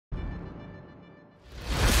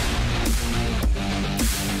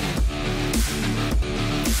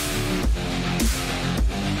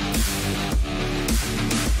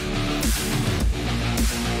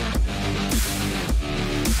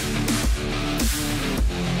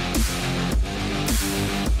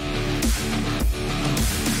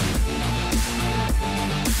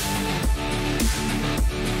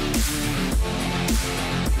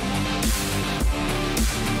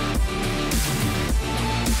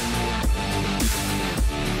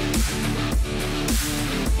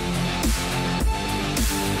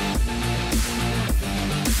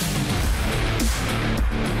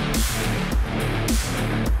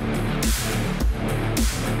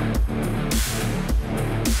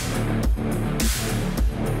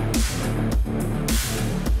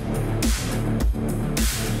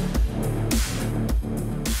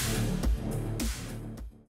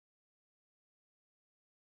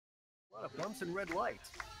stoplights and red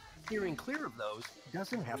lights. Steering clear of those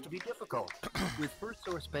doesn't have to be difficult. With First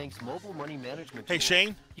Source Bank's mobile money management Hey, tools,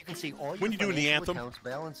 Shane, you can see all when your you doing the financial anthem? accounts,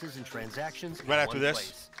 balances, and transactions Right in after one this?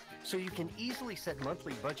 place. So you can easily set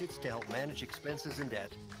monthly budgets to help manage expenses and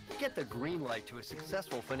debt. Get the green light to a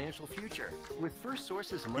successful financial future with First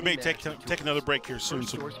Source's money We may take management take tools. another break here soon,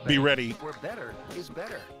 First so Source be Bank, ready. Where better is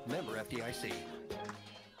better. Member FDIC.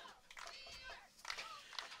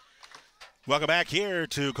 Welcome back here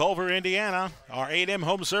to Culver, Indiana. Our 8 a.m.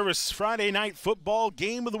 home service Friday night football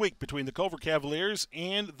game of the week between the Culver Cavaliers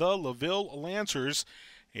and the LaVille Lancers.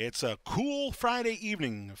 It's a cool Friday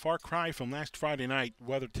evening, a far cry from last Friday night,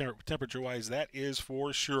 weather temperature-wise, that is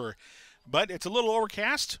for sure. But it's a little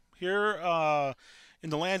overcast here in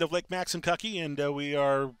the land of Lake Maxinkuckee, and we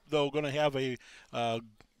are, though, going to have a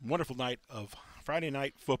wonderful night of Friday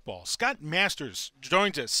night football. Scott Masters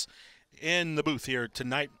joins us in the booth here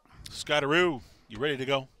tonight. Scottaroo, you ready to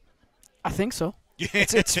go? I think so.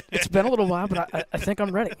 It's been a little while, but I think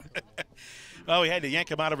I'm ready. Well, we had to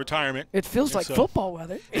yank him out of retirement. It feels like football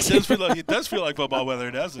weather. It does feel like football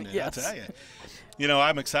weather, doesn't it? Yes. I tell you. You know,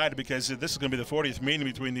 I'm excited because this is going to be the 40th meeting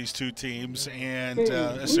between these two teams, and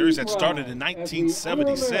a series that started in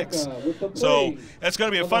 1976. So that's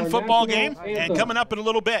going to be a fun football game. And coming up in a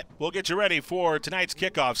little bit, we'll get you ready for tonight's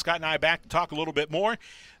kickoff. Scott and I back to talk a little bit more.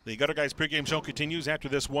 The Gutter Guys pregame show continues after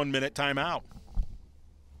this 1-minute timeout.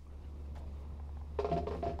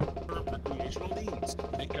 Recreational needs.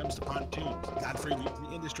 When it comes to pontoons, Godfrey leads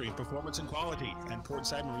the industry in performance and quality, and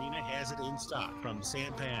Portside Marina has it in stock. From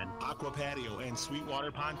Sampan, Aqua Patio, and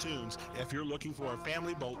Sweetwater Pontoons, if you're looking for a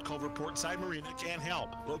family boat, Culver Portside Marina can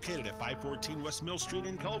help. Located at 514 West Mill Street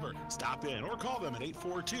in Culver. Stop in or call them at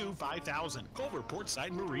 842-5000. Culver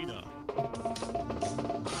Portside Marina.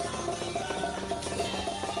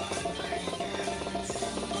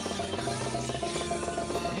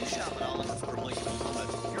 When you shop at Oliver Ford Lincoln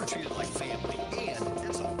Plymouth, you're treated like family, and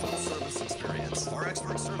it's a full-service experience. Our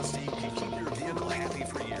expert service team can keep your vehicle happy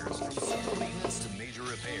for years, from simple maintenance to major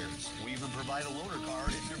repairs. We even provide a loaner card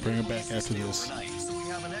if you're Bring it back after this. overnight. So we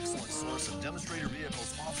have an excellent source of demonstrator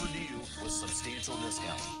vehicles offered to you with substantial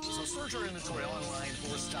discounts. So search our inventory online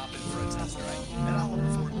or stop in for a test drive at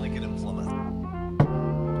Oliver Ford Lincoln in Plymouth.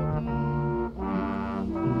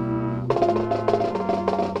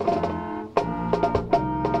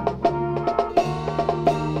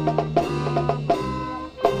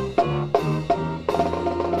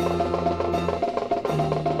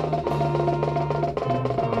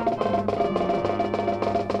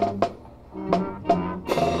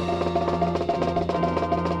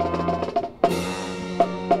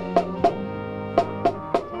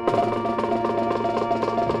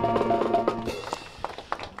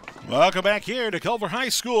 Welcome back here to Culver High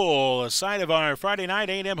School, a side of our Friday night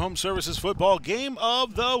A&M Home Services football game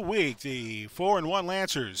of the week. The 4-1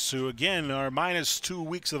 Lancers, who again are minus 2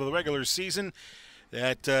 weeks of the regular season.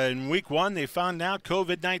 That in week 1 they found out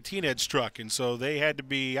COVID-19 had struck, and so they had to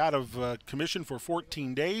be out of commission for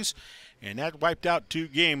 14 days. And that wiped out 2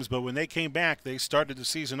 games, but when they came back, they started the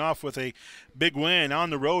season off with a big win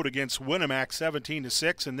on the road against Winnemac,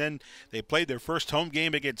 17-6, and then they played their first home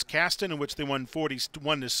game against Caston, in which they won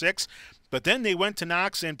 41-6. But then they went to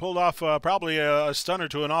Knox and pulled off probably a stunner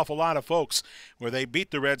to an awful lot of folks, where they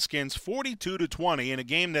beat the Redskins 42-20 in a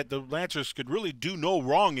game that the Lancers could really do no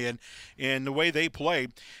wrong in the way they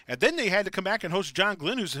played. And then they had to come back and host John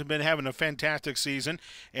Glenn, who's been having a fantastic season,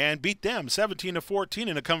 and beat them 17-14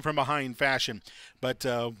 in a come-from-behind fashion. But,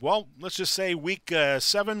 well, let's just say week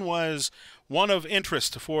 7 was one of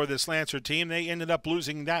interest for this Lancer team. They ended up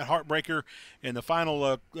losing that heartbreaker in the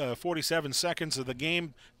final 47 seconds of the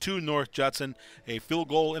game to North Judson. A field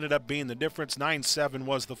goal ended up being the difference. 9-7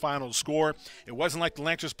 was the final score. It wasn't like the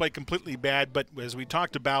Lancers played completely bad, but as we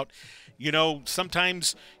talked about, you know,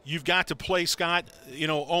 sometimes you've got to play, Scott, you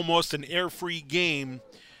know, almost an air-free game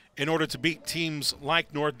in order to beat teams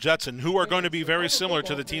like North Judson, who are going to be very similar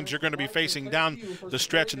to the teams you're going to be facing down the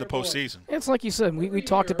stretch in the postseason. It's like you said, we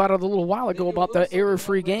talked about it a little while ago about the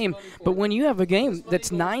error-free game, but when you have a game that's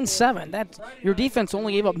 9-7, that your defense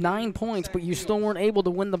only gave up 9 points, but you still weren't able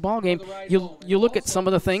to win the ball game. You look at some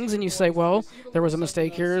of the things and you say, well, there was a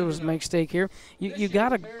mistake here, there was a mistake here. You got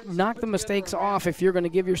to knock the mistakes off if you're going to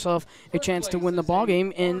give yourself a chance to win the ball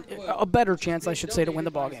game, and a better chance, I should say, to win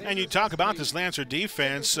the ball game. And you talk about this Lancer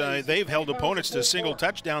defense. they've held opponents to a single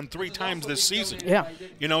touchdown 3 times this season. Yeah.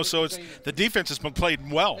 You know, so it's the defense has been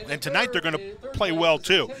played well, and tonight they're going to play well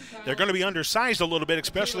too. They're going to be undersized a little bit,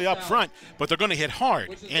 especially up front, but they're going to hit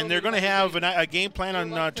hard, and they're going to have a game plan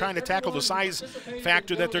on trying to tackle the size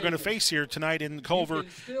factor that they're going to face here tonight in Culver,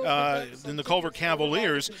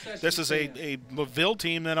 Cavaliers. This is a LaVille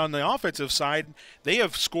team that on the offensive side, they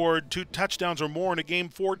have scored 2 touchdowns or more in a game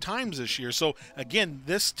 4 times this year. So again,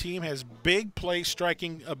 this team has big play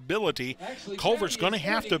striking ability. Culver's going to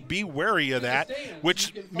have to be wary of that,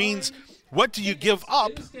 which means what do you give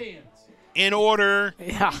up in order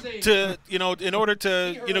to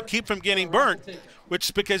keep from getting burnt?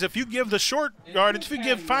 Which, because if you give the short yardage, if you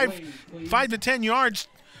give 5 to 10 yards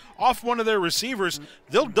off one of their receivers,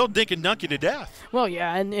 they'll dink and dunk you to death. Well,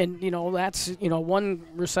 yeah, and that's 1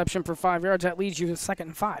 reception for 5 yards. That leads you to 2nd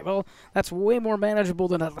and 5. Well, that's way more manageable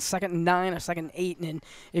than a 2nd and 9, a 2nd and 8. And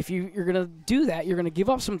if you're going to do that, you're going to give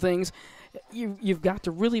up some things. You've got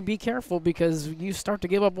to really be careful, because you start to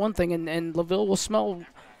give up one thing, and LaVille will smell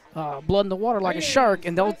blood in the water like a shark,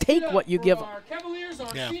 and they'll take what you give them.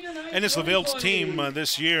 Yeah, and this LaVille's team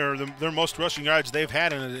this year, their most rushing yards they've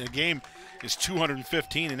had in a game is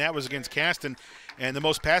 215, and that was against Caston. And the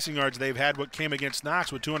most passing yards they've had against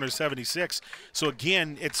Knox with 276. So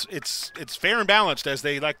again, it's fair and balanced, as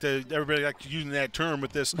everybody like to use that term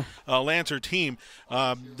with this Lancer team.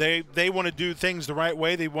 They want to do things the right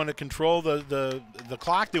way. They want to control the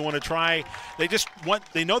clock. They want to try.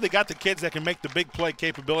 They know they got the kids that can make the big play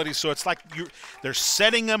capabilities. So it's like they're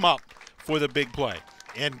setting them up for the big play.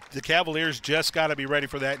 And the Cavaliers just got to be ready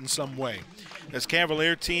for that in some way. This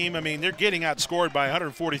Cavalier team, I mean, they're getting outscored by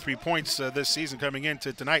 143 points this season coming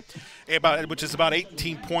into tonight, which is about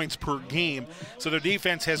 18 points per game. So their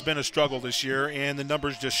defense has been a struggle this year, and the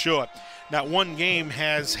numbers just show it. Not one game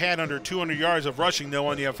has had under 200 yards of rushing, though,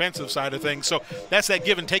 on the offensive side of things. So that's that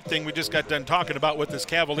give and take thing we just got done talking about with this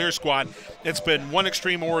Cavalier squad. It's been one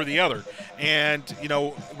extreme or the other. And,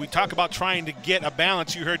 we talk about trying to get a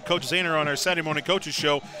balance. You heard Coach Zahner on our Saturday morning coaches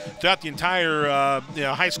show throughout the entire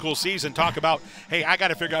high school season talk about, hey, I got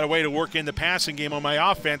to figure out a way to work in the passing game on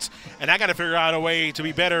my offense, and I got to figure out a way to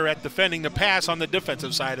be better at defending the pass on the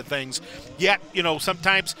defensive side of things. Yet,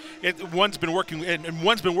 sometimes one's been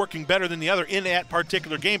working better than the other in that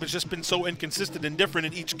particular game. It's just been so inconsistent and different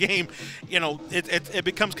in each game. It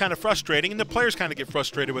becomes kind of frustrating, and the players kind of get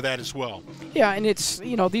frustrated with that as well. Yeah, and it's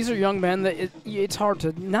these are young men that it's hard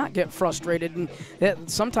to not get frustrated, and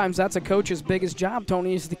sometimes that's a coach's biggest job,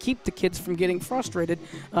 Tony, is to keep the kids from getting frustrated,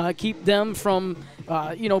 keep them from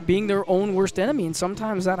being their own worst enemy. And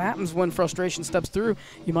sometimes that happens when frustration steps through.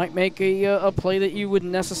 You might make a play that you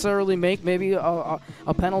wouldn't necessarily make, maybe a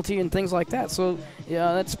penalty and things like that. So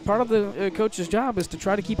yeah, that's part of the coach's job, is to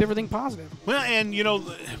try to keep everything positive. Well, and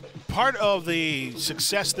part of the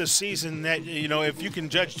success this season, that if you can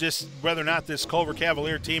judge just whether or not this Culver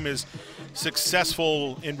Cavalier team is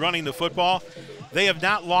successful in running the football, they have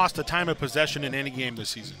not lost a time of possession in any game this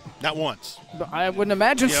season. Not once. I wouldn't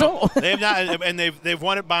imagine so. They have not, and they've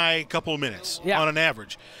won it by a couple of minutes on an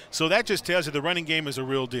average. So that just tells you the running game is a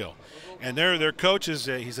real deal. And their coach he's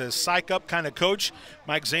a psych up kind of coach,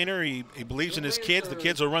 Mike Zahner. He believes in his kids. The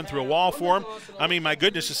kids will run through a wall for him. I mean, my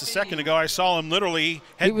goodness, just a second ago I saw him literally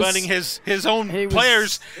headbutting his own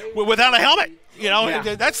players without a helmet.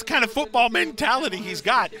 That's the kind of football mentality he's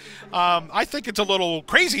got. I think it's a little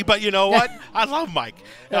crazy, but you know what? I love Mike.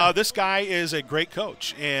 This guy is a great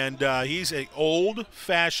coach, and he's an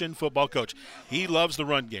old-fashioned football coach. He loves the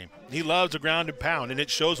run game. He loves the ground and pound, and it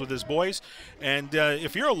shows with his boys. And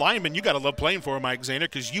if you're a lineman, you got to love playing for him, Mike Zahner,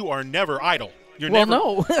 because you are never idle. You're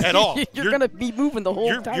never at all. You're going to be moving the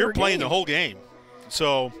whole entire You're playing game. the whole game.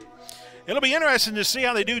 So it'll be interesting to see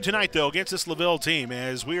how they do tonight, though, against this LaVille team,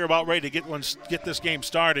 as we are about ready to get this game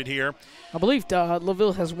started here. I believe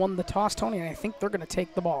LaVille has won the toss, Tony, and I think they're going to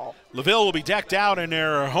take the ball. LaVille will be decked out in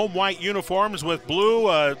their home white uniforms with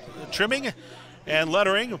blue trimming and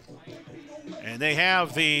lettering. And they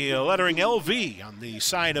have the lettering LV on the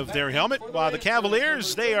side of their helmet, while the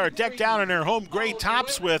Cavaliers, they are decked out in their home gray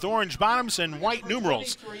tops with orange bottoms and white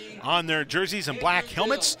numerals on their jerseys and black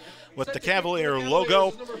helmets with the Cavalier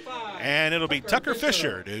logo. And it'll be Tucker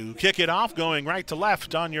Fisher to kick it off, going right to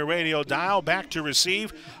left on your radio dial. Back to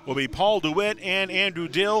receive will be Paul DeWitt and Andrew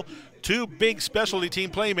Dill, 2 big specialty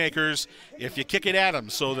team playmakers if you kick it at them.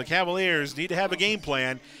 So the Cavaliers need to have a game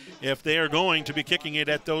plan if they are going to be kicking it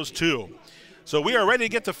at those 2. So we are ready to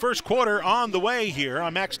get the first quarter on the way here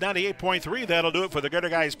on Max 98.3. That'll do it for the Gutter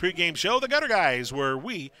Guys pregame show. The Gutter Guys, where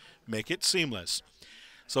we make it seamless.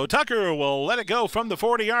 So Tucker will let it go from the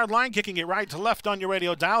 40-yard line, kicking it right to left on your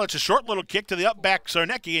radio dial. It's a short little kick to the up back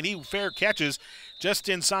Sarnecki, and he fair catches just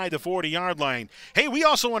inside the 40-yard line. Hey, we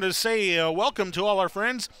also want to say welcome to all our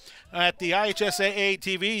friends at the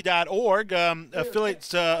IHSAATV.org,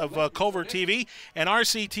 affiliates of Culver TV and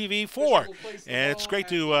RCTV4. And it's great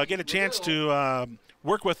to get a chance to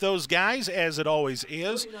work with those guys, as it always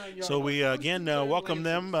is. So we, again, welcome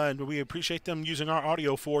them, and we appreciate them using our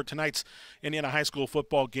audio for tonight's Indiana High School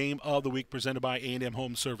football game of the week presented by A&M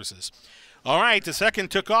Home Services. All right, the second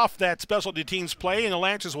took off that specialty teams play, and the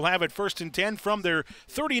Lancers will have it 1st and 10 from their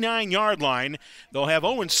 39-yard line. They'll have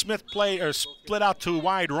Owen Smith split out to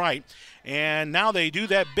wide right, and now they do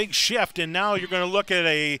that big shift, and now you're going to look at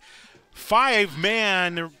a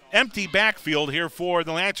 5-man empty backfield here for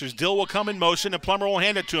the Lancers. Dill will come in motion, and Plummer will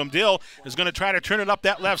hand it to him. Dill is going to try to turn it up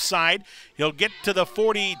that left side. He'll get to the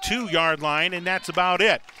 42-yard line, and that's about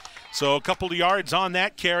it. So a couple of yards on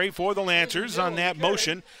that carry for the Lancers on that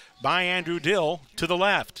motion by Andrew Dill to the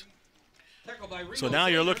left. So now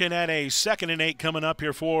you're looking at a 2nd and 8 coming up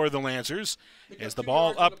here for the Lancers as the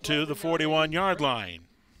ball up to the 41-yard line.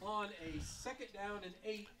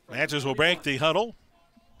 Lancers will break the huddle.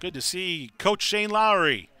 Good to see Coach Shane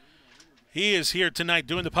Lowry. He is here tonight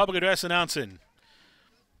doing the public address announcing.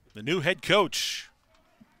 The new head coach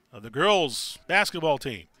of the girls basketball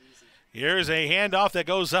team. Here's a handoff that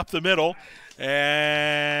goes up the middle.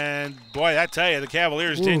 And, boy, I tell you, the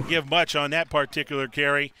Cavaliers didn't give much on that particular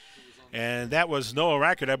carry. And that was Noah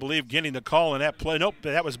Reichert, I believe, getting the call in that play. Nope,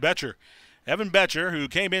 that was Betcher. Evan Betcher, who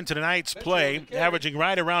came into tonight's play, averaging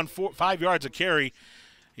right around 5 yards a carry.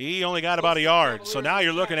 He only got about a yard. So now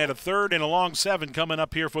you're looking at a 3rd and a long 7 coming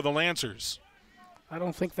up here for the Lancers. I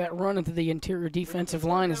don't think that run into the interior defensive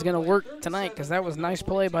line is going to work tonight, because that was a nice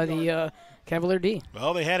play by the Cavalier D.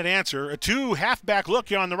 Well, they had an answer. A 2 halfback look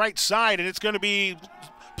here on the right side, and it's going to be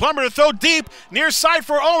Plummer to throw deep, near side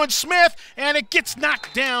for Owen Smith, and it gets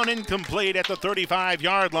knocked down incomplete at the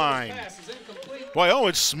 35-yard line. Boy,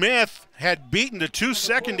 Owen Smith had beaten the 2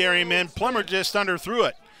 secondary men. Plummer just underthrew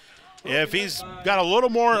it. If he's got a little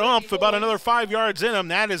more oomph, about another 5 yards in him,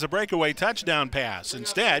 that is a breakaway touchdown pass.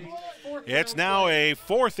 Instead, it's now a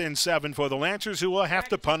 4th and 7 for the Lancers, who will have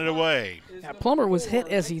to punt it away. Yeah, Plummer was hit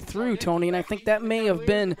as he threw, Tony, and I think that may have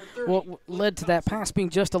been what led to that pass being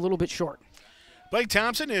just a little bit short. Blake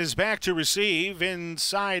Thompson is back to receive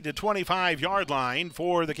inside the 25-yard line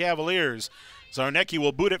for the Cavaliers. Zarnecki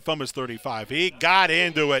will boot it from his 35. He got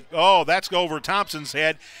into it. Oh, that's over Thompson's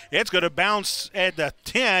head. It's going to bounce at the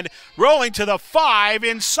 10, rolling to the 5,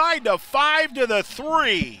 inside the 5 to the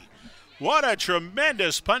 3. What a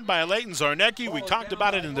tremendous punt by Leighton Zarnecki. We talked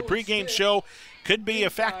about it in the pregame show. Could be a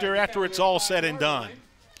factor after it's all said and done.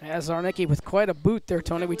 As Zarnecki with quite a boot there,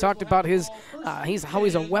 Tony. We talked about his how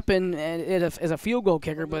he's a weapon as a field goal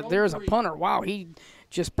kicker, but there's a punter. Wow, he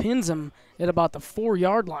just pins him at about the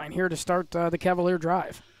 4-yard line here to start the Cavalier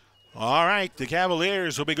drive. All right, the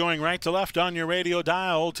Cavaliers will be going right to left on your radio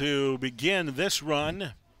dial to begin this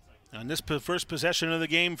run on this first possession of the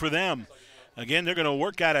game for them. Again, they're going to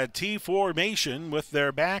work out a T formation with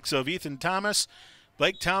their backs of Ethan Thomas,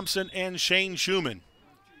 Blake Thompson, and Shane Schumann.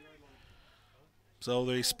 So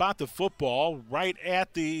they spot the football right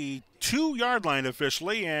at the 2-yard line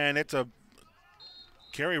officially, and it's a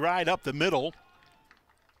carry right up the middle.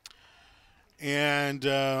 And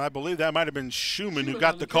I believe that might have been Schumann who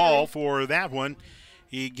got the call for that one.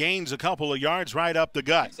 He gains a couple of yards right up the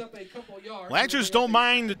gut. Lancers don't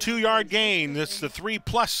mind the 2-yard gain. It's the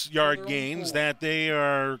 3+ yard gains that they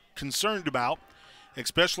are concerned about,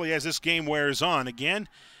 especially as this game wears on. Again,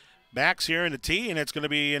 backs here in the T, and it's going to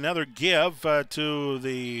be another give to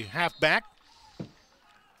the halfback.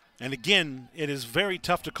 And again, it is very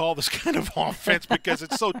tough to call this kind of offense because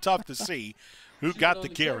it's so tough to see who got the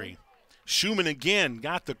carry. Schumann again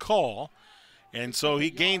got the call, and so he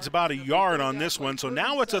gains about a yard on this one. So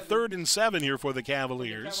now it's a 3rd and 7 here for the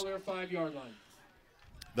Cavaliers.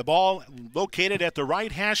 The ball located at the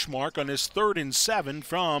right hash mark on this 3rd and 7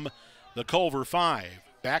 from the Culver 5.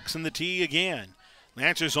 Backs in the tee again.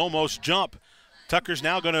 Lancers almost jump. Tucker's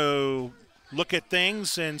now going to look at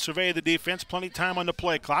things and survey the defense. Plenty of time on the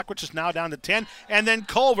play clock, which is now down to 10. And then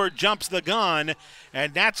Culver jumps the gun,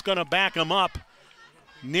 and that's going to back him up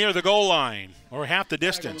near the goal line, or half the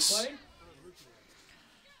distance.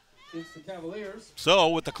 So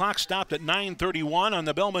with the clock stopped at 9:31 on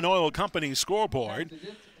the Bellman Oil Company scoreboard,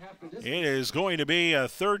 it is going to be a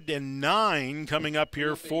 3rd and 9 coming up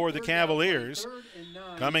here for the Cavaliers.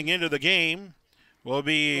 Coming into the game will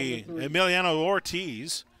be Emiliano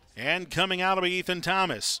Ortiz, and coming out will be Ethan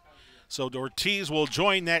Thomas. So Ortiz will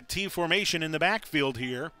join that T formation in the backfield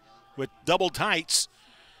here with double tights.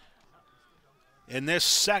 in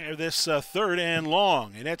this third and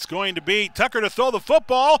long. And it's going to be Tucker to throw the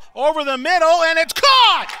football over the middle, and it's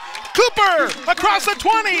caught! Cooper across the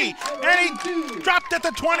 20, and he dropped at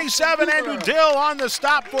the 27. Andrew Dill on the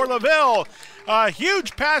stop for LaVille. A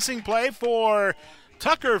huge passing play for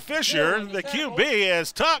Tucker Fisher, the QB,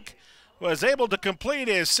 as Tuck was able to complete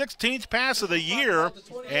his 16th pass of the year,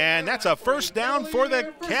 and that's a first down for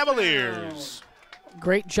the Cavaliers.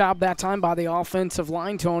 Great job that time by the offensive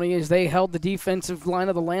line, Tony, as they held the defensive line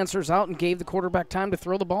of the Lancers out and gave the quarterback time to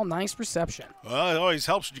throw the ball. Nice reception. Well, it always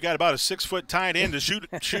helps when you got about a 6-foot tight end to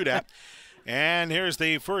shoot at. And here's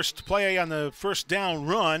the first play on the first down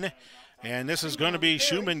run, and this is going to be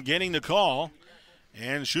Schumann getting the call.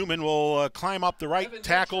 And Schumann will climb up the right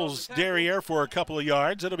tackle's derriere for a couple of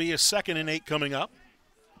yards. It'll be a 2nd and 8 coming up.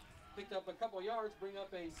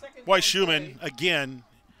 Boy, Schumann, again,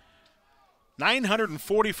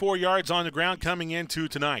 944 yards on the ground coming into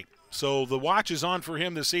tonight. So the watch is on for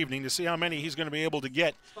him this evening to see how many he's going to be able to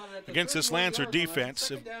get against this Lancer defense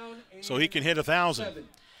so he can hit 1,000.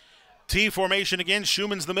 T formation again.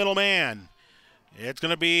 Schumann's the middle man. It's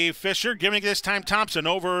going to be Fisher giving this time Thompson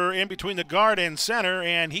over in between the guard and center,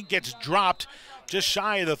 and he gets dropped just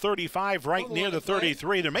shy of the 35, right near the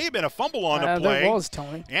 33. There may have been a fumble on the play. There was,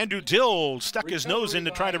 Tony. Andrew Dill stuck his nose in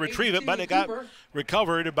to try to retrieve it, but it got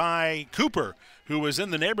recovered by Cooper, who was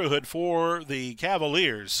in the neighborhood for the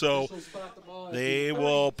Cavaliers. So they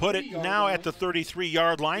will put it now at the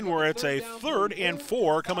 33-yard line, where it's a 3rd and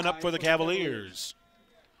 4 coming up for the Cavaliers.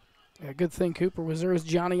 Yeah, good thing Cooper was there as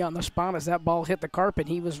Johnny on the spot as that ball hit the carpet.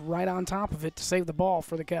 He was right on top of it to save the ball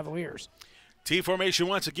for the Cavaliers. T formation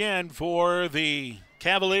once again for the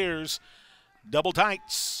Cavaliers. Double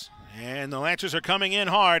tights. And the Lancers are coming in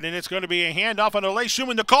hard, and it's going to be a handoff on the late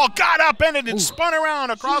Schumann. The call got up in it and spun around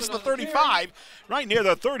across the 35, right near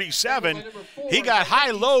the 37. He got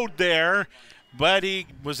high load there, but he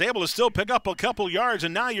was able to still pick up a couple yards,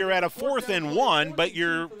 and now you're at a 4th and 1, but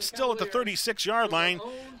you're still at the 36-yard line.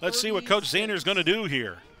 Let's see what Coach Zahner is going to do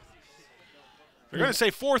here. They're going to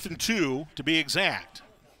say 4th and 2 to be exact.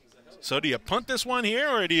 So do you punt this one here,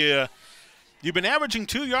 or do you've been averaging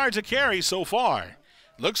 2 yards a carry so far?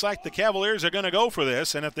 Looks like the Cavaliers are going to go for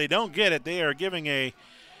this, and if they don't get it, they are giving a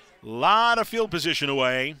lot of field position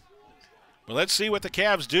away. But let's see what the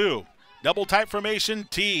Cavs do. Double tight formation,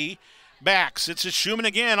 T. Backs. It's a Schumann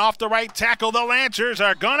again off the right tackle. The Lancers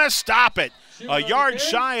are going to stop it. A yard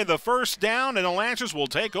shy of the first down, and the Lancers will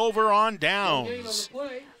take over on downs.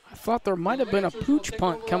 I thought there might have been a pooch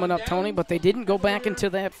punt coming up, Tony, but they didn't go back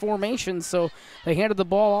into that formation, so they handed the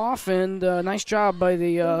ball off, and nice job by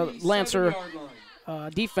the Lancer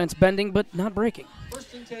defense, bending but not breaking.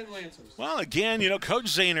 Well, again, Coach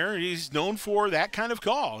Zahner, he's known for that kind of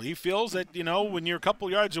call. He feels that, when you're a couple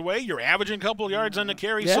yards away, you're averaging a couple yards on the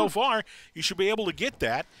carry so far, you should be able to get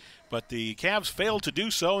that. But the Cavs failed to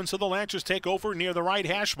do so, and so the Lancers take over near the right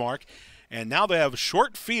hash mark. And now they have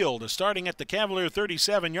short field starting at the Cavalier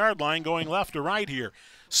 37-yard line going left to right here.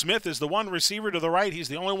 Smith is the one receiver to the right. He's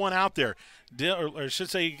the only one out there. Dill, or I should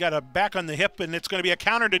say, he got a back on the hip, and it's going to be a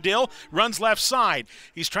counter to Dill. Runs left side.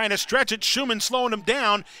 He's trying to stretch it. Schumann slowing him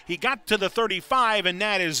down. He got to the 35, and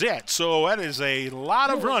that is it. So that is a lot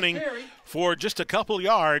of running for just a couple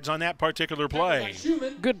yards on that particular play.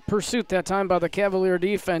 Good pursuit that time by the Cavalier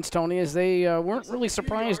defense, Tony, as they weren't really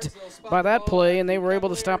surprised by that play, and they were able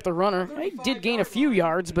to stop the runner. They did gain a few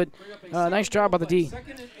yards, but nice job by the D.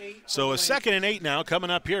 So a 2nd and 8 now coming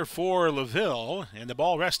up here for LaVille, and the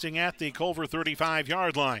ball resting at the Culver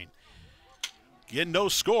 35-yard line. Again, no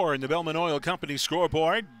score in the Bellman Oil Company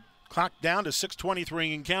scoreboard. Clock down to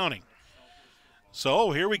 6:23 and counting.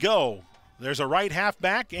 So here we go. There's a right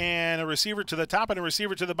halfback and a receiver to the top and a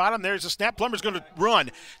receiver to the bottom. There's a snap. Plummer's going to run.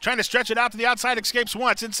 Trying to stretch it out to the outside. Escapes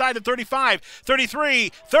once. Inside the 35,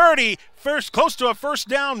 33, 30. First, close to a first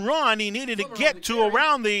down run. He needed to get to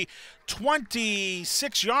around the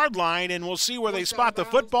 26-yard line, and we'll see where they spot the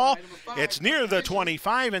football. It's near the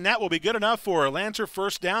 25, and that will be good enough for a Lancer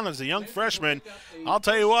first down as a young freshman. I'll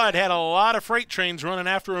tell you what, had a lot of freight trains running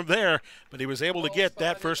after him there, but he was able to get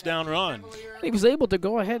that first down run. He was able to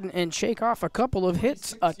go ahead and shake off a couple of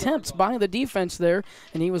attempts by the defense there,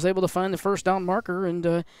 and he was able to find the first down marker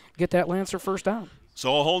and get that Lancer first down.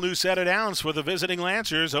 So a whole new set of downs for the visiting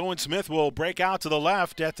Lancers. Owen Smith will break out to the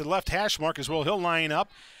left at the left hash mark as well. He'll line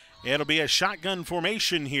up. It'll be a shotgun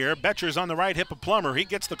formation here. Betcher's on the right hip of Plummer. He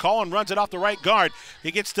gets the call and runs it off the right guard.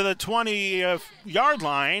 He gets to the 20-yard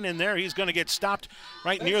line, and there he's going to get stopped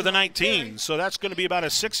right near the 19. So that's going to be about a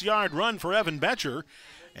 6-yard run for Evan Betcher.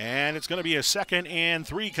 And it's going to be a 2nd and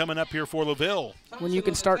 3 coming up here for LaVille. When you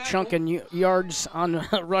can start chunking yards on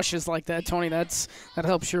rushes like that, Tony, that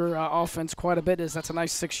helps your offense quite a bit. That's a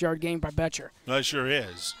nice 6-yard gain by Betcher. That sure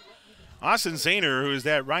is. Austin Zahner, who is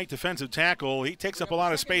that right defensive tackle, he takes up a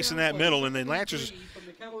lot of space in that middle, and then Lancers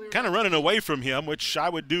kind of running away from him, which I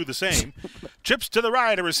would do the same. Chips to the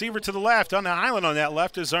right, a receiver to the left. On the island on that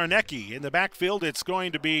left is Zarnecki. In the backfield, it's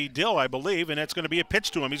going to be Dill, I believe, and it's going to be a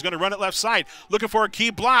pitch to him. He's going to run it left side, looking for a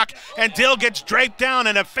key block, and Dill gets draped down,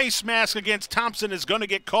 and a face mask against Thompson is going to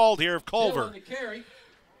get called here of Culver.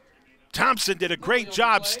 Thompson did a great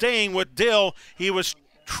job staying with Dill. He was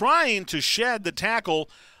trying to shed the tackle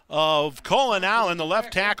of Colin Allen, the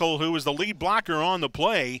left tackle, who was the lead blocker on the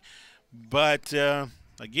play, but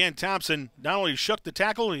again, Thompson not only shook the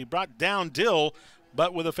tackle, he brought down Dill,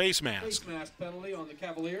 but with a face mask. Face mask penalty on the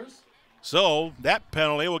Cavaliers. So that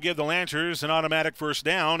penalty will give the Lancers an automatic first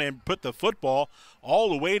down and put the football all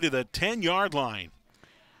the way to the 10-yard line.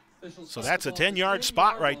 So that's a 10-yard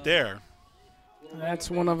spot right there.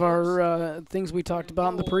 That's one of our things we talked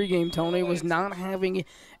about in the pregame, Tony, was not having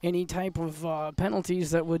any type of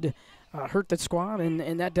penalties that would hurt the squad,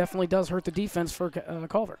 and that definitely does hurt the defense for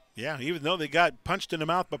Culver. Yeah, even though they got punched in the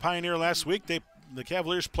mouth by Pioneer last week, the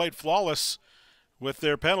Cavaliers played flawless with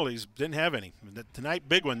their penalties. Didn't have any. Tonight,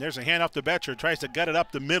 big one. There's a handoff to Betcher. Tries to gut it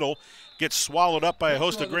up the middle. Gets swallowed up by a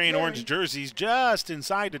host of gray and orange jerseys just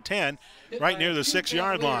inside the 10, right near the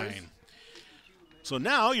 6-yard line. So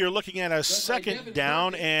now you're looking at a 2nd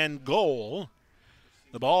down and goal.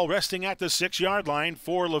 The ball resting at the 6-yard line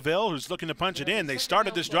for LaVille, who's looking to punch it in. They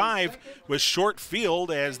started this drive with short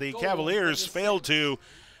field as the Cavaliers failed to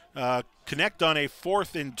connect on a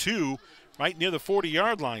 4th and 2 right near the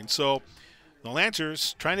 40-yard line. So the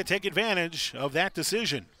Lancers trying to take advantage of that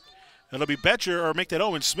decision. It'll be Betcher, or make that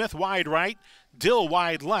Owen Smith wide right, Dill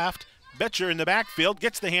wide left. Betcher in the backfield,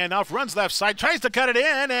 gets the handoff, runs left side, tries to cut it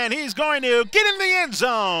in, and he's going to get in the end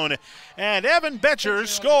zone. And Evan Betcher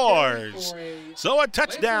scores. So a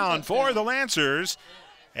touchdown for the Lancers,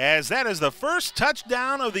 as that is the first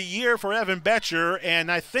touchdown of the year for Evan Betcher,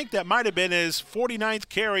 and I think that might have been his 49th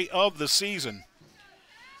carry of the season.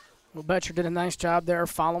 Well, Betcher did a nice job there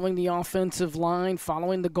following the offensive line,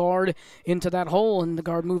 following the guard into that hole, and the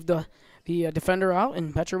guard moved the defender out,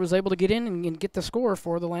 and Betcher was able to get in and get the score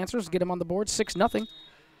for the Lancers, get him on the board, 6-0.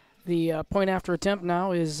 The point after attempt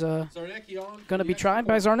now is going to be tried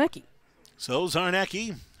by Zarnecki. So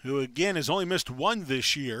Zarnecki, who again has only missed 1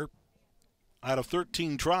 this year out of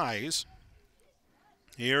 13 tries.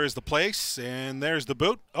 Here is the place, and there's the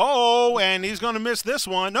boot. Oh, and he's going to miss this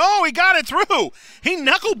one. Oh, he got it through. He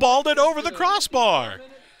knuckleballed it over the crossbar.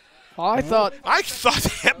 I thought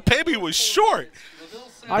that baby was short.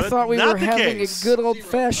 I thought we were having a good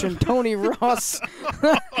old-fashioned Tony Ross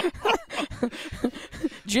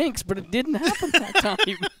jinx, but it didn't happen that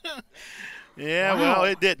time. Yeah, wow. Well,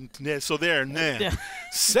 it didn't. Yeah, so there, Yeah.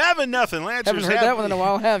 7-0 Lancers. Haven't heard that one in a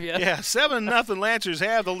while, have you? Yeah, 7-0 Lancers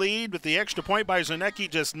have the lead with the extra point by Zarnecki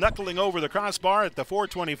just knuckling over the crossbar at the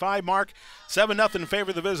 4:25 mark. 7-0 in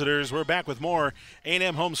favor of the visitors. We're back with more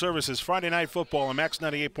A&M Home Services Friday Night Football on Max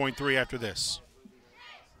 98.3 after this.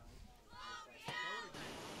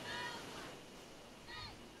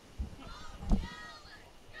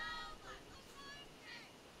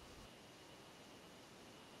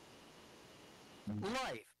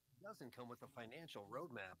 Life doesn't come with a financial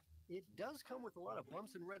roadmap. It does come with a lot of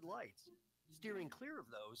bumps and red lights. Steering clear of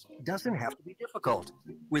those doesn't have to be difficult.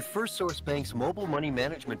 With First Source Bank's mobile money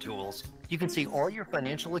management tools, you can see all your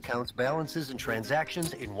financial accounts, balances, and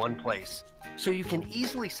transactions in one place. So you can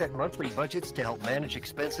easily set monthly budgets to help manage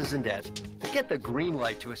expenses and debt. Get the green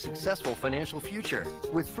light to a successful financial future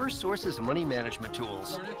with First Source's money management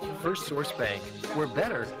tools. First Source Bank, where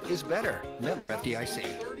better is better. Member FDIC.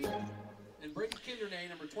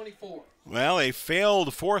 Number 24. Well, a failed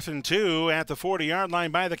 4th and 2 at the 40-yard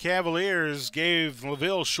line by the Cavaliers gave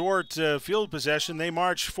LaVille short field possession. They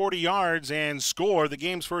marched 40 yards and scored the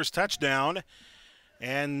game's first touchdown.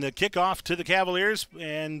 And the kickoff to the Cavaliers,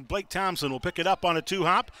 and Blake Thompson will pick it up on a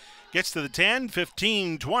 2-hop. Gets to the 10,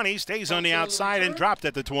 15, 20, stays on the outside and dropped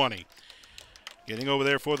at the 20. Getting over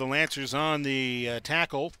there for the Lancers on the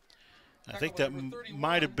tackle. I think that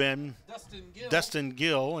might have been Dustin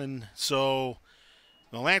Gill, and so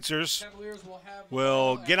the Lancers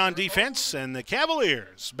will get on defense, and the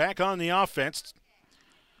Cavaliers back on the offense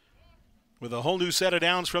with a whole new set of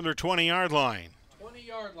downs from their 20-yard line.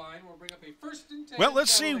 20-yard line will bring up a 1st and 10. Well,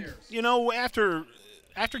 let's see. You know, after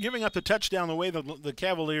giving up the touchdown the way the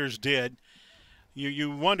Cavaliers did,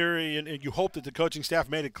 you wonder and you hope that the coaching staff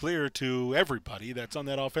made it clear to everybody that's on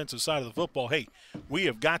that offensive side of the football, hey,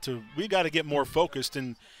 we got to get more focused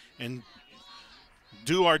and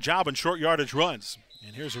do our job in short yardage runs.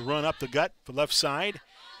 And here's a run up the gut for left side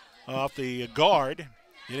off the guard.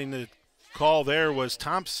 Getting the call there was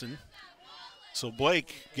Thompson. So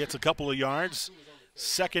Blake gets a couple of yards.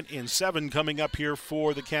 2nd and 7 coming up here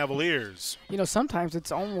for the Cavaliers. You know, sometimes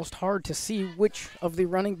it's almost hard to see which of the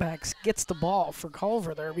running backs gets the ball for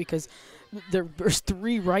Culver there, because there's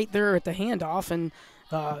 3 right there at the handoff, and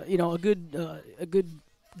you know, a good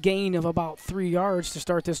gain of about 3 yards to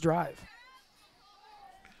start this drive.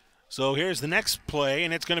 So here's the next play,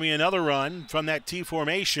 and it's going to be another run from that T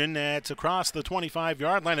formation that's across the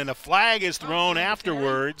 25-yard line, and a flag is thrown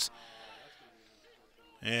afterwards.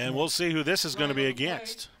 And we'll see who this is going to be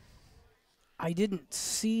against. I didn't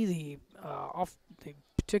see the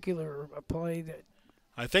particular play that.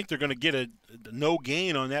 I think they're going to get a no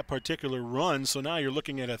gain on that particular run, so now you're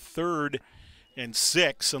looking at a 3rd and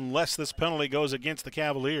 6 unless this penalty goes against the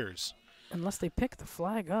Cavaliers. Unless they pick the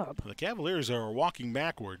flag up. The Cavaliers are walking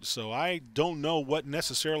backwards, so I don't know what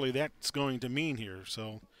necessarily that's going to mean here.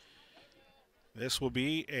 So this will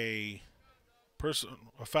be a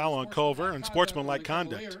foul on Culver and sportsmanlike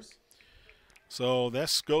conduct. So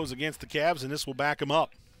this goes against the Cavs, and this will back them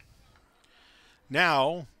up.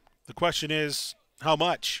 Now, the question is, how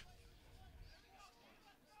much?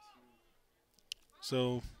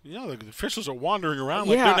 So, you know, the officials are wandering around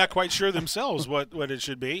like they're not quite sure themselves what it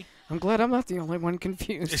should be. I'm glad I'm not the only one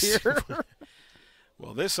confused here.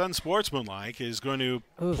 Well, this unsportsmanlike is going to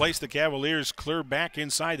place the Cavaliers clear back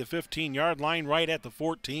inside the 15-yard line right at the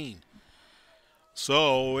 14.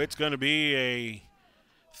 So it's going to be a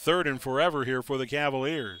 3rd and forever here for the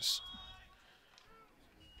Cavaliers.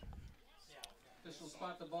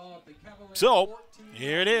 So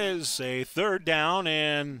here it is, a 3rd down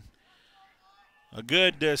and a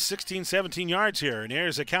good 16, 17 yards here. And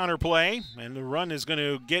here's a counter play, and the run is going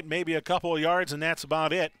to get maybe a couple of yards, and that's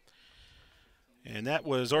about it. And that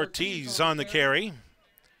was Ortiz on the carry.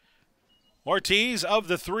 Ortiz, of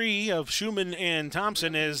the 3 of Schumann and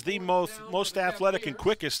Thompson, is the most athletic and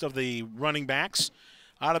quickest of the running backs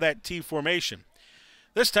out of that T formation.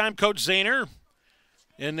 This time, Coach Zahner,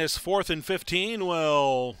 in this 4th and 15,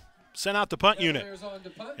 will send out the punt unit.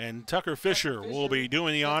 And Tucker Fisher will be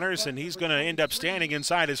doing the honors, and he's going to end up standing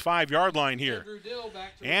inside his 5-yard line here.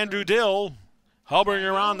 Andrew Dill hovering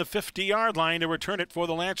around the 50-yard line to return it for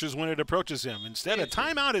the Lancers when it approaches him. Instead, a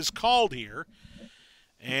timeout is called here.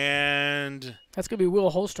 And that's going to be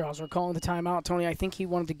Will Holstrauser calling the timeout, Tony. I think he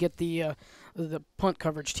wanted to get the punt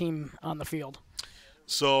coverage team on the field.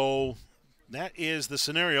 So that is the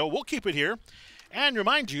scenario. We'll keep it here and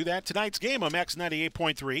remind you that tonight's game on Max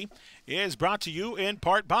 98.3 is brought to you in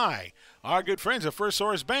part by our good friends at First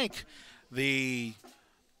Source Bank. The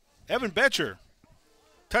Evan Betcher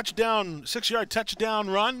touchdown, 6-yard touchdown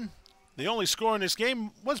run, the only score in this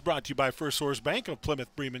game, was brought to you by First Source Bank of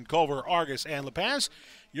Plymouth, Bremen, Culver, Argus, and La Paz,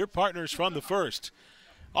 your partners from the first.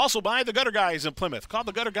 Also by the Gutter Guys in Plymouth. Call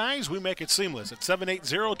the Gutter Guys, we make it seamless at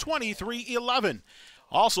 780-2311.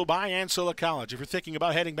 Also by Ancilla College. If you're thinking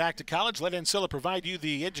about heading back to college, let Ancilla provide you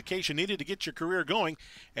the education needed to get your career going.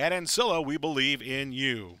 At Ancilla, we believe in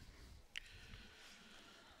you.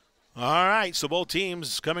 All right, so both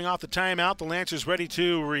teams coming off the timeout. The Lancers ready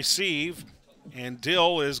to receive. And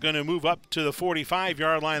Dill is going to move up to the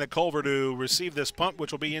 45-yard line of Culver to receive this punt,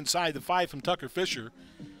 which will be inside the 5 from Tucker Fisher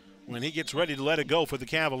when he gets ready to let it go for the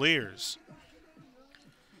Cavaliers.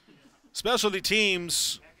 Specialty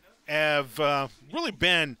teams have really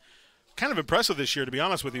been kind of impressive this year, to be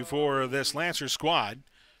honest with you, for this Lancers squad.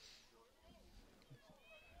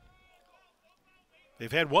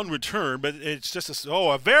 They've had one return, but it's just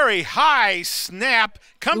a very high snap.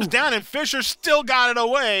 Comes down, and Fisher still got it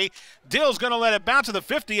away. Dill's going to let it bounce to the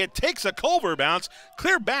 50. It takes a Culver bounce,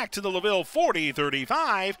 clear back to the LaVille 40,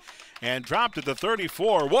 35, and dropped to the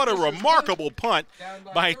 34. What a remarkable punt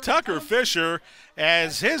by Tucker Fisher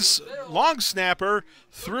as his long snapper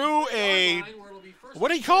threw a, what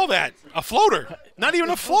do you call that? A floater. Not even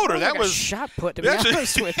a floater. That was a shot put, to be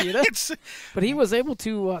honest with you. But he was able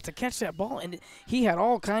to catch that ball, and he had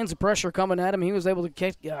all kinds of pressure coming at him. He was able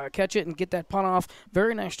to catch it and get that punt off.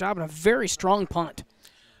 Very nice job and a very strong punt.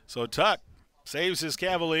 So Tuck saves his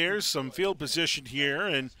Cavaliers some field position here,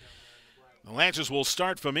 and the Lancers will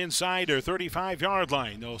start from inside their 35-yard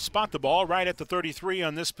line. They'll spot the ball right at the 33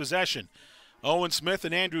 on this possession. Owen Smith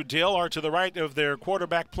and Andrew Dill are to the right of their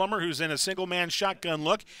quarterback Plummer, who's in a single-man shotgun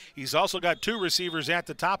look. He's also got 2 receivers at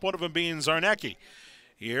the top, one of them being Zarnecki.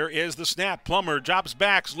 Here is the snap. Plummer drops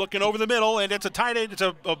back, looking over the middle, and it's a tight end. It's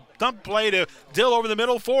a dump play to Dill over the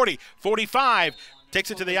middle. 40, 45.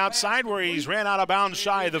 Takes it to the outside where he's ran out of bounds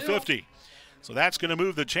shy of the 50. So that's going to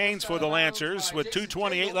move the chains for the Lancers with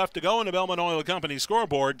 2:28 left to go in the Bellman Oil Company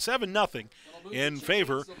scoreboard. 7-0 in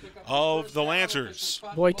favor of the Lancers.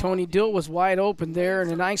 Boy, Tony Dill was wide open there,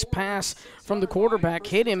 and a nice pass from the quarterback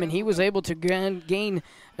hit him, and he was able to gain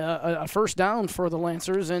a first down for the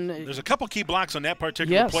Lancers. And there's a couple key blocks on that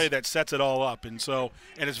particular play that sets it all up, and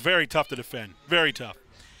it's very tough to defend, very tough.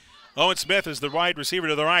 Owen Smith is the wide receiver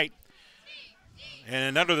to the right.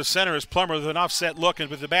 And under the center is Plummer with an offset look and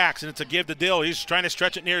with the backs, and it's a give to Dill. He's trying to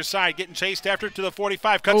stretch it near his side, getting chased after it to the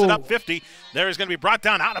 45, cuts it up 50. There is going to be brought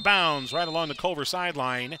down out of bounds right along the Culver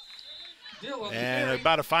sideline. And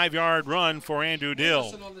about a 5-yard run for Andrew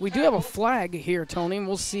Dill. We do have a flag here, Tony, and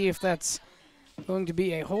we'll see if that's going to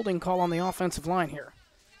be a holding call on the offensive line here.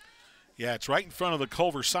 Yeah, it's right in front of the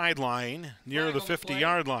Culver sideline near the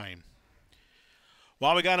 50-yard line.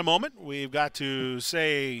 While we got a moment, we've got to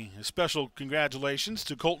say a special congratulations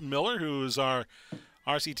to Colton Miller, who is our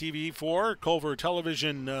RCTV4 Culver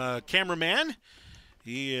television cameraman.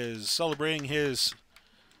 He is celebrating his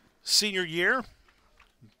senior year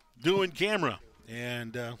doing camera,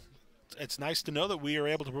 and it's nice to know that we are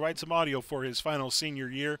able to provide some audio for his final senior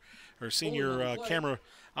year or senior camera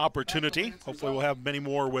opportunity. Hopefully we'll have many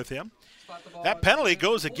more with him. That penalty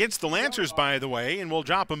goes against the Lancers, by the way, and we'll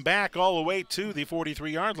drop him back all the way to the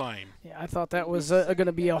 43-yard line. Yeah, I thought that was going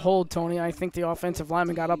to be a hold, Tony. I think the offensive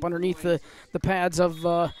lineman got up underneath the pads of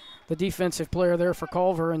the defensive player there for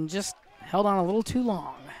Culver and just held on a little too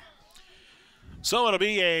long. So it'll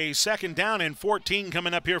be a 2nd down and 14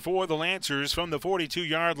 coming up here for the Lancers from the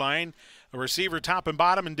 42-yard line. A receiver top and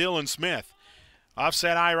bottom, and Dylan Smith.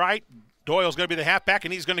 Offset eye right. Doyle's going to be the halfback,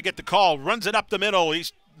 and he's going to get the call. Runs it up the middle.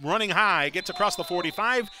 He's running high, gets across the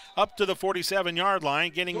 45 up to the 47-yard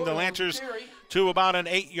line, getting the Lancers to about an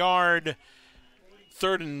 8-yard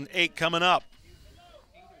 3rd and 8 coming up.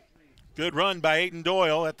 Good run by Aiden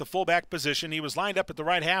Doyle at the fullback position. He was lined up at the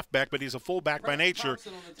right halfback, but he's a fullback by nature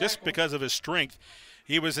just because of his strength.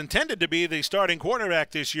 He was intended to be the starting quarterback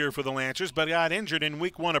this year for the Lancers, but got injured in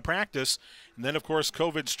week 1 of practice. And then, of course,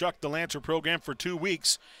 COVID struck the Lancer program for 2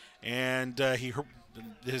 weeks, and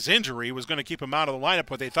his injury was going to keep him out of the lineup,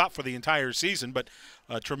 what they thought for the entire season. But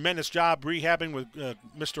a tremendous job rehabbing with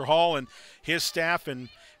Mr. Hall and his staff, and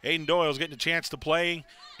Aiden Doyle's getting a chance to play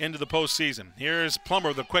into the postseason. Here's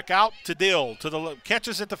Plummer, the quick out to Dill,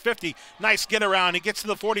 catches at the 50. Nice get around. He gets to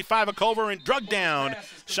the 45 of Culver and drug down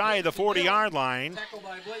shy of the 40-yard line.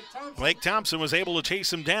 Blake Thompson was able to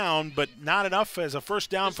chase him down, but not enough as a first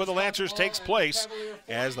down for the Lancers takes place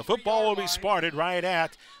as the football will be spotted right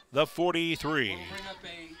at the 43.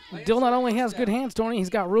 Dill not only has good hands, Tony, he's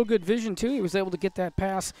got real good vision, too. He was able to get that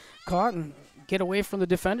pass caught and get away from the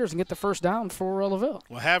defenders and get the first down for LaVille.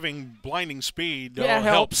 Well, having blinding speed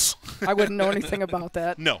helps. I wouldn't know anything about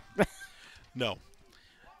that. No.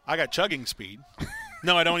 I got chugging speed.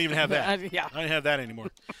 No, I don't even have that. I don't have that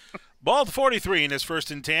anymore. Ball to 43 in his 1st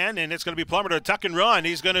and 10, and it's going to be Plummer to tuck and run.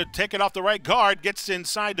 He's going to take it off the right guard, gets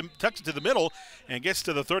inside, tucks it to the middle, and gets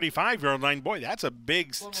to the 35-yard line. Boy, that's a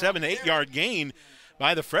big 7 to 8-yard gain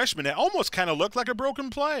by the freshman. It almost kind of looked like a broken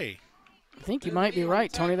play. I think you might be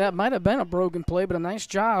right, Tony. That might have been a broken play, but a nice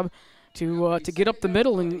job to get up the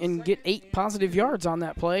middle and get 8 positive yards on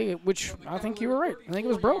that play, which I think you were right. I think it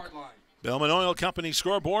was broke. Bellman Oil Company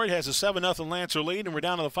scoreboard has a 7-0 Lancer lead, and we're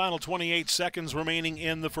down to the final 28 seconds remaining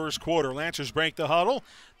in the first quarter. Lancers break the huddle.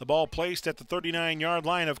 The ball placed at the 39-yard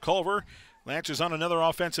line of Culver. Lancers on another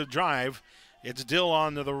offensive drive. It's Dill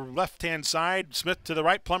on the left-hand side. Smith to the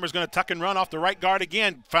right. Plummer's going to tuck and run off the right guard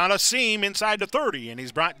again. Found a seam inside the 30, and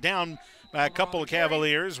he's brought down by a couple of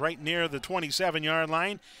Cavaliers right near the 27-yard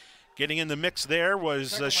line. Getting in the mix there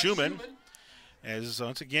was Schumann. As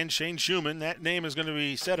once again, Shane Schumann, that name is going to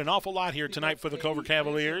be said an awful lot here tonight for the Culver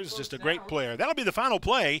Cavaliers. Just a great player. That'll be the final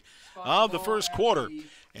play of the first quarter.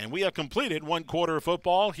 And we have completed 1 quarter of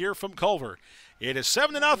football here from Culver. It is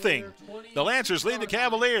 7-0. The Lancers lead the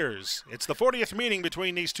Cavaliers. It's the 40th meeting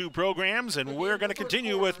between these two programs, and we're going to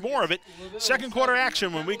continue with more of it. Second quarter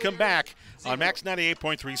action when we come back on Max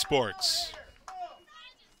 98.3 Sports.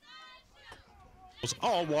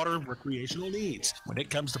 All water recreational needs. When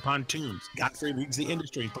it comes to pontoons, Godfrey leads the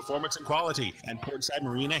industry in performance and quality, and Portside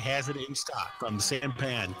Marina has it in stock. From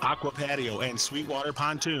Sampan, Aqua Patio, and Sweetwater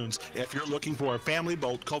pontoons, if you're looking for a family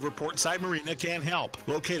boat, Culver Portside Marina can help.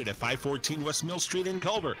 Located at 514 West Mill Street in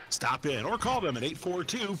Culver. Stop in or call them at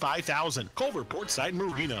 842-5000. Culver Portside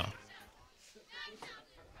Marina.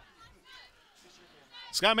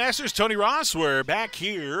 Scott Masters, Tony Ross, we're back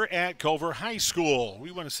here at Culver High School.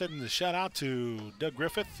 We want to send the shout out to Doug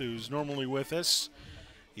Griffith, who's normally with us.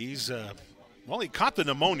 He's, he caught the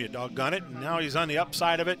pneumonia, doggone it, and now he's on the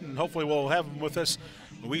upside of it, and hopefully we'll have him with us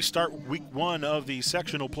when we start week 1 of the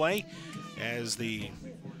sectional play as the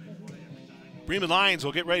Bremen Lions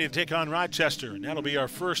will get ready to take on Rochester, and that'll be our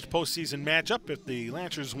first postseason matchup. If the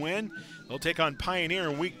Lancers win, they'll take on Pioneer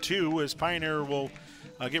in week 2 as Pioneer will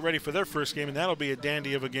get ready for their first game, and that'll be a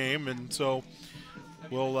dandy of a game. And so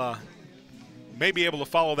we'll may be able to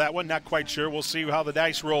follow that one. Not quite sure. We'll see how the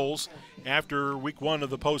dice rolls after week 1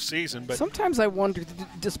 of the postseason. But sometimes I wonder,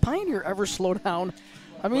 does Pioneer ever slow down?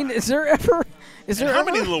 I mean, is there ever? How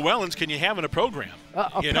many Llewellyns can you have in a program?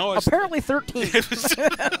 Apparently 13.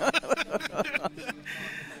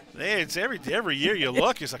 It's every year you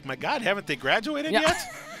look, it's like, my God, haven't they graduated yet?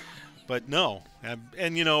 But no,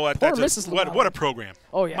 and you know what? What a program!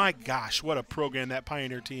 Oh yeah, my gosh, what a program that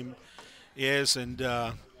Pioneer team is, and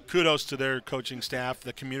kudos to their coaching staff,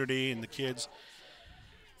 the community, and the kids.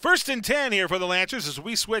 1st and 10 here for the Lancers as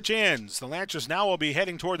we switch ends. The Lancers now will be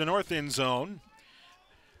heading toward the north end zone.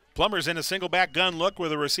 Plummer's in a single back gun look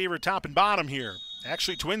with a receiver top and bottom here.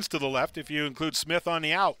 Actually twins to the left if you include Smith on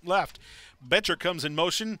the out left. Betcher comes in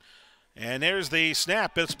motion. And there's the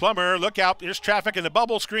snap. It's Plummer. Look out. There's traffic, and the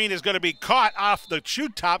bubble screen is going to be caught off the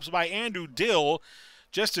shoot tops by Andrew Dill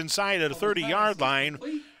just inside of the 30-yard line,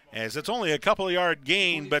 as it's only a couple-yard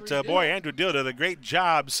gain. But, boy, Andrew Dill did a great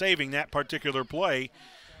job saving that particular play.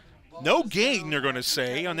 No gain, they're going to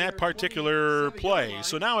say, on that particular play.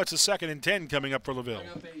 So now it's a 2nd and 10 coming up for LaVille.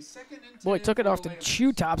 Boy, took it off the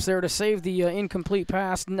shoe tops there to save the incomplete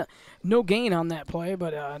pass. No gain on that play,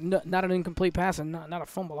 but not an incomplete pass and not a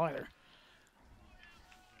fumble either.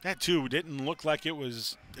 That, too, didn't look like it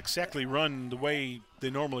was exactly run the way they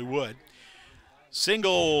normally would.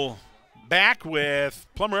 Single back with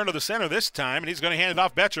Plummer under the center this time, and he's going to hand it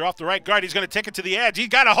off Betcher off the right guard. He's going to take it to the edge. He's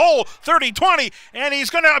got a hole, 30-20, and he's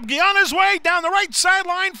going to be on his way down the right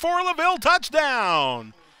sideline for LaVille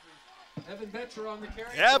touchdown. Evan Betcher on the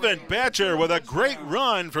carry. Evan Betcher with a great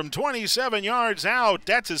run from 27 yards out.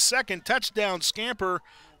 That's his 2nd touchdown scamper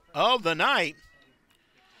of the night.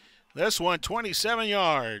 This one, 27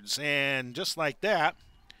 yards, and just like that,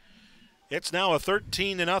 it's now a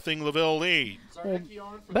 13-0 LaVille lead. Well,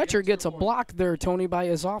 Betcher gets a block there, Tony, by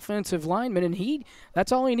his offensive lineman, and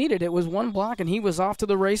that's all he needed. It was one block, and he was off to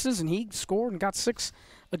the races, and he scored and got 6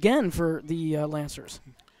 again for the Lancers.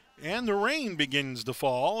 And the rain begins to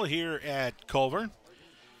fall here at Culver.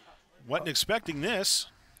 Wasn't expecting this.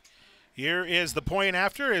 Here is the point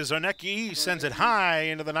after as Zarnecki sends it high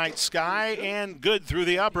into the night sky and good through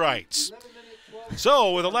the uprights.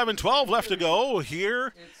 So with 11-12 left to go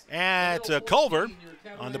here at Culver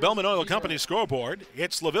on the Bellman Oil Company scoreboard,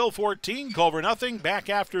 it's LaVille 14, Culver nothing. Back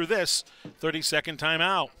after this 30-second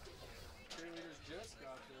timeout.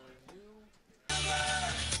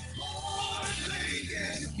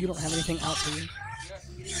 You don't have anything out for you?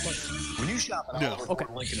 When you shop at Oliver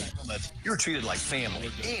Lincoln and Plymouth, you're treated like family,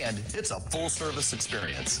 and it's a full-service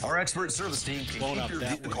experience. Our expert service team can keep your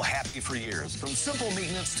vehicle happy for years, from simple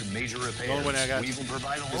maintenance to major repairs. We even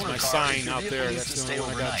provide a loaner car sign out there. That's to stay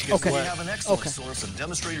overnight. Okay. We have an excellent source of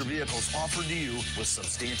demonstrator vehicles offered to you with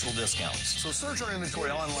substantial discounts. So search our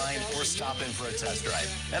inventory online or stop in for a test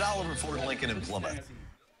drive at Oliver Ford Lincoln in Plymouth.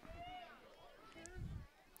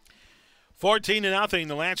 14-0,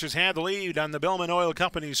 the Lancers had the lead on the Bellman Oil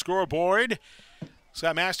Company scoreboard.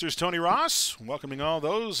 Scott Masters, Tony Ross, welcoming all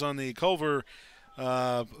those on the Culver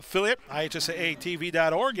affiliate,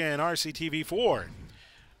 IHSAATV.org and RCTV4.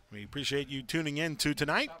 We appreciate you tuning in to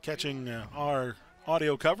tonight, catching our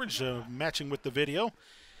audio coverage, matching with the video.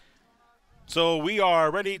 So we are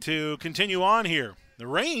ready to continue on here. The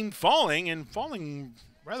rain falling and falling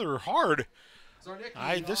rather hard.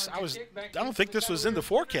 I don't think this was in the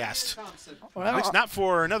forecast. Well, at least not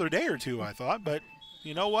for another day or two, I thought. But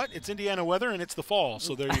you know what? It's Indiana weather, and it's the fall,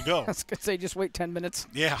 so there you go. I was going to say, just wait 10 minutes.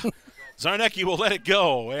 Yeah. Zarnecki will let it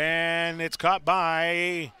go, and it's caught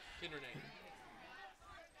by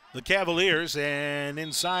the Cavaliers, and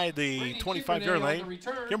inside the 25-yard lane,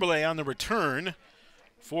 Kimberley on the return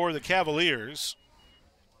for the Cavaliers.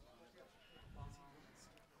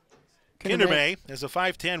 Kindermay is a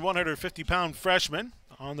 5'10", 150-pound freshman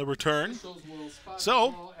on the return.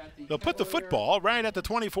 So they'll put the football right at the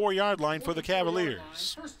 24-yard line for the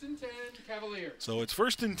Cavaliers. So it's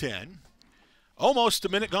 1st and 10. Almost a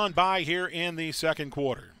minute gone by here in the second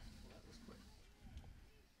quarter.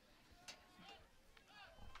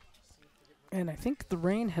 And I think the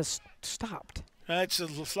rain has stopped. It's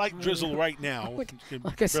a slight drizzle right now.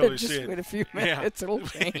 Like I said, just wait a few minutes. Yeah. It'll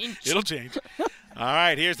change. It'll change. All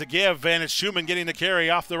right, here's the give, and it's Schumann getting the carry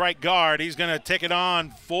off the right guard. He's going to take it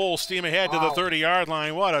on full steam ahead to the 30-yard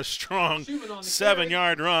line. What a strong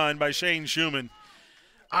 7-yard run by Shane Schumann.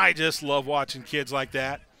 I just love watching kids like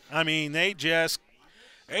that. I mean, they just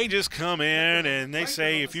come in and they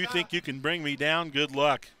say, if you think you can bring me down, good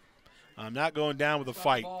luck. I'm not going down with a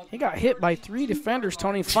fight. He got hit by 3 defenders,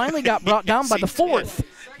 Tony. Finally got brought down by the 4th.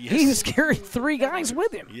 Yes. He was carrying 3 guys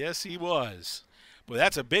with him. Yes, he was. Well,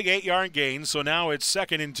 that's a big 8-yard gain, so now it's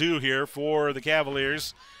 2nd and 2 here for the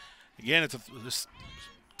Cavaliers. Again, it's a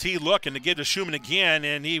T looking to give to Schumann again,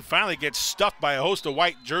 and he finally gets stuffed by a host of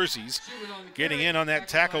white jerseys. Getting in on that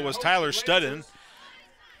tackle was Tyler Studden.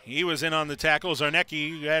 He was in on the tackle.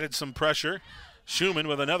 Zarnecki added some pressure. Schumann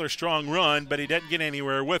with another strong run, but he didn't get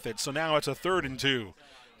anywhere with it. So now it's a 3rd and 2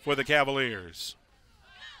 for the Cavaliers.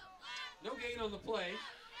 No gain on the play.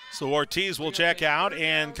 So Ortiz will check out,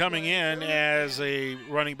 and coming in as a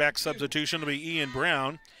running back substitution will be Ian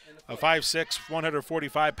Brown, a 5'6",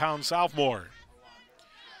 145-pound sophomore.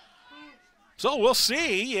 So we'll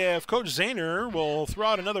see if Coach Zahner will throw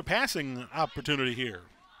out another passing opportunity here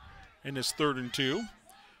in this 3rd and 2.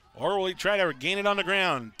 Or will he try to gain it on the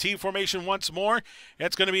ground? T formation once more.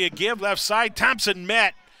 It's going to be a give left side. Thompson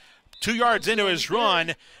met 2 yards into his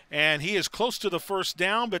run, and he is close to the first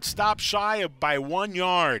down, but stopped shy by 1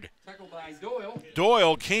 yard.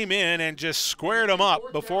 Doyle came in and just squared him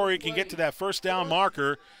up before he can get to that first down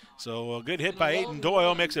marker. So a good hit by Aiden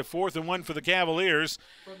Doyle makes it 4th and 1 for the Cavaliers.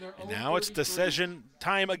 And now it's decision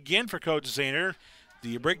time again for Coach Zahner. Do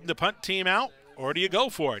you bring the punt team out, or do you go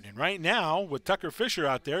for it? And right now, with Tucker Fisher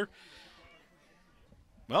out there,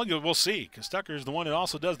 well, we'll see, because Tucker's the one that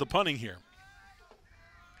also does the punting here.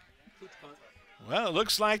 Well, it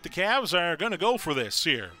looks like the Cavs are going to go for this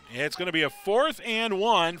here. It's going to be a 4th and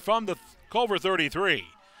 1 from the Culver 33.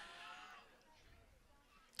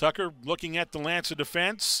 Tucker looking at the Lancer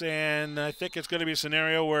defense, and I think it's going to be a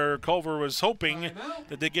scenario where Culver was hoping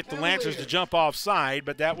that they get the Lancers to jump offside,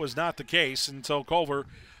 but that was not the case, and so Culver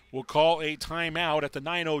will call a timeout at the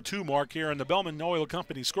 9:02 mark here on the Bellman Oil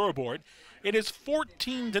Company scoreboard. It is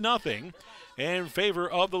 14-0 in favor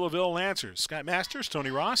of the LaVille Lancers. Scott Masters, Tony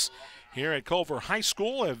Ross, here at Culver High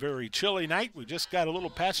School. A very chilly night. We just got a little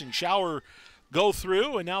passing shower go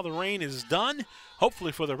through, and now the rain is done,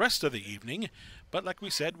 hopefully for the rest of the evening. But like we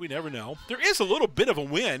said, we never know. There is a little bit of a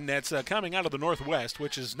wind that's coming out of the northwest,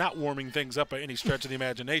 which is not warming things up by any stretch of the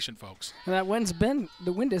imagination, folks. And the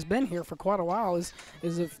wind has been here for quite a while. As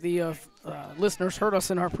if the listeners heard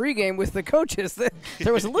us in our pregame with the coaches,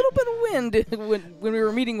 there was a little bit of wind when we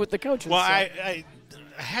were meeting with the coaches. Well, so. I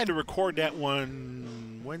had to record that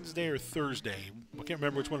one Wednesday or Thursday. I can't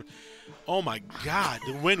remember which one. Oh, my God,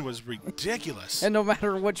 the wind was ridiculous. And no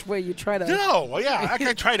matter which way you try to. No, well, yeah, I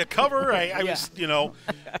could try to cover. I Yeah. was,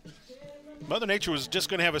 Mother Nature was just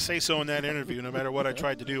going to have a say-so in that interview no matter what I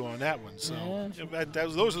tried to do on that one. So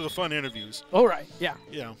those are the fun interviews. Oh, right, yeah.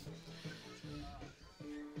 Yeah.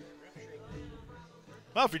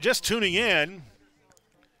 Well, if you're just tuning in,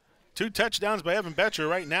 2 touchdowns by Evan Betcher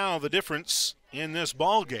right now, the difference in this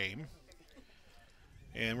ball game.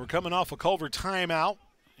 And we're coming off a Culver timeout,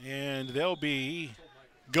 and they'll be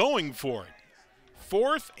going for it.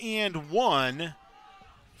 4th and 1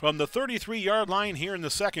 from the 33-yard line here in the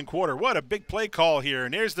second quarter. What a big play call here.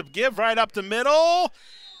 And there's the give right up the middle.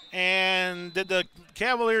 And did the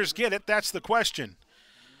Cavaliers get it? That's the question.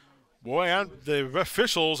 Boy, the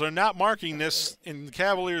officials are not marking this in the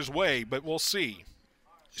Cavaliers' way, but we'll see.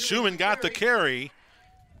 Schumann got the carry.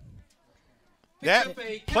 That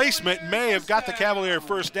placement may have got the Cavalier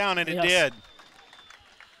first down, and it did.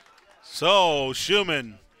 So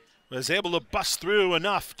Schumann was able to bust through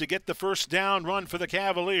enough to get the first down run for the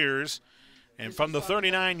Cavaliers. And from the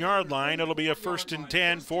 39-yard line, it'll be a 1st and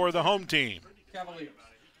 10 for the home team.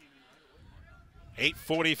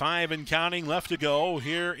 8:45 and counting left to go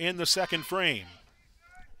here in the second frame.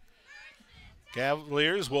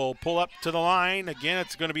 Cavaliers will pull up to the line. Again,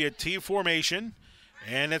 it's going to be a T formation.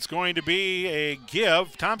 And it's going to be a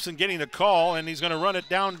give. Thompson getting the call, and he's going to run it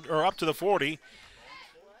down or up to the 40.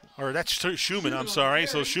 Or that's Schumann, I'm sorry.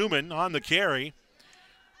 So Schumann on the carry.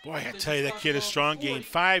 Boy, I tell you, that kid is strong. Gained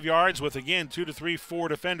 5 yards with, again, 2 to 3, 4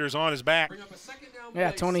 defenders on his back. Yeah,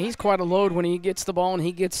 Tony, he's quite a load when he gets the ball and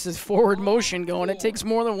he gets his forward motion going. It takes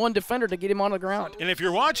more than one defender to get him on the ground. And if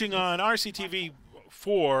you're watching on RCTV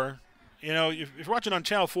 4, if you're watching on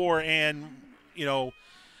Channel 4 and,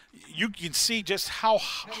 you can see just how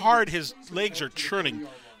hard his legs are churning.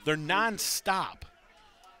 They're nonstop.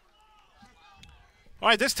 All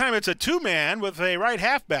right, this time it's a 2-man with a right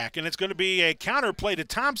halfback, and it's going to be a counter play to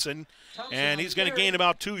Thompson, and he's going to gain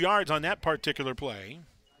about 2 yards on that particular play.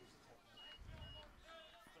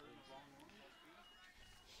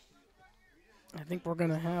 I think we're going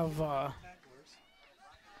to have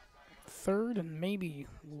third and maybe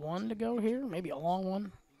 1 to go here. Maybe a long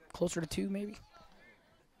one. Closer to 2 maybe.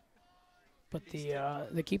 But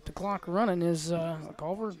the keep the clock running is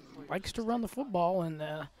Culver likes to run the football, and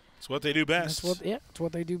it's what they do best. It's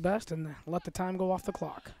what they do best, and let the time go off the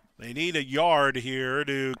clock. They need a yard here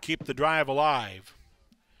to keep the drive alive.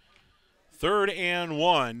 3rd and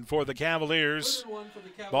 1 for the Cavaliers.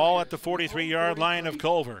 Ball at the 43-yard line of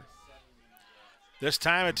Culver. This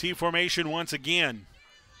time a T formation once again.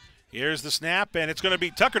 Here's the snap, and it's going to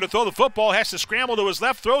be Tucker to throw the football. Has to scramble to his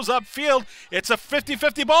left, throws upfield. It's a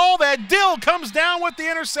 50-50 ball. That Dill comes down with the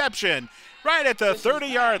interception right at the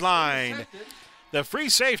 30-yard line. The free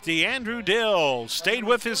safety, Andrew Dill, stayed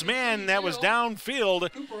with his man that was downfield.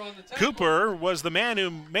 Cooper was the man who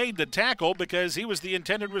made the tackle because he was the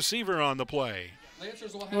intended receiver on the play.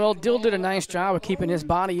 Well, Dill did a nice job of keeping his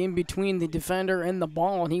body in between the defender and the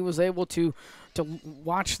ball, and he was able to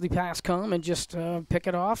watch the pass come and just pick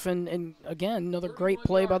it off. And again, another great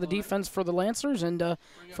play by the defense for the Lancers, and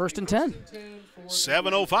 1st and 10.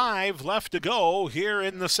 7:05 left to go here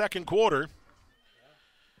in the second quarter.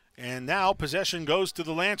 And now possession goes to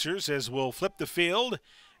the Lancers as we'll flip the field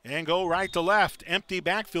and go right to left. Empty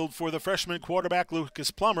backfield for the freshman quarterback,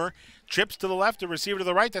 Lucas Plummer. Trips to the left, the receiver to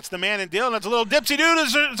the right. That's the man in deal, and it's a little dipsy-doo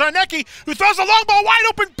to Zarnecki, who throws a long ball wide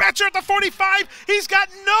open. Betcher at the 45. He's got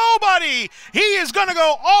nobody. He is going to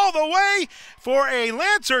go all the way for a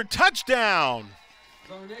Lancer touchdown.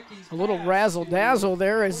 A little razzle-dazzle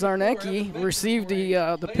there as Zarnecki received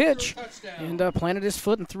the pitch and planted his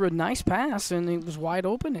foot and threw a nice pass, and it was wide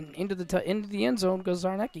open, and into the end zone goes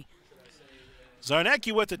Zarnecki.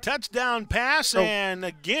 Zarnecki with the touchdown pass, and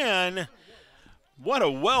again, what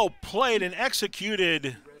a well-played and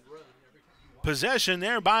executed possession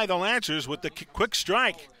there by the Lancers with the quick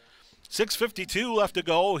strike. 6:52 left to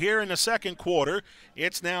go here in the second quarter.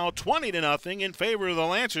 It's now 20-0 in favor of the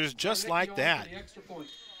Lancers, just like that.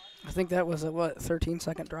 I think that was a,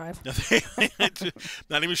 13-second drive?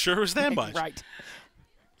 Not even sure it was that much. Right.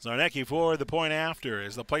 Zarnecki for the point after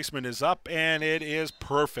as the placement is up, and it is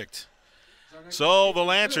perfect. So the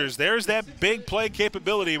Lancers, there's that big play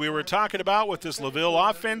capability we were talking about with this LaVille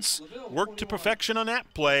offense. Worked to perfection on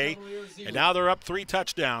that play, and now they're up 3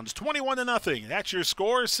 touchdowns, 21-0. That's your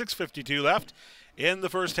score, 6:52 left in the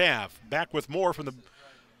first half. Back with more from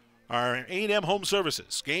our A&M Home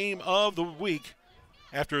Services Game of the Week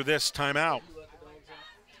after this timeout.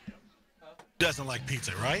 Doesn't like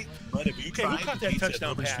pizza, right? But if you who caught that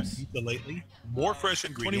touchdown pass? Pizza lately, more fresh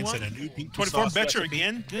ingredients 21? and a new pizza 24 sauce Betcher recipe.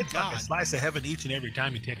 again? Good It's like God. a slice of heaven each and every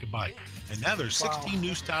time you take a bite. And now there's 16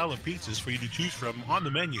 new style of pizzas for you to choose from on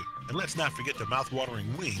the menu. And let's not forget the mouth-watering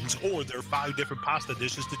wings or their 5 different pasta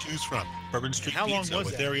dishes to choose from. Bourbon Street How long Pizza was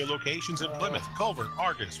with that? area locations in Plymouth, Culver,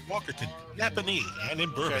 Argus, Walkerton, Napanee, and in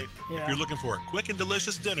Bourbon. Okay. Yeah. If you're looking for a quick and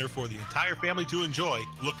delicious dinner for the entire family to enjoy,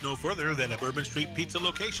 look no further than a Bourbon Street Pizza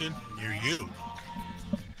location near you.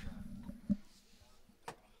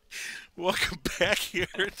 Welcome back here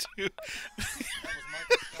to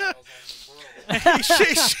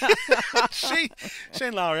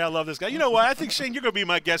Shane Lowry. I love this guy. You know what? I think, Shane, you're going to be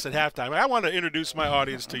my guest at halftime. I want to introduce my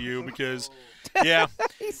audience to you because, I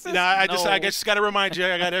just got to remind you,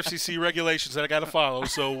 I got FCC regulations that I got to follow.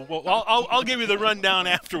 So I'll give you the rundown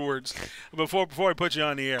afterwards before I put you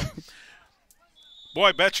on the air.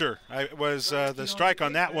 Boy, Betcher was the strike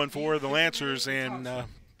on that one for the Lancers, and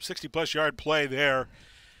 60-plus yard play there.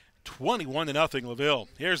 21-0 LaVille.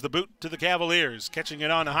 Here's the boot to the Cavaliers. Catching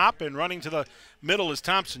it on the hop and running to the middle is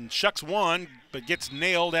Thompson. Shucks one, but gets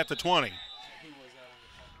nailed at the 20.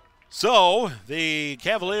 So the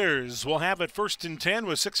Cavaliers will have it 1st and 10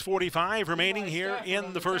 with 6:45 remaining here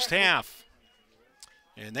in the first half.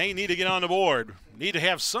 And they need to get on the board. Need to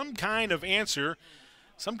have some kind of answer,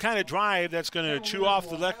 some kind of drive that's going to chew off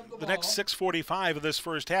the next 6:45 of this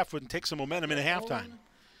first half and take some momentum into halftime.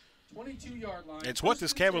 22-yard line. It's what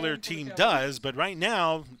this Cavalier team does, but right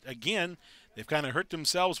now, again, they've kind of hurt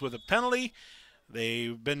themselves with a penalty.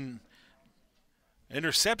 They've been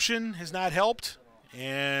interception has not helped,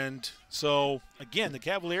 and so again, the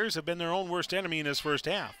Cavaliers have been their own worst enemy in this first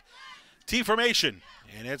half. T formation,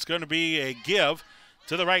 and it's going to be a give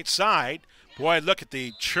to the right side. Boy, look at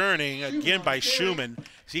the churning again by Schumann.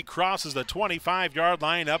 He crosses the 25-yard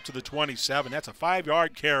line up to the 27. That's a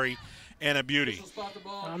 5-yard carry. And a beauty.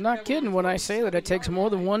 I'm not kidding when I say that it takes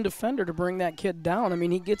more than one defender to bring that kid down. I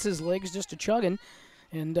mean, he gets his legs just a chugging,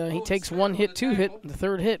 and he takes 1 hit, 2 hit. The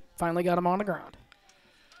 3rd hit finally got him on the ground.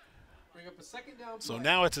 So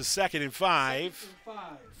now it's a 2nd and 5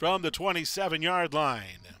 from the 27-yard line.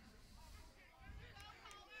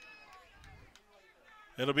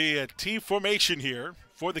 It'll be a T formation here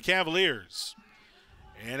for the Cavaliers.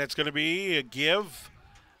 And it's going to be a give.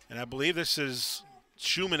 And I believe this is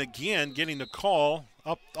Schumann again getting the call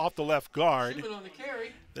up off the left guard. Schumann on the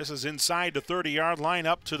carry. This is inside the 30-yard line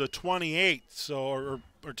up to the 28, so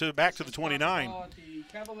or to back to the 29.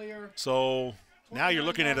 So now you're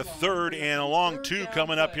looking at a third and a long two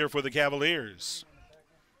coming up here for the Cavaliers.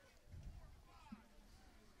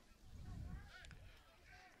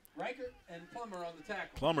 Reichert and Plummer on the tackle.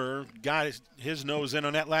 Plummer got his nose in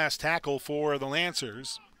on that last tackle for the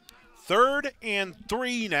Lancers. 3rd and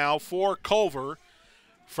 3 now for Culver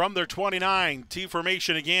from their 29. T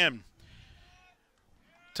formation again.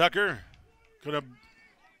 Tucker going to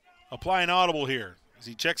apply an audible here as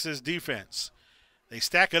he checks his defense. They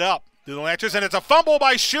stack it up to the Lancers, and it's a fumble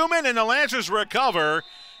by Schumann, and the Lancers recover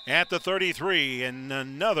at the 33, and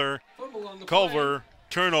another Culver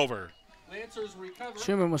turnover. Lancers recover.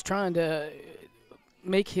 Schumann was trying to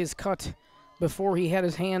make his cut before he had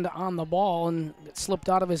his hand on the ball, and it slipped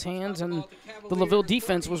out of his hands, and the LaVille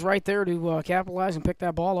defense was right there to capitalize and pick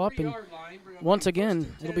that ball up. And once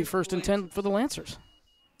again, it'll be 1st and 10 for the Lancers.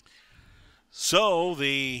 So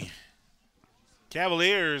the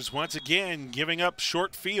Cavaliers once again giving up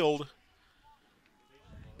short field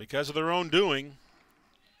because of their own doing.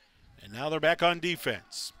 And now they're back on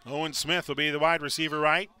defense. Owen Smith will be the wide receiver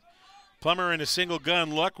right. Plummer in a single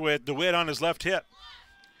gun look with DeWitt on his left hip.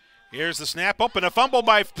 Here's the snap up and a fumble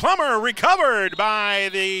by Plummer, recovered by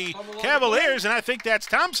the Cavaliers, and I think that's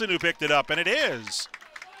Thompson who picked it up, and it is.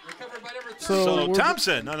 So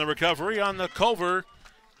Thompson on the recovery on the Culver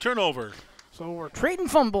turnover. So we're trading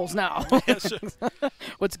fumbles now. Yes,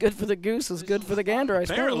 What's good for the goose is good for the gander, I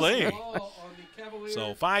suppose. apparently.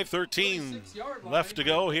 So 5:13 left to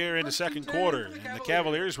go here in the second quarter, and the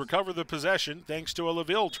Cavaliers recover the possession thanks to a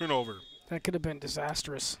LaVille turnover. That could have been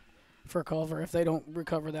disastrous for Culver if they don't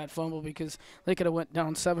recover that fumble, because they could have went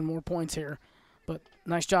down 7 more points here. But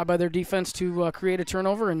nice job by their defense to create a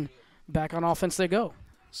turnover, and back on offense they go.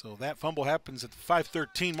 So that fumble happens at the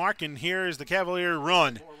 5:13 mark, and here is the Cavalier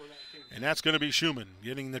run. And that's going to be Schumann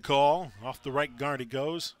getting the call. Off the right guard he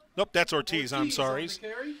goes. Nope, that's Ortiz, I'm sorry.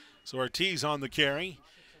 So Ortiz on the carry.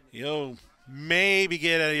 He'll maybe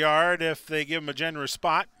get a yard if they give him a generous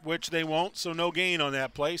spot, which they won't, so no gain on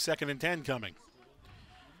that play. 2nd and 10 coming.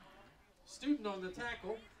 Student on the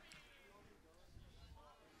tackle.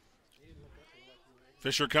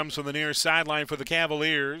 Fisher comes from the near sideline for the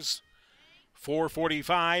Cavaliers.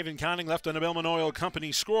 4:45 and counting left on the Bellman Oil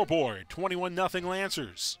Company scoreboard. 21-0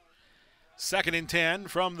 Lancers. 2nd and 10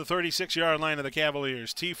 from the 36-yard line of the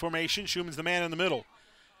Cavaliers. T formation. Schumann's the man in the middle.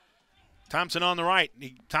 Thompson on the right.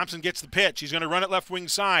 Thompson gets the pitch. He's going to run it left wing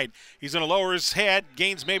side. He's going to lower his head.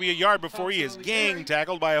 Gains maybe a yard before he is gang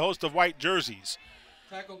tackled by a host of white jerseys.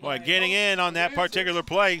 Boy, getting in on that particular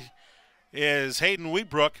play is Hayden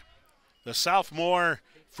Wheatbrook, the sophomore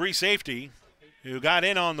free safety who got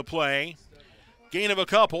in on the play. Gain of a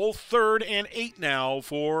couple. 3rd and 8 now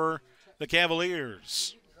for the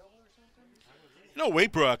Cavaliers. You know,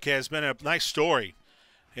 Wheatbrook has been a nice story.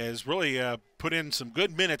 Has really put in some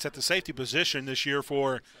good minutes at the safety position this year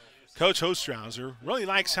for Coach Hostrauser. Really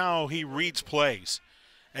likes how he reads plays.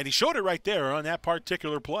 And he showed it right there on that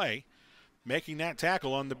particular play, making that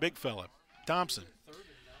tackle on the big fella, Thompson.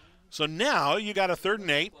 So now you got a 3rd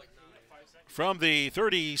and 8 from the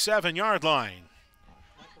 37-yard line.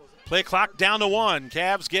 Play clock down to 1.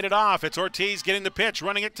 Cavs get it off. It's Ortiz getting the pitch,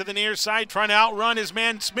 running it to the near side, trying to outrun his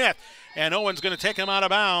man Smith. And Owen's going to take him out of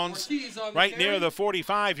bounds right near the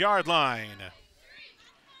 45-yard line.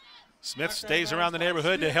 Smith stays around the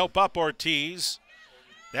neighborhood to help up Ortiz.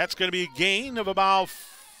 That's going to be a gain of about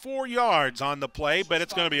 4 yards on the play, but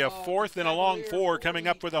it's going to be a 4th and a long 4 coming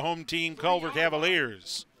up for the home team, Culver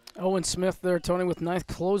Cavaliers. Owen Smith there, Tony, with nice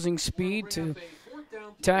closing speed to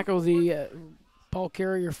tackle the ball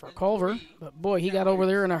carrier for Culver. But, boy, he got over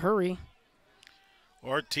there in a hurry.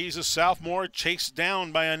 Ortiz, a sophomore, chased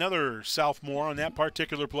down by another sophomore on that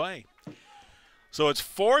particular play. So it's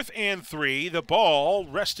 4th and 3. The ball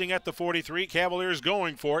resting at the 43. Cavaliers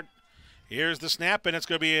going for it. Here's the snap, and it's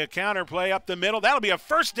going to be a counter play up the middle. That'll be a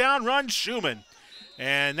 1st down run, Schumann.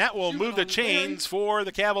 And that will move the chains for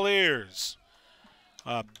the Cavaliers.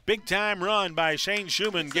 A big-time run by Shane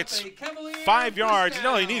Schumann gets 5 yards. He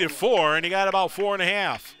only needed 4, and he got about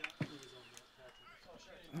 4.5.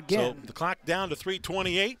 Again, so the clock down to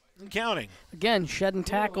 3:28 and counting. Again, shedding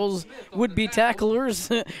tackles, would-be tacklers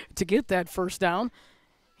to get that 1st down.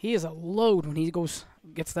 He is a load when he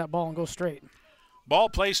gets that ball and goes straight. Ball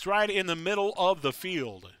placed right in the middle of the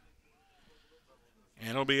field.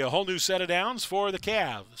 And it'll be a whole new set of downs for the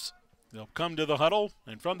Cavs. They'll come to the huddle,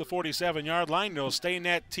 and from the 47-yard line, they'll stay in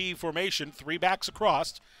that T formation, 3 backs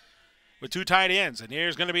across with 2 tight ends. And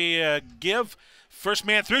here's going to be a give. First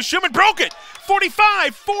man through. Schumann broke it.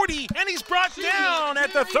 45, 40, and he's brought down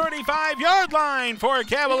at the 35-yard line for a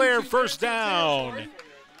Cavalier first down.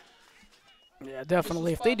 Yeah,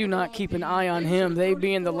 definitely. If they do not keep an eye on him, they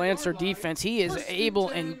being the Lancer defense, he is able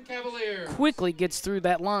and quickly gets through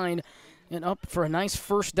that line and up for a nice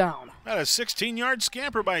first down. About a 16-yard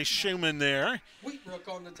scamper by Schumann there. Wheatbrook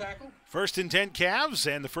on the tackle. First and 10 Cavs,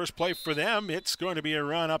 and the first play for them, it's going to be a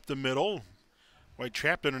run up the middle. Boy,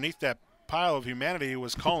 trapped underneath that pile of humanity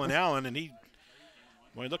was Colin Allen, and he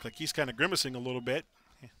looked like he's kind of grimacing a little bit,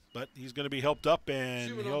 but he's going to be helped up,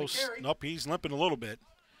 and he's limping a little bit.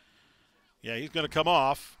 Yeah, he's going to come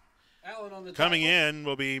off. Allen on the Coming tackle. in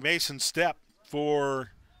will be Mason Stepp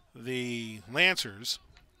for the Lancers.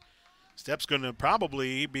 Stepp's going to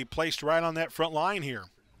probably be placed right on that front line here.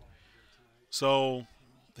 So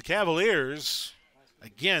the Cavaliers,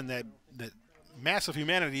 again, that massive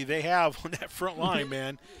humanity they have on that front line,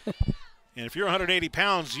 man. And if you're 180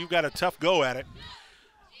 pounds, you've got a tough go at it.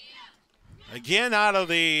 Again, out of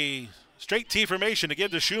the straight T formation to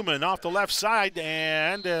give to Schumann off the left side,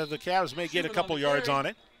 and the Cavs may get a couple yards on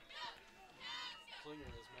it.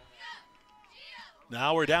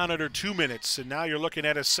 Now we're down under 2 minutes, and now you're looking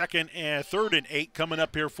at a 2nd and 3rd and 8 coming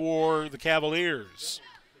up here for the Cavaliers.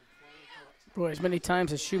 Boy, as many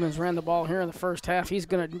times as Schumann's ran the ball here in the first half, he's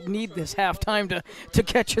going to need this halftime to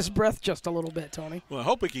catch his breath just a little bit, Tony. Well, I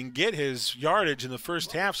hope we can get his yardage in the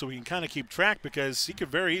first half so we can kind of keep track, because he could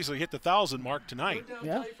very easily hit the 1,000 mark tonight.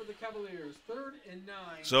 Yeah. For the Cavaliers, 3rd and 9.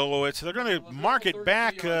 So they're going to mark it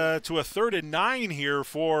back to a 3rd and 9 here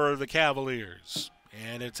for the Cavaliers.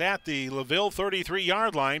 And it's at the LaVille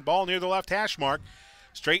 33-yard line, ball near the left hash mark.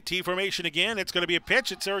 Straight T formation again. It's going to be a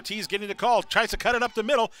pitch. It's Ortiz getting the call. Tries to cut it up the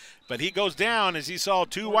middle, but he goes down as he saw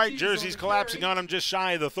 2 white jerseys collapsing on him just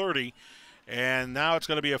shy of the 30. And now it's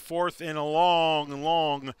going to be a 4th and a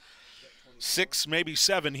long 6, maybe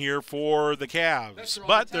 7 here for the Cavs.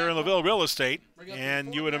 But they're in LaVille real estate,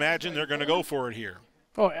 and you would imagine they're going to go for it here.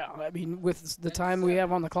 Oh, yeah. I mean, with the time we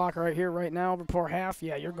have on the clock right here, right now, before half,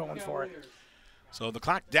 yeah, you're going for it. So the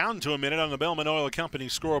clock down to a minute on the Bellman Oil Company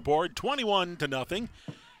scoreboard, 21-0.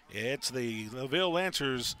 It's the LaVille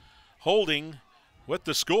Lancers holding with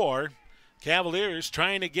the score. Cavaliers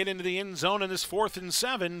trying to get into the end zone in this 4th and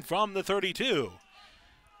 7 from the 32.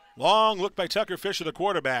 Long look by Tucker Fisher, the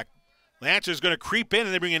quarterback. Lancers going to creep in,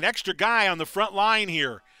 and they bring an extra guy on the front line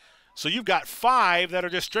here. So you've got 5 that are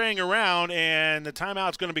just straying around, and the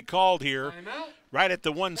timeout's going to be called here right at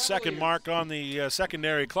the 1 second mark on the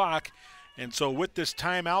secondary clock. And so with this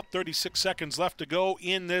timeout, 36 seconds left to go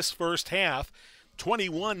in this first half,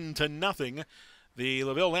 21-0. The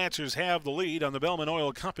LaVille Lancers have the lead on the Bellman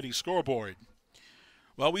Oil Company scoreboard.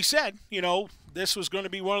 Well, we said, this was going to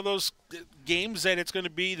be one of those games that it's going to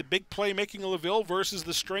be the big playmaking of LaVille versus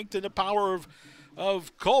the strength and the power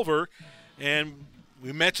of Culver. And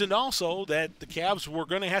we mentioned also that the Cavs were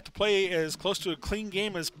going to have to play as close to a clean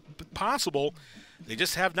game as possible. They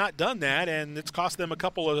just have not done that, and it's cost them a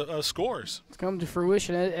couple of scores. It's come to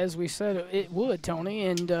fruition, as we said it would, Tony.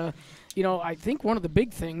 And, I think one of the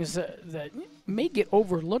big things that may get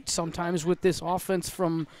overlooked sometimes with this offense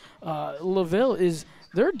from LaVille is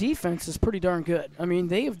their defense is pretty darn good. I mean,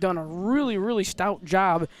 they have done a really, really stout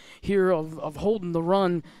job here of holding the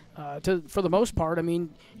run for the most part. I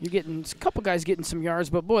mean, you're getting a couple guys getting some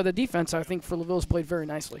yards, but, boy, the defense, I think, for LaVille's played very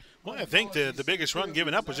nicely. Well, I think the biggest run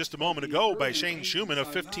given up was just a moment ago by Shane Schumann of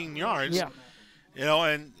 15 yards. Yeah.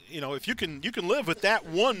 If you can live with that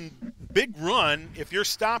one big run if you're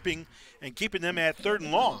stopping and keeping them at 3rd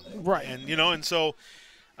and long. Right. And so,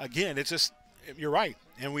 again, it's just – you're right.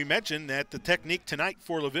 And we mentioned that the technique tonight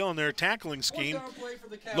for LaVille in their tackling scheme,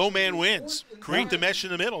 low man wins. Create the mesh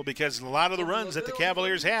in the middle, because a lot of the runs that the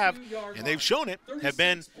Cavaliers have, and they've shown it, have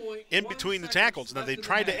been in between the tackles. Now, they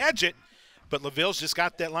tried to edge it, but LaVille's just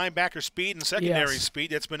got that linebacker speed and secondary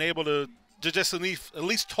speed that's been able to just at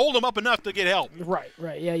least hold them up enough to get help.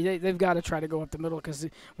 Right. Yeah, they've got to try to go up the middle, because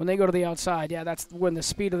when they go to the outside, that's when the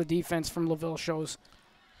speed of the defense from LaVille shows.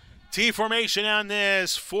 T formation on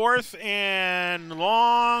this 4th and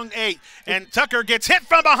long 8. And Tucker gets hit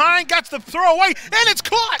from behind, got the throw away, and it's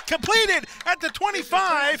caught, completed at the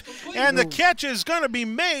 25. And the catch is going to be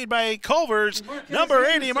made by Culver's number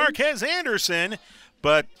 80, Marquez Anderson.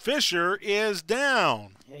 But Fisher is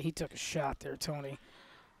down. Yeah, he took a shot there, Tony.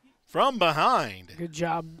 From behind. Good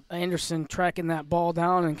job, Anderson, tracking that ball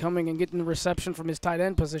down and coming and getting the reception from his tight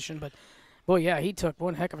end position. But, boy, yeah, he took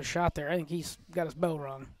one heck of a shot there. I think he's got his bell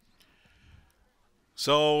rung.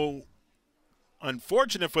 So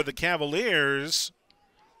unfortunate for the Cavaliers,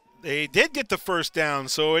 they did get the first down,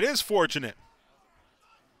 so it is fortunate.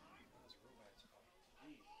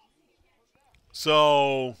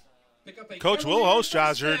 So Coach Will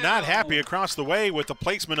Hostjauser not happy across the way with the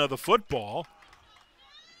placement of the football.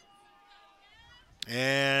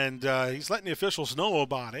 And he's letting the officials know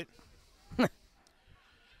about it.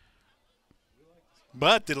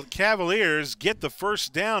 But the Cavaliers get the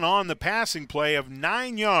first down on the passing play of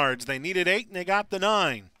 9 yards. They needed 8, and they got the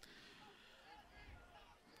 9.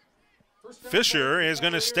 Fisher is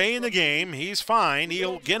going to stay in the game. He's fine.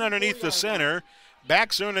 He'll get underneath the center.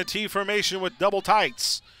 Backs are in a T formation with double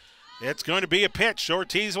tights. It's going to be a pitch.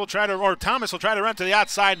 Thomas will try to run to the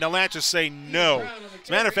outside, and the Lancers say no. As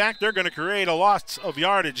a matter of fact, they're going to create a loss of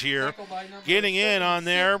yardage here. Getting in on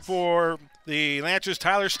there for the Lancers,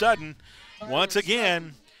 Tyler Studden. Once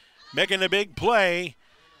again, making a big play.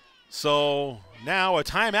 So now a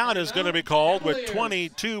timeout is going to be called with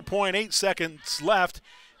 22.8 seconds left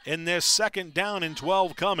in this 2nd down and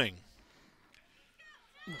 12 coming.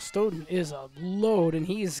 Studden is a load, and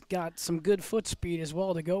he's got some good foot speed as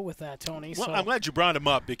well to go with that, Tony. Well, so. I'm glad you brought him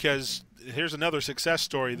up because here's another success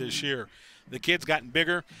story this year. The kid's gotten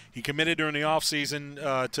bigger. He committed during the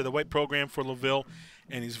offseason to the weight program for LaVille,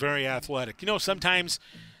 and he's very athletic. You know, sometimes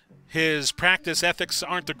his practice ethics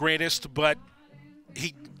aren't the greatest, but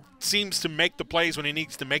he seems to make the plays when he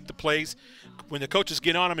needs to make the plays. When the coaches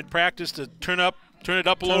get on him in practice to turn it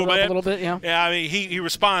up a little bit, yeah, I mean, he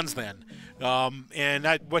responds then.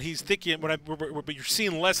 What he's thinking, but you're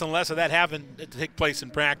seeing less and less of that having to take place in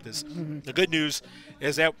practice. Mm-hmm. The good news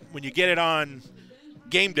is that when you get it on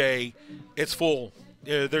game day, it's full.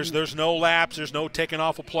 There's no laps, there's no taking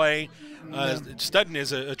off a play. Studden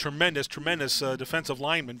is a tremendous defensive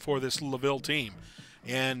lineman for this LaVille team.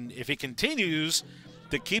 And if he continues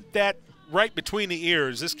to keep that right between the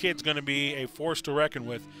ears, this kid's going to be a force to reckon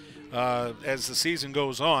with as the season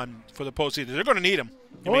goes on for the postseason. They're going to need him.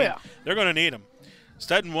 They're going to need him.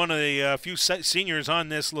 Studden, one of the few seniors on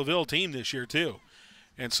this LaVille team this year, too.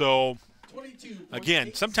 And so,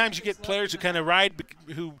 again, sometimes you get players who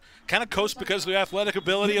kind of coast because of their athletic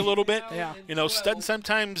ability a little bit. Yeah. You know, Studden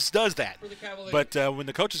sometimes does that. But when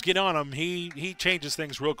the coaches get on him, he changes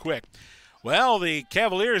things real quick. Well, the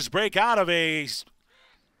Cavaliers break out of a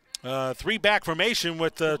 3-back formation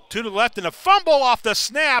with 2 to the left and a fumble off the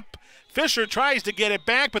snap. Fisher tries to get it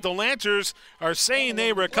back, but the Lancers are saying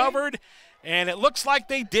they recovered, and it looks like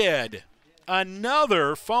they did.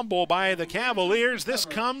 Another fumble by the Cavaliers. This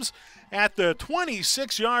comes at the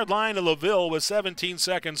 26-yard line of LaVille with 17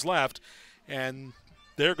 seconds left, and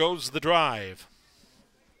there goes the drive.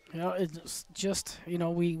 You know, it's just, you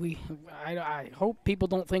know, I hope people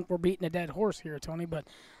don't think we're beating a dead horse here, Tony, but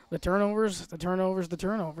the turnovers,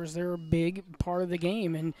 they're a big part of the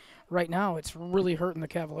game, and right now it's really hurting the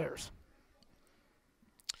Cavaliers.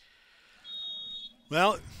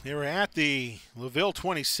 Well, they were at the LaVille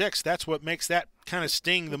 26. That's what makes that kind of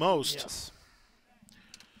sting the most. Yes.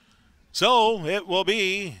 So it will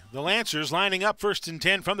be the Lancers lining up 1st and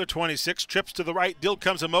 10 from the 26. Trips to the right. Dill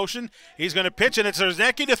comes in motion. He's going to pitch, and it's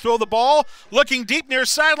Zarnecki to throw the ball. Looking deep near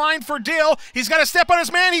sideline for Dill. He's got to step on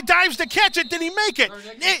his man. He dives to catch it. Did he make it?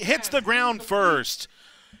 It hits the ground first.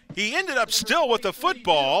 He ended up still with the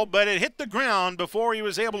football, but it hit the ground before he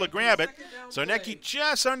was able to grab it. Zarnecki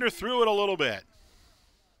just underthrew it a little bit.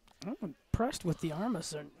 I'm impressed with the arm of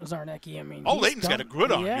Zarnecki. I mean, Layton's got a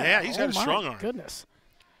good arm. Yeah, he's got a strong arm. Goodness.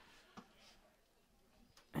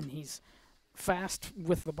 And he's fast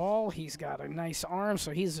with the ball. He's got a nice arm,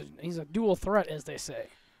 so he's a dual threat, as they say.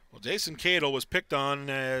 Well, Jason Cadle was picked on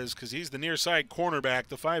because he's the near side cornerback,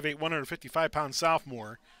 the 5'8", 155-pound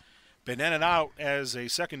sophomore. Been in and out as a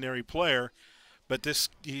secondary player, but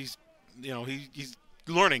he's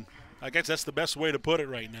learning. I guess that's the best way to put it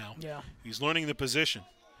right now. Yeah. He's learning the position.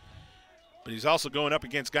 But he's also going up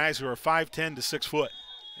against guys who are 5'10" to 6 foot.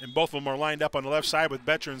 And both of them are lined up on the left side with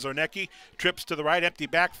Betcher and Zarnecki. Trips to the right, empty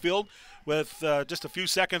backfield with just a few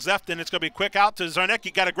seconds left. And it's going to be quick out to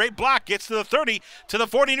Zarnecki. Got a great block. Gets to the 30, to the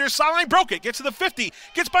 40 near sideline. Broke it. Gets to the 50.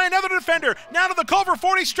 Gets by another defender. Now to the Culver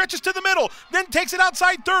 40. Stretches to the middle. Then takes it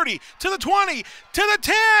outside 30, to the 20, to the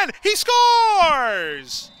 10. He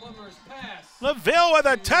scores! LaVille with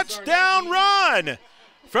a touchdown run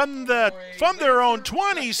from their own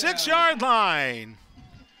 26-yard line.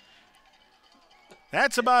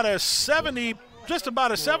 That's about a 70-yard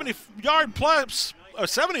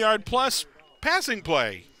plus passing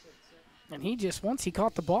play. And once he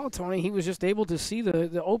caught the ball, Tony, he was just able to see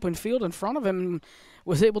the open field in front of him and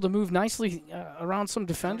was able to move nicely around some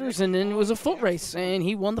defenders, and then it was a foot race, and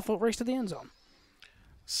he won the foot race to the end zone.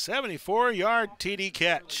 74-yard TD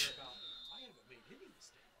catch.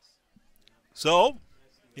 So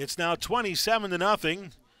it's now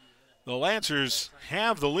 27-0. The Lancers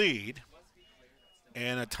have the lead.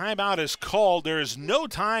 And a timeout is called. There is no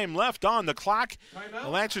time left on the clock. The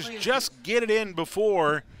Lancers just get it in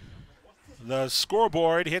before the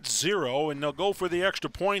scoreboard hits 0, and they'll go for the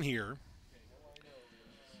extra point here.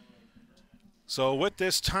 So with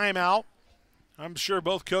this timeout, I'm sure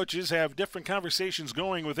both coaches have different conversations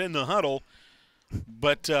going within the huddle.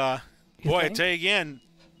 But, boy, I tell you again,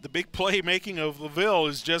 the big playmaking of LaVille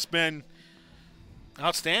has just been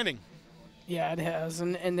outstanding. Yeah, it has,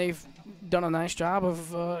 and they've done a nice job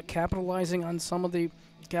of capitalizing on some of the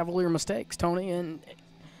Cavalier mistakes, Tony, and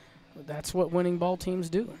that's what winning ball teams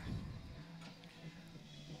do.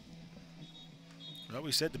 Well,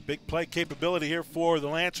 we said the big play capability here for the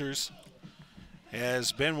Lancers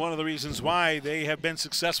has been one of the reasons why they have been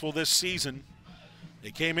successful this season. They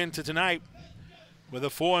came into tonight with a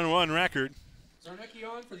 4-1 record. Zarnecki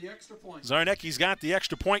on for the extra point. Zarnecki's got the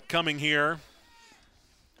extra point coming here.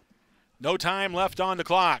 No time left on the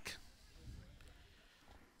clock.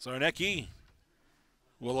 Zarnecki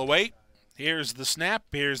will await. Here's the snap.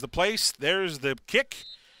 Here's the place. There's the kick.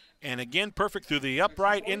 And again, perfect through the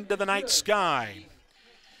upright into the night sky.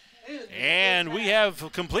 And we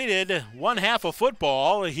have completed one half of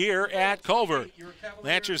football here at Culver.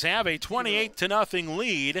 Lancers have a 28-0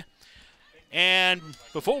 lead. And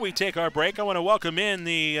before we take our break, I want to welcome in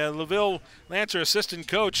the LaVille Lancer assistant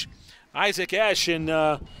coach, Isaac Esch. And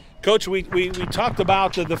Coach, we talked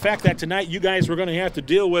about the fact that tonight you guys were going to have to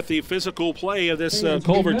deal with the physical play of this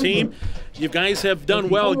Culver team. You guys have done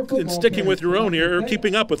well in sticking with your own here, or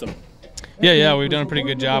keeping up with them. Yeah, we've done a pretty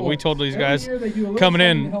good job. We told these guys coming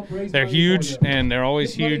in, they're huge, and they're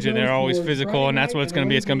always huge, and they're always physical, and that's what it's going to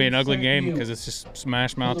be. It's going to be an ugly game because it's just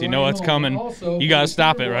smash mouth. You know it's coming. You got to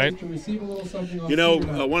stop it, right? You know,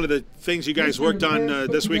 one of the things you guys worked on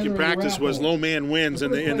this week in practice was low man wins,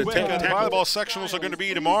 and the volleyball sectionals are going to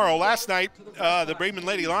be tomorrow. Last night, the Bremen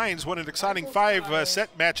Lady Lions won an exciting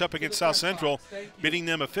 5-set matchup against South Central, beating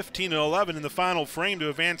them a 15-11 in the final frame to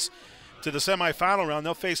advance to the semifinal round.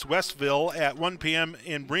 They'll face Westville at 1 p.m.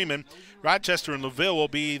 in Bremen. Rochester and LaVille will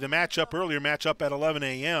be the earlier matchup at 11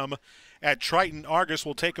 a.m. At Triton, Argus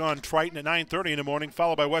will take on Triton at 9:30 in the morning,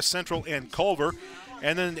 followed by West Central and Culver.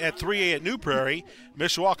 And then at 3 at New Prairie,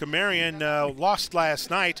 Mishawaka Marion lost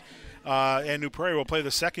last night, and New Prairie will play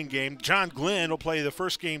the second game. John Glenn will play the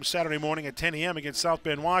first game Saturday morning at 10 a.m. against South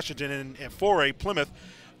Bend, Washington. And at 4A, Plymouth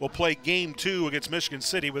will play game 2 against Michigan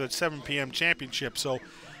City with a 7 p.m. championship. So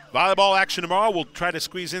volleyball action tomorrow. We'll try to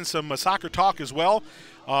squeeze in some soccer talk as well,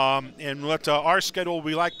 and what our schedule will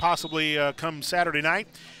be like possibly come Saturday night.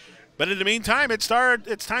 But in the meantime, it's time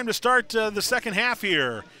to start the second half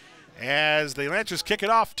here as the Lancers kick it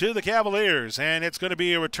off to the Cavaliers. And it's going to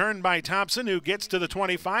be a return by Thompson, who gets to the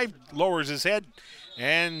 25, lowers his head,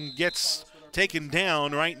 and gets taken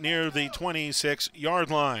down right near the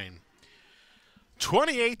 26-yard line.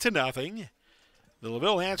 28-0. The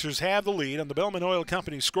LaVille Lancers have the lead on the Bellman Oil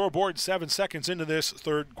Company scoreboard 7 seconds into this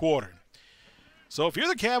third quarter. So if you're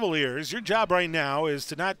the Cavaliers, your job right now is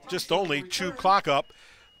to not just only chew clock up,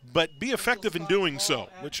 but be effective in doing so,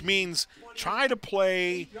 which means try to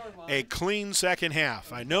play a clean second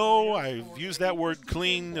half. I know I've used that word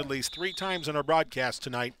clean at least 3 times in our broadcast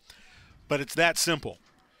tonight, but it's that simple.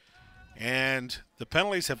 And the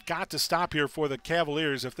penalties have got to stop here for the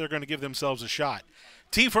Cavaliers if they're going to give themselves a shot.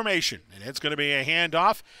 T formation, and it's going to be a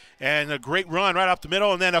handoff and a great run right up the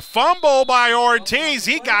middle, and then a fumble by Ortiz.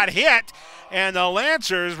 He got hit, and the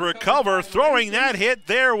Lancers recover. Throwing that hit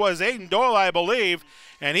there was Aiden Doyle, I believe,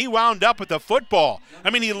 and he wound up with the football. I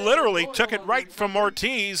mean, he literally took it right from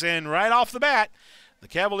Ortiz, and right off the bat, the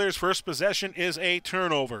Cavaliers' first possession is a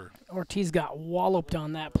turnover. Ortiz got walloped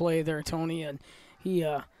on that play there, Tony, and he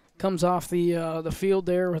comes off the field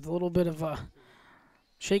there with a little bit of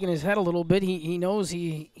shaking his head a little bit. He knows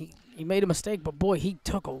he made a mistake, but boy, he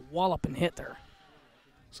took a wallop and hit there.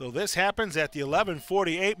 So this happens at the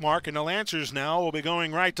 11:48 mark, and the Lancers now will be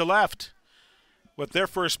going right to left with their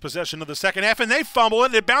first possession of the second half, and they fumble it,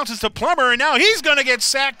 and it bounces to Plummer, and now he's going to get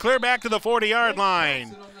sacked clear back to the 40-yard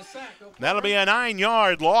line. That'll be a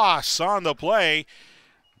 9-yard loss on the play.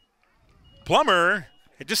 Plummer,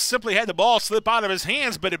 it just simply had the ball slip out of his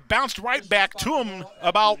hands, but it bounced right back to him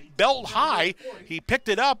about belt high. He picked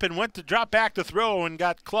it up and went to drop back to throw and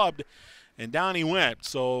got clubbed, and down he went.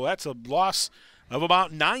 So that's a loss of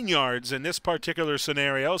about 9 yards in this particular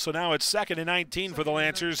scenario. So now it's 2nd and 19 for the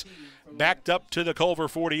Lancers, backed up to the Culver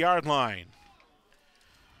 40-yard line.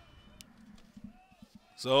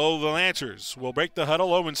 So the Lancers will break the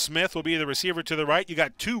huddle. Owen Smith will be the receiver to the right. You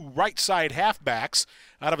got 2 right side halfbacks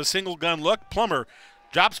out of a single gun look. Plummer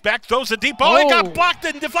Drops back, throws a deep ball. It got Oh. blocked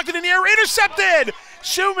and deflected in the air. Intercepted!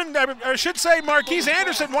 Schumann, or I should say Marquise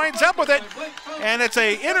Anderson winds up with it. And it's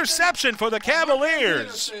an interception for the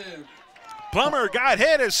Cavaliers. Plummer got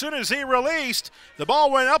hit as soon as he released. The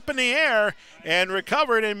ball went up in the air and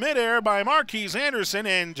recovered in midair by Marquise Anderson.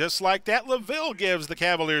 And just like that, LaVille gives the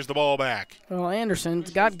Cavaliers the ball back. Well,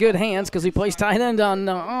 Anderson's got good hands because he plays tight end on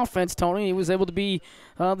offense, Tony. He was able to be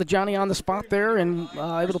the Johnny on the spot there and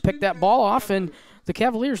able to pick that ball off. And the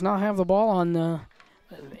Cavaliers now have the ball on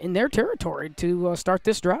in their territory to start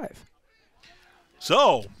this drive.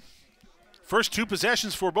 So, first two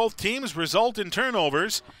possessions for both teams result in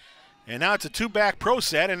turnovers. And now it's a two-back pro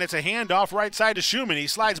set, and it's a handoff right side to Schumann. He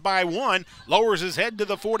slides by one, lowers his head to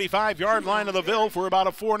the 45-yard line of LaVille for about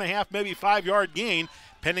a 4.5, maybe 5-yard gain,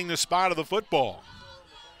 pending the spot of the football.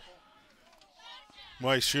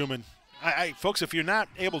 Boy, Schumann. Folks, if you're not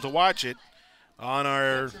able to watch it on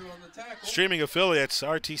our streaming affiliates,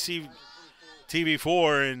 RTC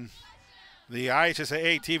TV4 and the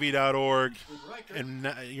IHSAATV.org,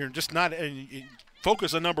 and you're just not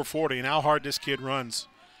focus on number 40 and how hard this kid runs.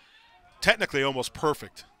 Technically almost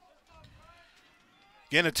perfect.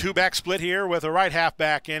 Again, a two-back split here with a right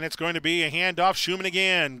halfback, and it's going to be a handoff. Schumann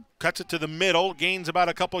again cuts it to the middle, gains about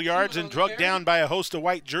a couple yards, and drugged down by a host of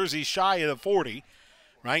white jerseys shy of the 40,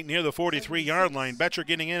 right near the 43-yard line. Betcher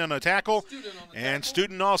getting in on a tackle, and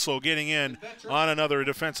Student also getting in on another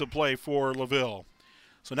defensive play for LaVille.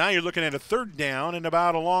 So now you're looking at a third down and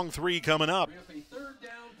about a long three coming up.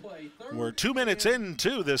 We're 2 minutes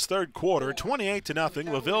into this third quarter,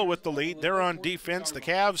 28-0. LaVille with the lead. They're on defense. The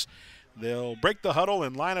Cavs, they'll break the huddle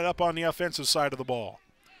and line it up on the offensive side of the ball.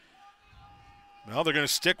 Well, they're going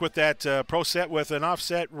to stick with that pro set with an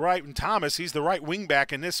offset right. And Thomas, he's the right wing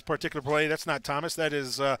back in this particular play. That's not Thomas. That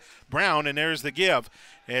is Brown, and there's the give.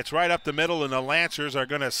 It's right up the middle, and the Lancers are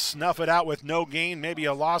going to snuff it out with no gain, maybe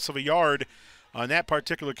a loss of a yard on that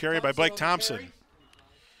particular carry by Blake Thompson.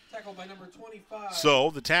 By number 25.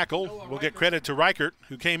 So the tackle will get credit to Reichert,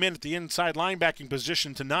 who came in at the inside linebacking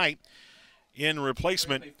position tonight in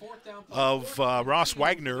replacement of Ross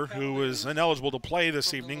Wagner, who was ineligible to play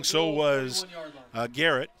this evening. So was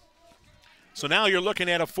Garrett. So now you're looking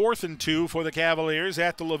at a 4th and 2 for the Cavaliers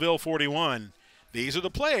at the LaVille 41. These are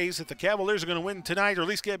the plays that the Cavaliers are going to win tonight, or at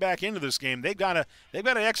least get back into this game. They've got to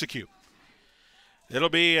execute. It'll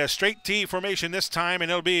be a straight T formation this time, and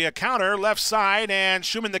it'll be a counter left side, and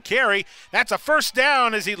Schumann the carry. That's a first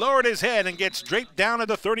down as he lowered his head and gets draped down at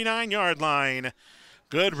the 39-yard line.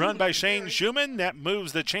 Good run by Shane Schumann. That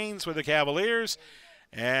moves the chains for the Cavaliers,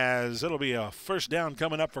 as it'll be a first down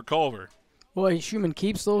coming up for Culver. Boy, Schumann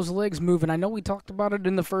keeps those legs moving. I know we talked about it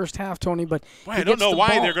in the first half, Tony, but boy, I don't know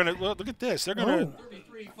why they're going to look at this. They're going to.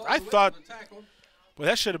 I thought, well,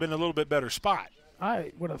 that should have been a little bit better spot.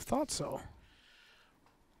 I would have thought so.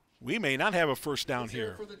 We may not have a first down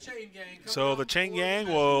here. So the chain gang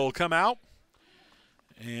will come out,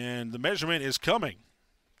 and the measurement is coming.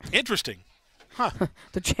 Interesting. Huh.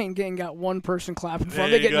 The chain gang got one person clapping for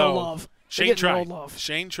them. There They get you no go. love. Shane tried. No love.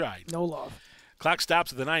 Shane tried. No love. Clock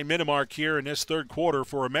stops at the 9-minute mark here in this third quarter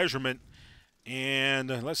for a measurement.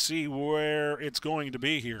 And let's see where it's going to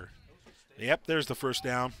be here. Yep, there's the first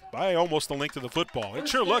down by almost the length of the football. It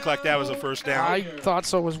sure looked like that was a first down. I thought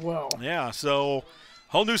so as well. Yeah, so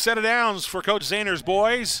whole new set of downs for Coach Zahner's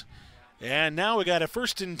boys. And now we got a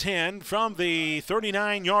 1st and 10 from the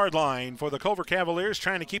 39-yard line for the Culver Cavaliers,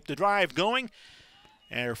 trying to keep the drive going.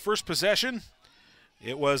 And their first possession,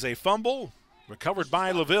 it was a fumble recovered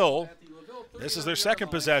by LaVille. This is their second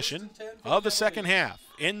possession of the second half.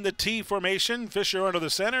 In the T formation, Fisher under the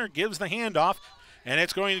center, gives the handoff. And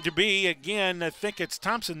it's going to be, again, I think it's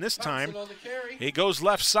Thompson this time. He goes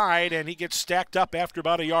left side, and he gets stacked up after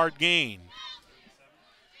about a yard gain.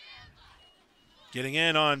 Getting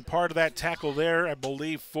in on part of that tackle there, I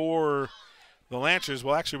believe, for the Lancers.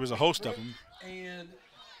 Well, actually, it was a host of them.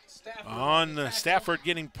 On Stafford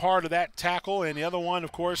getting part of that tackle, and the other one,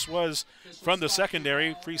 of course, was from the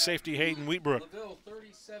secondary, free safety Hayden Wheatbrook.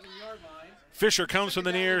 Fisher comes from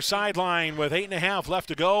the near sideline with 8.5 left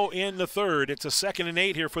to go in the third. It's a 2nd and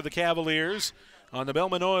 8 here for the Cavaliers on the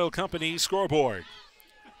Bellman Oil Company scoreboard.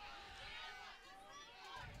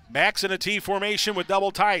 Backs in a T formation with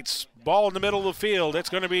double tights. Ball in the middle of the field. It's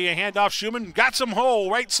going to be a handoff. Schumann got some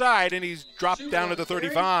hole right side, and he's dropped down at the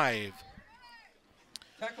 35.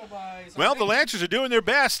 Well, the Lancers are doing their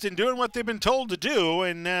best and doing what they've been told to do,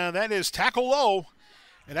 and that is tackle low.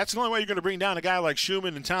 And that's the only way you're going to bring down a guy like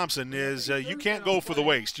Schumann and Thompson is you can't go for the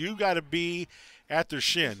waist. You got to be at their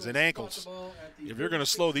shins and ankles if you're going to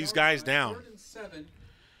slow these guys down.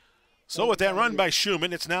 So with that run by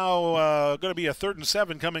Schumann, it's now going to be a 3rd and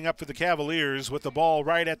 7 coming up for the Cavaliers with the ball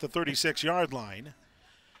right at the 36-yard line.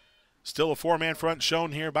 Still a 4-man front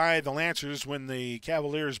shown here by the Lancers when the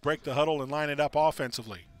Cavaliers break the huddle and line it up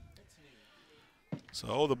offensively.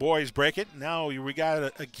 So the boys break it. Now we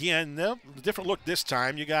got, again, a different look this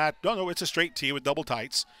time. You got, no, it's a straight tee with double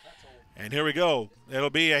tights. And here we go. It'll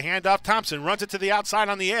be a handoff. Thompson runs it to the outside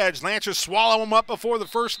on the edge. Lancers swallow him up before the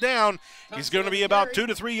first down. He's going to be about 2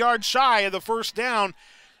 to 3 yards shy of the first down.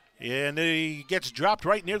 And he gets dropped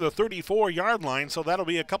right near the 34-yard line, so that'll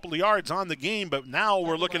be a couple of yards on the game. But now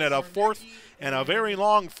we're looking at a 4th and a very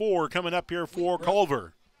long 4 coming up here for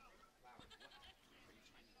Culver.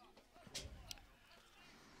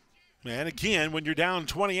 And again, when you're down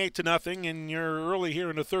 28-0 and you're early here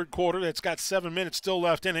in the third quarter, that's got 7 minutes still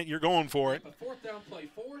left in it, you're going for it.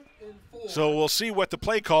 So we'll see what the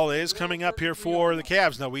play call is coming up here for the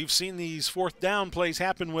Cavs. Now, we've seen these 4th down plays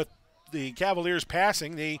happen with the Cavaliers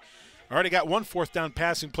passing. They already got one 4th down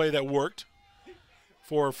passing play that worked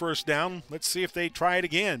for a first down. Let's see if they try it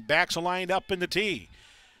again. Backs are lined up in the tee.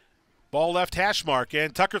 Ball left hash mark,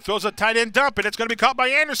 and Tucker throws a tight end dump, and it's going to be caught by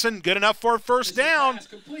Anderson. Good enough for a first down.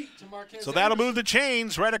 So that'll move the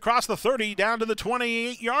chains right across the 30 down to the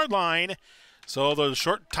 28-yard line. So the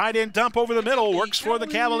short tight end dump over the middle works for the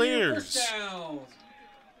Cavaliers.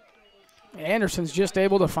 Anderson's just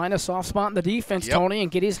able to find a soft spot in the defense, Tony,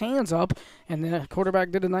 and get his hands up. And the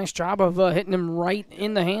quarterback did a nice job of hitting him right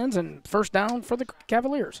in the hands, and first down for the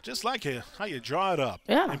Cavaliers. Just like how you draw it up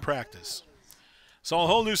in practice. So a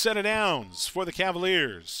whole new set of downs for the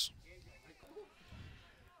Cavaliers.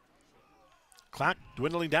 Clock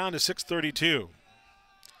dwindling down to 6:32.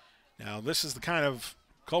 Now this is the kind of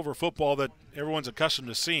Culver football that everyone's accustomed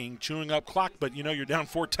to seeing, chewing up clock, but you know you're down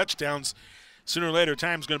 4 touchdowns. Sooner or later,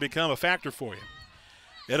 time's going to become a factor for you.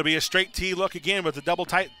 It'll be a straight T look again with the double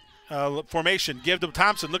tight formation. Give to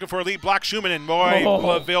Thompson, looking for a lead block. Schumann, and boy,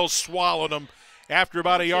 LaVille swallowed him after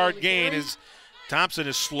about a yard gain. As Thompson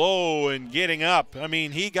is slow in getting up. I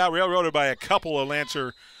mean, he got railroaded by a couple of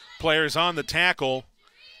Lancer players on the tackle.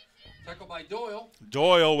 Tackle by Doyle.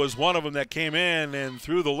 Doyle was one of them that came in and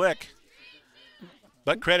threw the lick.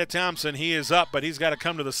 But credit Thompson, he is up, but he's got to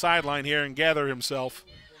come to the sideline here and gather himself.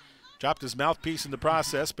 Dropped his mouthpiece in the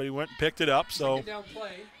process, but he went and picked it up. So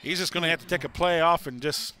he's just going to have to take a play off and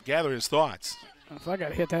just gather his thoughts. If I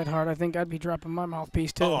got hit that hard, I think I'd be dropping my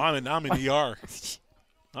mouthpiece too. Oh, I'm in the ER.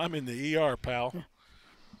 I'm in the ER, pal.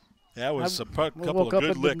 That was a couple of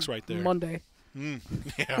good licks right there. Monday.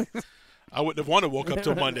 Yeah. I wouldn't have wanted to woke up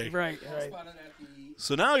till Monday. Right.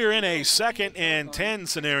 So now you're in a 2nd and 10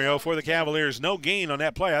 scenario for the Cavaliers. No gain on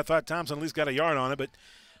that play. I thought Thompson at least got a yard on it, but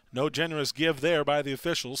no generous give there by the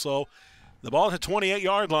official. So the ball at the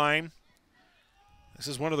 28-yard line. This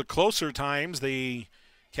is one of the closer times the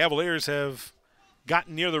Cavaliers have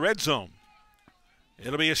gotten near the red zone.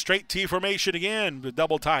 It'll be a straight T formation again with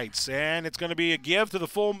double tights. And it's going to be a give to the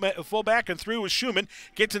fullback and through with Schumann.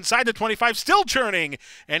 Gets inside the 25, still churning.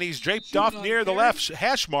 And he's draped off near the left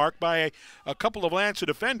hash mark by a couple of Lancer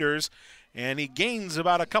defenders. And he gains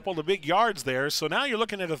about a couple of big yards there. So now you're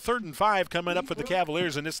looking at a 3rd and 5 coming up for the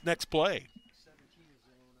Cavaliers in this next play.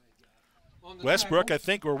 Westbrook, I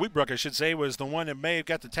think, or Wheatbrook, I should say, was the one that may have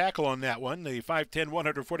got the tackle on that one, the 5'10",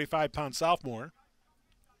 145-pound sophomore.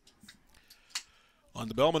 On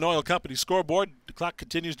the Bellman Oil Company scoreboard, the clock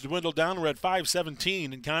continues to dwindle down. We're at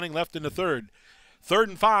 5:17 and counting left in the third. 3rd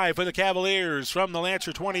and 5 for the Cavaliers from the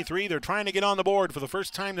Lancer 23. They're trying to get on the board for the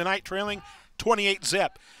first time tonight, trailing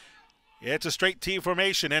 28-zip. It's a straight T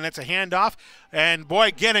formation, and it's a handoff. And,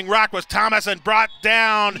 boy, getting rocked was Thomas and brought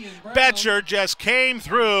down. Betcher just came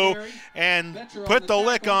through and put the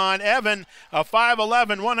lick on. Evan, a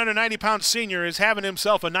 5'11", 190-pound senior, is having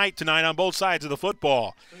himself a night tonight on both sides of the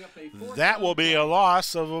football. That will be a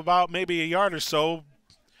loss of about maybe a yard or so.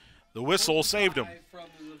 The whistle saved him.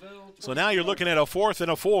 So now you're looking at a 4th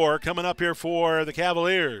and a 4 coming up here for the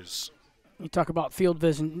Cavaliers. You talk about field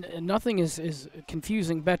vision. Nothing is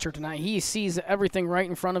confusing Betcher tonight. He sees everything right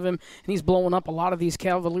in front of him, and he's blowing up a lot of these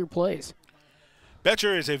Cavalier plays.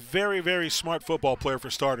 Betcher is a very, very smart football player for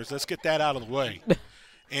starters. Let's get that out of the way.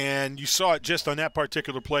 And you saw it just on that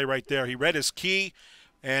particular play right there. He read his key,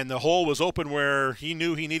 and the hole was open where he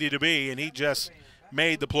knew he needed to be, and he just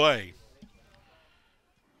made the play.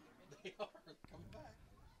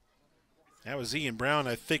 That was Ian Brown,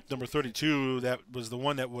 I think, number 32. That was the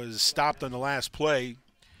one that was stopped on the last play.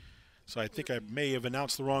 So I think I may have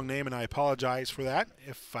announced the wrong name, and I apologize for that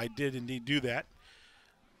if I did indeed do that.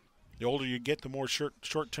 The older you get, the more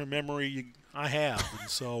short-term memory I have. And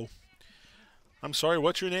so I'm sorry,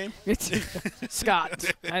 what's your name?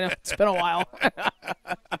 Scott. I know, it's been a while.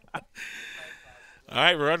 All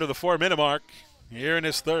right, we're under the 4-minute mark here in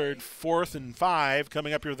this third. 4th and 5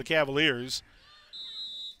 coming up here with the Cavaliers.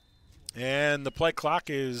 And the play clock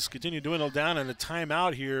is continuing to dwindle down, and a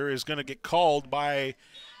timeout here is going to get called by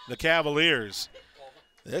the Cavaliers.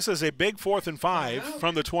 This is a big 4th and 5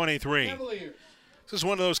 from the 23. This is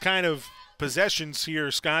one of those kind of possessions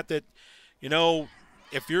here, Scott, that, you know,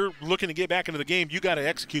 if you're looking to get back into the game, you got to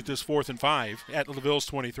execute this 4th and 5 at LaVille's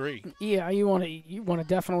 23. Yeah, you want to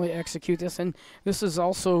definitely execute this, and this is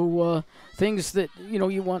also things that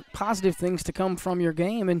you want positive things to come from your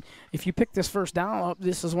game. And if you pick this first down up,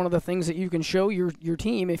 this is one of the things that you can show your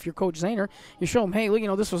team. If you're Coach Zahner, you show them, hey, look,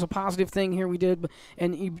 this was a positive thing here we did,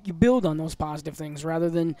 and you build on those positive things rather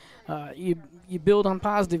than you build on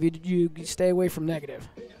positive. You stay away from negative.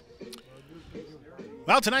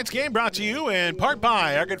 Well, tonight's game brought to you in part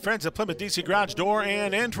by our good friends at Plymouth DC Garage Door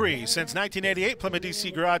and Entry. Since 1988, Plymouth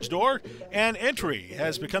DC Garage Door and Entry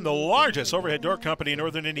has become the largest overhead door company in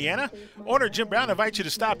northern Indiana. Owner Jim Brown invites you to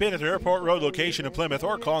stop in at their Airport Road location in Plymouth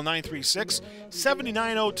or call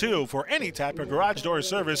 936-7902 for any type of garage door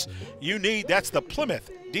service you need. That's the Plymouth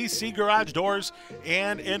DC Garage Doors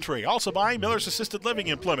and Entry. Also by Miller's Assisted Living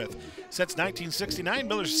in Plymouth. Since 1969,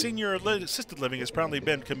 Miller's Senior Assisted Living has proudly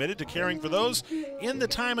been committed to caring for those in the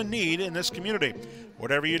time of need in this community.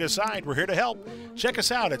 Whatever you decide, we're here to help. Check us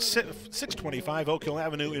out at 625 Oak Hill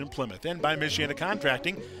Avenue in Plymouth. And by Michiana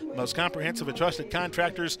Contracting, the most comprehensive and trusted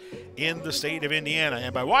contractors in the state of Indiana.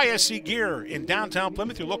 And by YSC Gear in downtown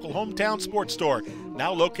Plymouth, your local hometown sports store.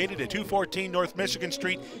 Now located at 214 North Michigan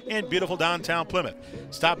Street in beautiful downtown Plymouth.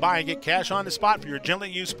 Stop by and get cash on the spot for your gently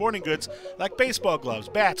used sporting goods like baseball gloves,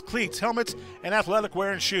 bats, cleats, helmets, and athletic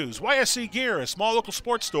wear and shoes. YSC Gear, a small local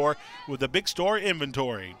sports store with a big store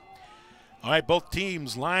inventory. All right, both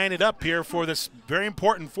teams line it up here for this very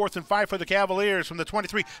important 4th and 5 for the Cavaliers from the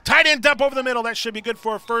 23. Tight end dump over the middle. That should be good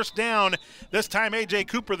for a first down. This time A.J.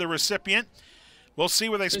 Cooper, the recipient. We'll see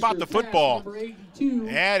where they spot the football.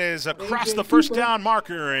 That is across the first down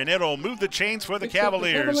marker, and it'll move the chains for the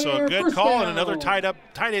Cavaliers. So a good call and another tight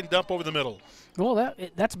end dump over the middle. Well,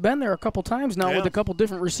 that's been there a couple times now with a couple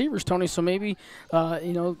different receivers, Tony. So maybe,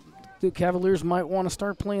 the Cavaliers might want to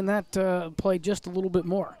start playing that play just a little bit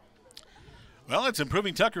more. Well, it's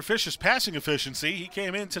improving Tucker Fish's passing efficiency. He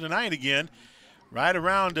came into the night again, right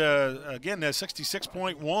around, a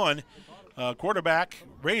 66.1 quarterback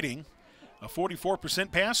rating, a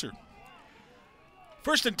 44% passer.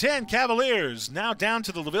 1st and 10, Cavaliers now down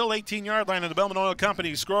to the LaVille 18-yard line of the Bellman Oil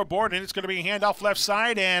Company scoreboard, and it's going to be a handoff left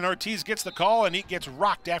side, and Ortiz gets the call, and he gets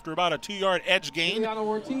rocked after about a 2-yard edge gain. He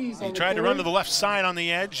tried to run to the left side on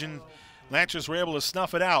the edge, and Lancers were able to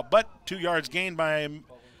snuff it out, but 2 yards gained by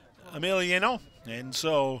Emiliano, and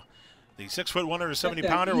so the 6'1",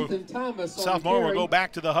 170-pounder sophomore will go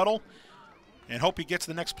back to the huddle and hope he gets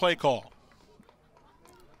the next play call.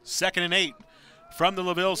 2nd and 8 from the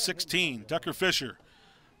LaVille 16. Tucker Fisher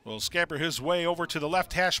will scamper his way over to the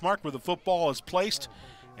left hash mark where the football is placed,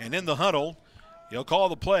 and in the huddle, he'll call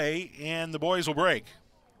the play, and the boys will break.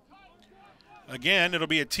 Again, it'll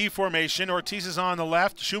be a T formation. Ortiz is on the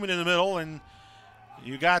left, Schumann in the middle, and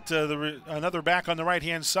you got another back on the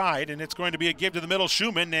right-hand side, and it's going to be a give to the middle,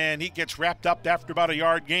 Schumann, and he gets wrapped up after about a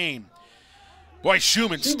yard gain. Boy,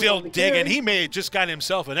 Schumann's still digging. He may have just got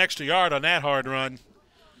himself an extra yard on that hard run.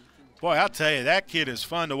 Boy, I'll tell you, that kid is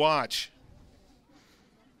fun to watch.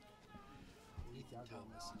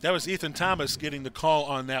 That was Ethan Thomas getting the call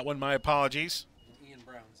on that one. My apologies. Ian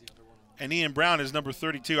Brown's the other one. And Ian Brown is number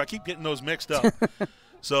 32. I keep getting those mixed up.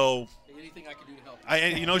 So, Anything I can do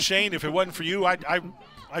to help. Shane, if it wasn't for you,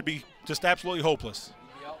 I'd be just absolutely hopeless.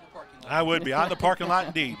 Be out in the parking lot. I would be out in the parking lot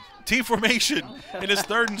indeed. T formation. It is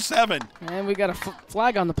 3rd and 7. And we got a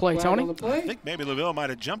flag on the play, Tony. I think maybe LaVille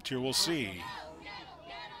might have jumped here. We'll see.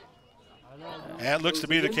 That looks to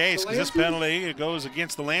be the case because this penalty goes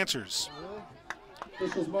against the Lancers.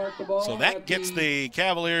 So that gets the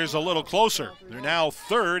Cavaliers a little closer. They're now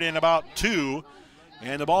 3rd and about 2,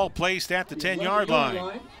 and the ball placed at the 10-yard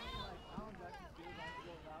line.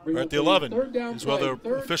 Or at the 11 is where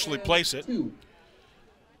they'll officially place it.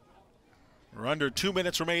 We're under 2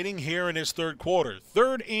 minutes remaining here in this third quarter.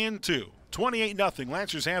 3rd and 2. 28-0.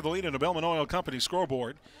 Lancers have the lead in the Bellman Oil Company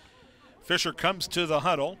scoreboard. Fisher comes to the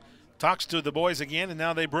huddle, talks to the boys again, and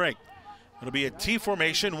now they break. It'll be a T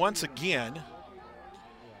formation once again.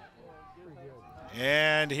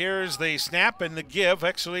 And here's the snap and the give.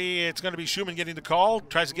 Actually, it's going to be Schumann getting the call.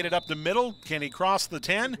 Tries to get it up the middle. Can he cross the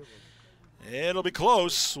 10? It'll be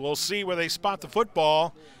close. We'll see where they spot the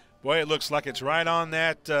football. Boy, it looks like it's right on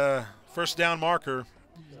that first down marker.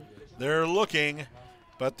 They're looking,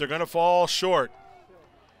 but they're going to fall short.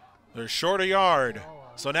 They're short a yard.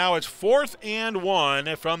 So now it's 4th and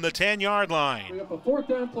 1 from the 10-yard line. Bring up a 4th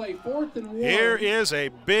down play, 4th and 1. Here is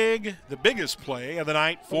the biggest play of the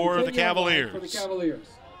night for the Cavaliers.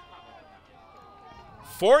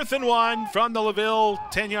 4th and 1 from the LaVille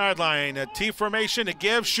 10-yard line. A T formation to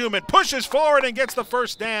give. Schumann pushes forward and gets the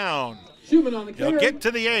first down. Schumann on the carry. He'll get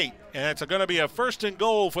to the 8, and it's going to be a 1st and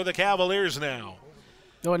goal for the Cavaliers now.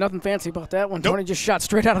 No, nothing fancy about that one. Nope. Tony just shot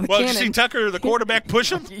straight out of the cannon. cannon. Well, you see Tucker, the quarterback,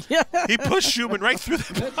 push him? Yeah. He pushed Schumann right through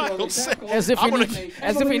the piles. As if he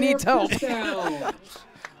needs help.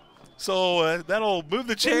 So that'll move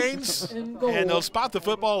the chains, and they'll spot the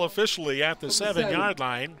football officially at the 7-yard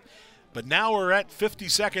line. But now we're at 50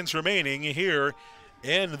 seconds remaining here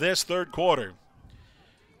in this third quarter.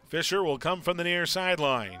 Fisher will come from the near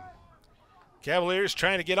sideline. Cavaliers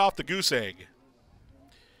trying to get off the goose egg.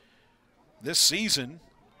 This season,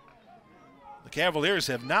 the Cavaliers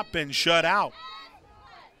have not been shut out.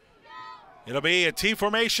 It'll be a T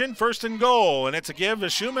formation, 1st and goal, and it's a give to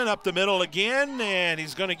Schumann up the middle again, and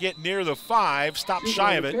he's going to get near the 5, stop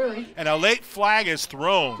shy of it, and a late flag is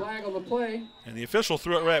thrown. Flag on the play. And the official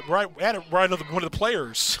threw it right at one of the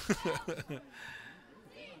players.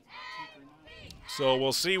 So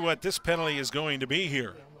we'll see what this penalty is going to be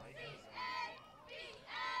here.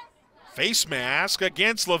 Face mask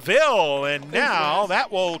against LaVille, and now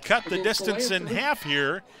that will cut the distance in half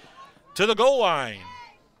here to the goal line.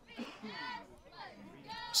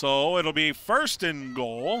 So it'll be 1st and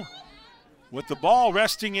goal with the ball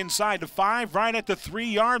resting inside the 5 right at the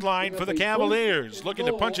 3-yard line for the Cavaliers. Looking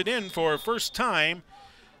to punch it in for a first time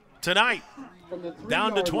tonight.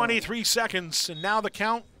 Down to 23 seconds, and now the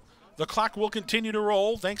clock will continue to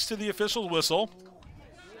roll thanks to the official whistle.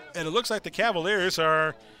 And it looks like the Cavaliers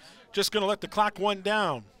are just going to let the clock run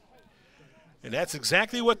down. And that's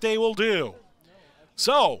exactly what they will do.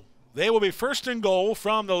 So they will be 1st and goal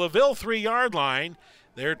from the LaVille 3-yard line.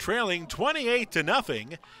 They're trailing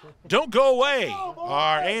 28-0. Don't go away.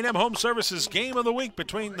 Our A&M Home Services game of the week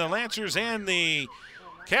between the Lancers and the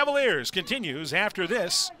Cavaliers continues after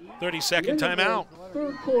this 30-second timeout.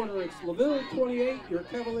 Third quarter, it's LaVille 28, your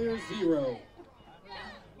Cavaliers 0.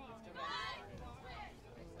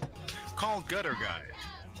 Call Gutter Guys.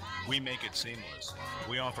 We make it seamless.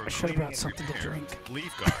 We offer should have brought something to drink.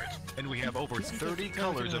 Leaf guards, and we have over 30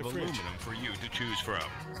 colors of aluminum for you to choose from.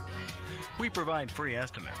 We provide free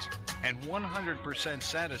estimates, and 100%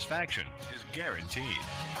 satisfaction is guaranteed.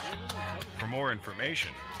 For more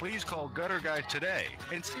information, please call Gutter Guys today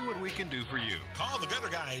and see what we can do for you. Call the Gutter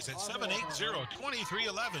Guys at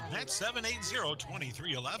 780-2311. That's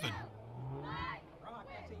 780-2311.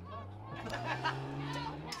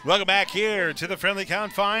 Welcome back here to the friendly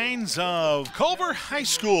confines of Culver High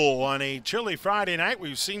School on a chilly Friday night.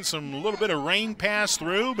 We've seen a little bit of rain pass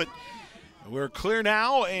through, but we're clear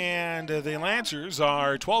now, and the Lancers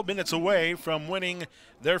are 12 minutes away from winning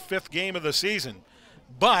their 5th game of the season.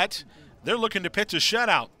 But they're looking to pitch a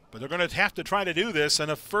shutout, but they're going to have to try to do this in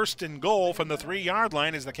a 1st and goal from the 3-yard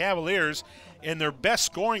line as the Cavaliers in their best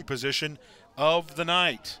scoring position of the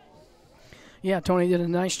night. Yeah, Tony did a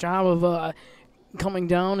nice job of coming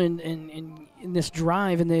down in this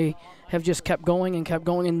drive, and they have just kept going and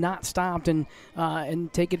not stopped, and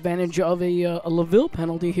take advantage of a LaVille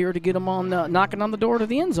penalty here to get them on knocking on the door to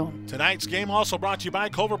the end zone. Tonight's game also brought to you by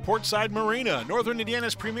Culver Portside Marina, Northern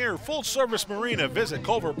Indiana's premier full-service marina. Visit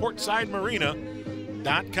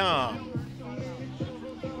culverportsidemarina.com.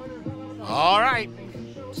 All right,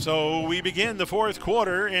 so we begin the 4th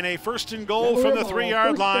quarter in a 1st and goal from the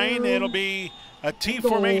 3-yard line. It'll be a T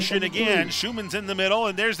formation again. Schumann's in the middle,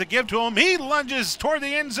 and there's the give to him. He lunges toward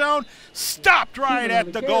the end zone, stopped right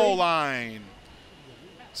at the goal line.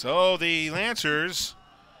 So the Lancers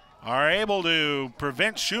are able to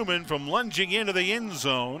prevent Schumann from lunging into the end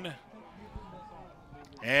zone.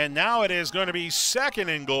 And now it is going to be 2nd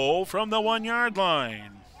and goal from the 1-yard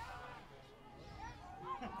line.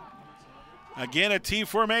 Again, a T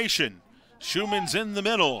formation. Schumann's in the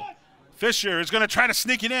middle. Fisher is going to try to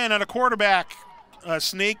sneak it in on a quarterback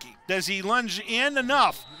sneak. Does he lunge in?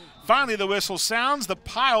 Enough. Finally, the whistle sounds. The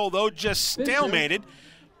pile, though, just stalemated.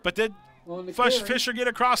 But did Fisher get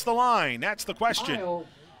across the line? That's the question.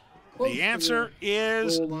 The answer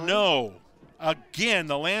is no. Again,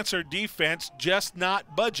 the Lancer defense just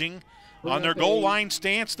not budging on their goal line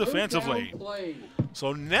stance defensively.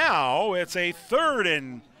 So now it's a 3rd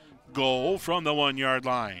and goal from the 1-yard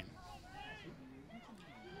line.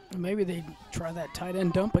 Maybe they try that tight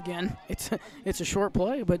end dump again. It's a short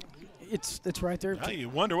play, but it's right there. Well, you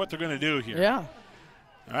wonder what they're going to do here. Yeah.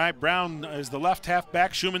 All right, Brown is the left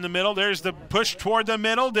halfback. Schumann the middle. There's the push toward the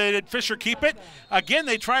middle. Did Fisher keep it? Again,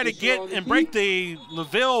 they try to get and break the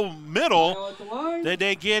LaVille middle. Did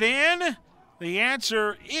they get in? The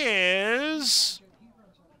answer is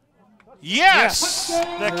yes.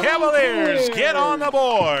 The Cavaliers get on the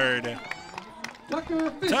board.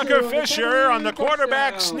 Tucker Fisher on the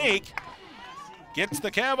quarterback sneak gets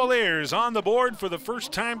the Cavaliers on the board for the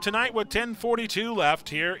first time tonight with 10:42 left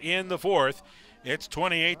here in the fourth. It's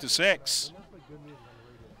 28-6.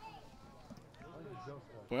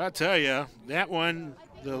 Well, I'll tell you, that one,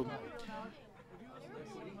 the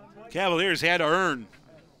Cavaliers had to earn.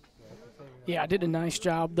 Yeah, did a nice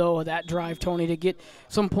job, though, of that drive, Tony, to get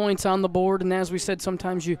some points on the board. And as we said,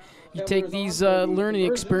 sometimes you take these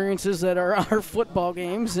learning experiences that are our football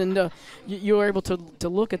games, and you're able to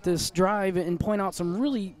look at this drive and point out some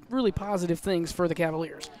really, really positive things for the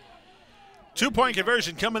Cavaliers. 2-point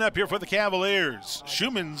conversion coming up here for the Cavaliers.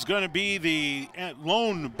 Schumann's going to be the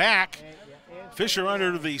lone back. Fisher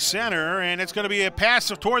under the center, and it's going to be a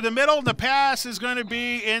pass toward the middle. The pass is going to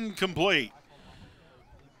be incomplete.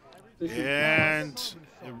 And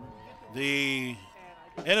the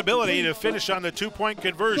inability to finish on the 2-point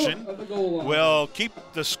conversion will keep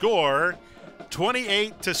the score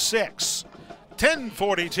 28-6.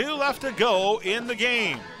 10:42 left to go in the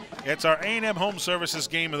game. It's our A&M Home Services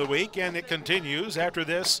game of the week, and it continues after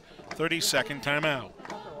this 30-second timeout.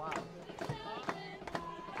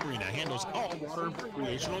 Marina handles all water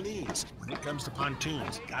recreational needs. When it comes to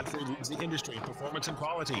pontoons, Godfrey leads the industry in performance and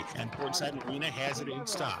quality, and Portside Marina has it in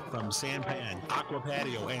stock. From sampan, aqua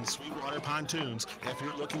patio, and sweetwater pontoons, if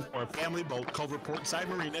you're looking for a family boat, Culver Portside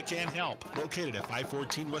Marina can help. Located at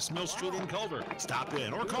 514 West Mill Street in Culver. Stop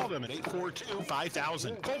in or call them at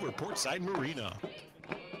 842-5000. Culver Portside Marina.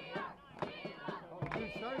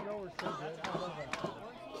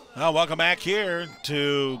 Well, welcome back here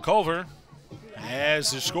to Culver.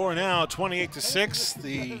 As the score now 28-6,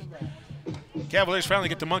 the Cavaliers finally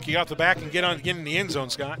get the monkey off the back and get in the end zone,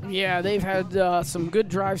 Scott. Yeah, they've had some good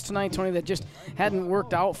drives tonight, Tony, that just hadn't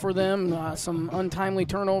worked out for them. Some untimely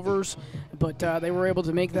turnovers, but they were able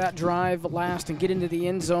to make that drive last and get into the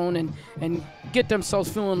end zone and get themselves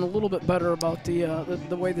feeling a little bit better about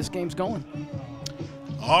the way this game's going.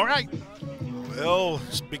 All right. We'll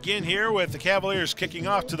begin here with the Cavaliers kicking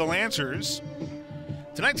off to the Lancers.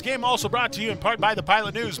 Tonight's game also brought to you in part by the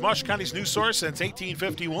Pilot News, Marshall County's news source since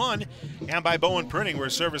 1851, and by Bowen Printing, where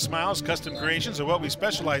service smiles, custom creations are what we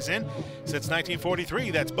specialize in since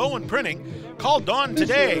 1943. That's Bowen Printing. Call Dawn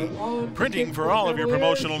today, printing for all of your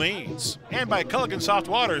promotional needs. And by Culligan Soft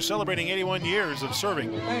Water, celebrating 81 years of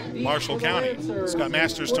serving Marshall County. Scott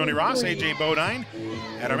Masters, Tony Ross, AJ Bodine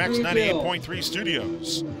at our Max 98.3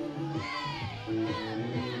 studios.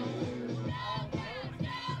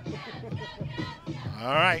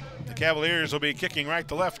 All right, the Cavaliers will be kicking right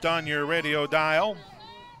to left on your radio dial.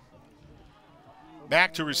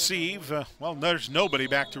 Back to receive. Well, there's nobody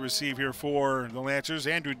back to receive here for the Lancers.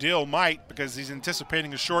 Andrew Dill might, because he's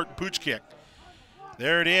anticipating a short pooch kick.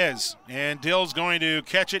 There it is, and Dill's going to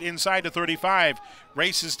catch it inside the 35.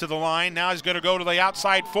 Races to the line. Now he's going to go to the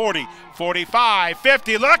outside 40, 45,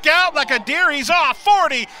 50. Look out, like a deer, he's off.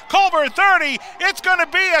 40, Culver 30. It's going to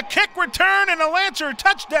be a kick return and a Lancer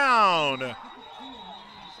touchdown.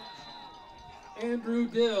 Andrew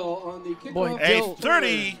Dill on the kickoff. Boy, A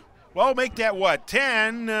 30, well, make that what,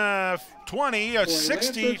 10, 20, a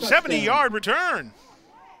 60, 70-yard return.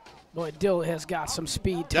 Boy, Dill has got some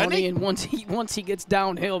speed, Tony, and once he gets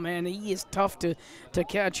downhill, man, he is tough to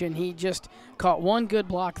catch, and he just caught one good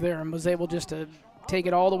block there and was able just to take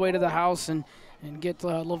it all the way to the house and get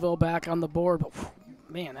LaVille back on the board. But,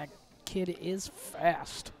 man, that kid is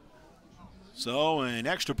fast. So an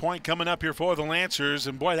extra point coming up here for the Lancers,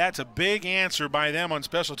 and boy, that's a big answer by them on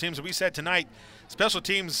special teams. And we said tonight, special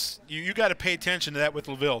teams, you got to pay attention to that with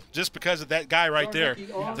LaVille, just because of that guy right there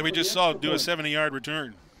that we just saw do a 70-yard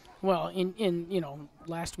return. Well, in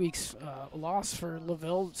last week's loss for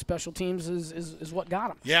LaVille, special teams is what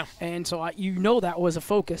got him. Yeah. And so that was a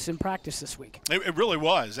focus in practice this week. It really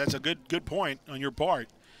was. That's a good point on your part.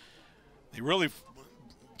 They really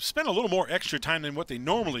spend a little more extra time than what they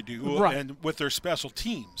normally do, right, and with their special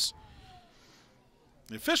teams.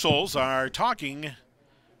 The officials are talking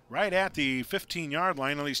right at the 15-yard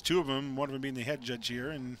line, at least two of them, one of them being the head judge here,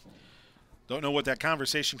 and don't know what that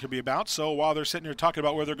conversation could be about. So while they're sitting here talking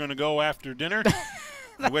about where they're going to go after dinner,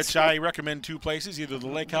 which I recommend two places, either the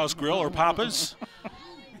Lake House Grill or Papa's,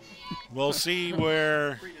 we'll see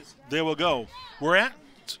where they will go. We're at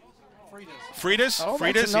Frida's. Oh,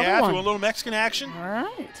 Frida's, yeah, one. do a little Mexican action. All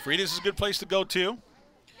right. Frida's is a good place to go to.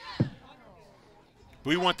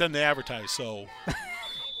 We want them to advertise, so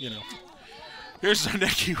Here's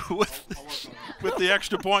Zarnecki with the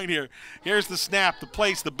extra point here. Here's the snap, the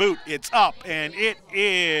place, the boot. It's up, and it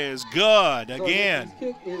is good again.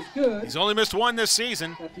 He's only missed one this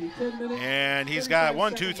season, and he's got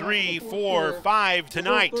 1, 2, 3, 4, 5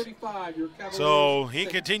 tonight. So he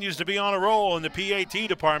continues to be on a roll in the PAT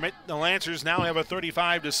department. The Lancers now have a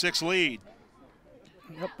 35-6 lead.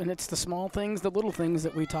 Yep, and it's the small things, the little things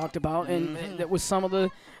that we talked about, and that was some of the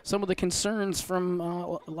concerns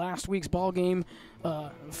from last week's ball game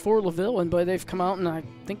for LaVille, but they've come out and I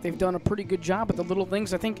think they've done a pretty good job at the little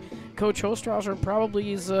things. I think Coach Hostrauser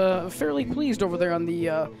probably is fairly pleased over there on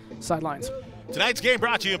the sidelines. Tonight's game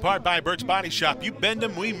brought to you in part by Burt's Body Shop. You bend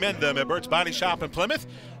them, we mend them at Burt's Body Shop in Plymouth.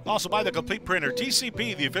 Also by the Complete Printer,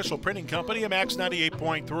 TCP, the official printing company of Max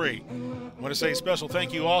 98.3. I want to say a special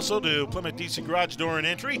thank you also to Plymouth DC Garage Door and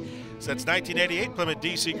Entry. Since 1988, Plymouth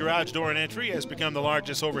DC Garage Door and Entry has become the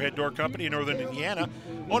largest overhead door company in northern Indiana.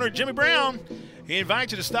 Owner Jimmy Brown, he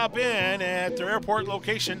invites you to stop in at their Airport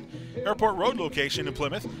Road location in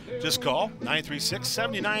Plymouth. Just call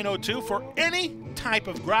 936-7902 for any type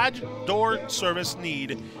of garage door service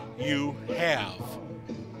need you have.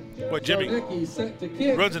 What Jimmy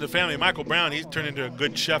runs in the family. Michael Brown, he's turned into a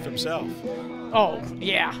good chef himself. Oh,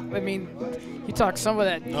 yeah. I mean, you talk some of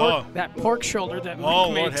that pork shoulder that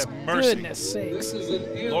Lord makes. have mercy. Goodness sakes.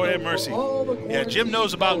 Lord have mercy. Yeah, Jim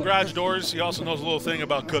knows about garage doors. He also knows a little thing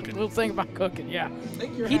about cooking. Little thing about cooking, yeah.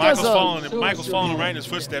 Michael's following right in his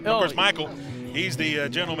footsteps. Of course, Michael, he's the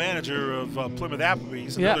general manager of Plymouth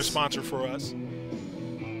Applebee's, another sponsor for us.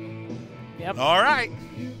 Yep. All right.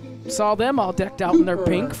 Saw them all decked out in their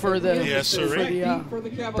pink for the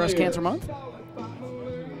breast cancer month.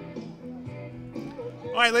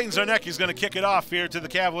 All right, Leighton Zarnecki's going to kick it off here to the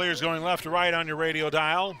Cavaliers, going left to right on your radio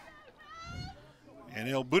dial. And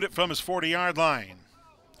he'll boot it from his 40-yard line.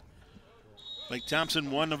 Blake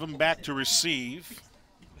Thompson, one of them back to receive.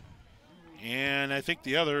 And I think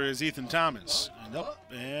the other is Ethan Thomas.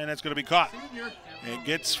 And that's going to be caught. It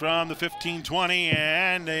gets from the 15-20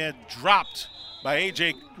 and dropped by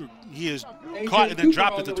A.J. He is caught and then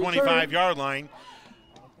dropped at the 25-yard line.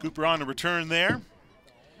 Cooper on the return there.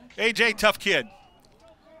 A.J., tough kid.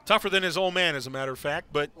 Tougher than his old man, as a matter of fact.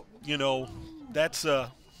 But, that's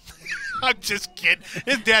I'm just kidding.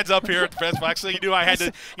 His dad's up here at the press box, so you knew I had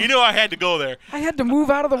to go there. I had to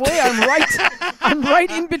move out of the way. I'm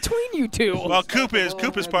right in between you two. Well, Coop is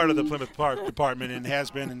part of the Plymouth Park department and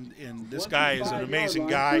has been, and this guy is an amazing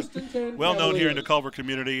guy, well known here in the Culver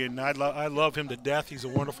community, and I love him to death. He's a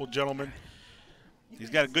wonderful gentleman. He's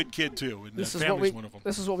got a good kid too, and the family's wonderful.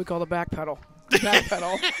 This is what we call the back pedal. Back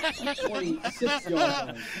pedal. 26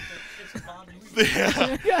 yards.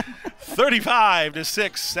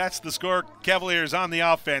 35-6. That's the score. Cavaliers on the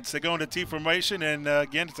offense. They go into T formation, and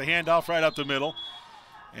again, it's a handoff right up the middle.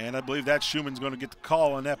 And I believe that Schumann's going to get the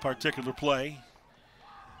call on that particular play.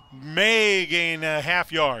 May gain a half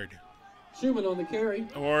yard. Schumann on the carry.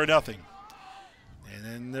 Or nothing. And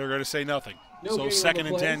then they're going to say nothing. So 2nd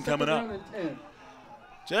and 10 coming up.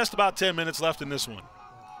 Just about 10 minutes left in this one.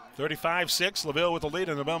 35-6, LaVille with the lead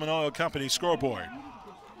on the Bellman Oil Company scoreboard.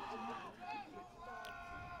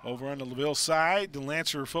 Over on the LaVille side, the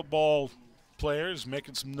Lancer football players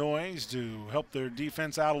making some noise to help their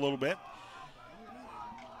defense out a little bit.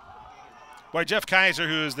 Boy, Jeff Kaiser,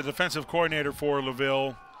 who is the defensive coordinator for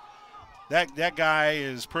LaVille, that guy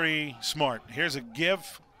is pretty smart. Here's a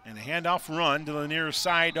give and a handoff run to the near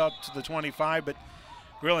side up to the 25, but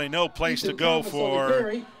really no place to go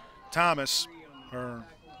for Thomas.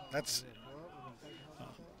 That's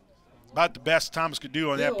about the best Thomas could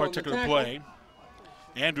do on that particular play.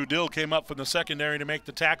 Andrew Dill came up from the secondary to make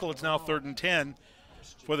the tackle. It's now 3rd and 10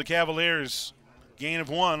 for the Cavaliers. Gain of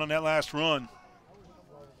 1 on that last run.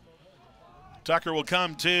 Tucker will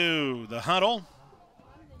come to the huddle.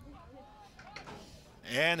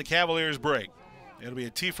 And the Cavaliers break. It'll be a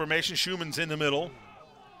T formation. Schumann's in the middle.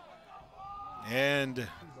 And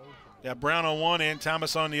got Brown on one end,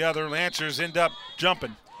 Thomas on the other. Lancers end up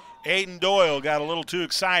jumping. Aiden Doyle got a little too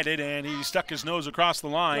excited, and he stuck his nose across the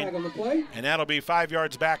line. And that'll be 5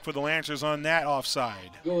 yards back for the Lancers on that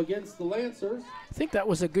offside. Go against the Lancers. I think that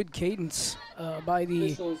was a good cadence by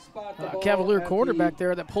the Cavalier quarterback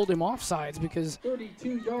there that pulled him offsides because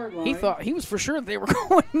 32-yard line. He thought he was for sure they were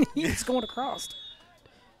going. He was going across.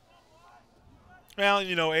 Well,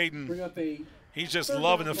 Aiden, he's just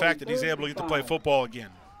loving the fact that he's able to get to play football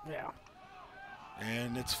again. Yeah.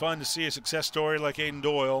 And it's fun to see a success story like Aiden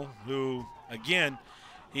Doyle, who, again,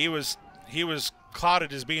 he was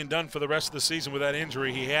clouded as being done for the rest of the season with that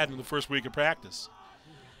injury he had in the first week of practice.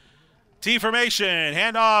 T formation,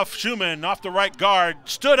 handoff, Schumann off the right guard,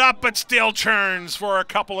 stood up but still churns for a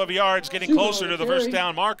couple of yards, getting closer to the first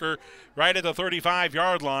down marker right at the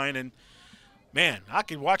 35-yard line. And, man, I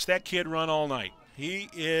could watch that kid run all night. He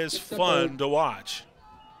is fun to watch.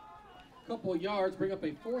 Couple of yards, bring up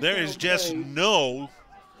a fourth there is just play.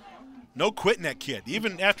 no quitting that kid,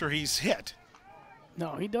 even after he's hit.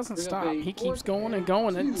 No, he doesn't stop. He keeps going and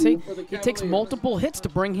going. And see, it takes multiple hits to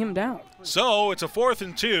bring him down. So it's a 4th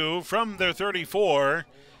and 2 from their 34.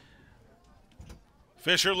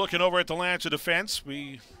 Fisher looking over at the Lancer defense.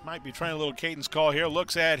 We might be trying a little cadence call here.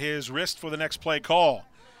 Looks at his wrist for the next play call.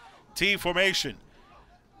 T formation.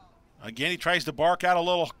 Again, he tries to bark out a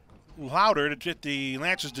little louder to get the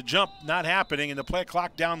Lancers to jump. Not happening, and the play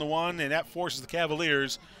clock down to 1, and that forces the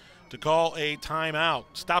Cavaliers to call a timeout.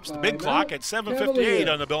 Stops the big clock at 7:58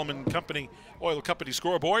 on the Bellman Company Oil Company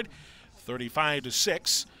scoreboard.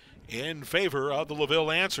 35-6 in favor of the LaVille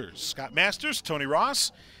Lancers. Scott Masters, Tony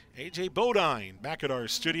Ross, A.J. Bodine back at our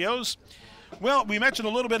studios. Well, we mentioned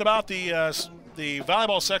a little bit about the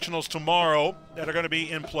volleyball sectionals tomorrow that are going to be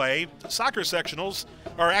in play. Soccer sectionals,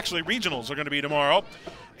 or actually regionals, are going to be tomorrow.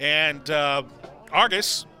 And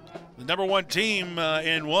Argus, the number 1 team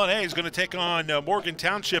in 1A, is going to take on Morgan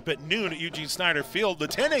Township at noon at Eugene Snyder Field. The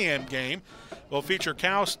 10 a.m. game will feature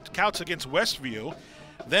Couts against Westview.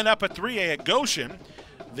 Then up at 3A at Goshen,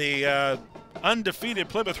 the undefeated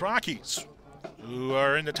Plymouth Rockies, who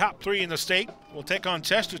are in the top 3 in the state, will take on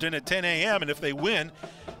Chesterton at 10 a.m. And if they win,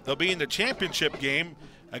 they'll be in the championship game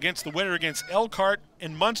against the winner against Elkhart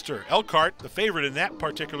and Munster. Elkhart, the favorite in that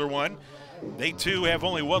particular one. They, too, have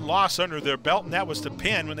only 1 loss under their belt, and that was to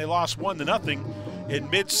Penn when they lost 1-0 in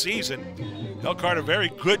mid-season. Elkhart, a very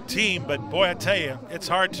good team, but, boy, I tell you, it's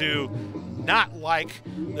hard to not like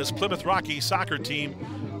this Plymouth Rocky soccer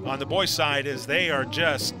team on the boys' side, as they're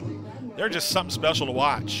just something special to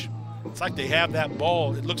watch. It's like they have that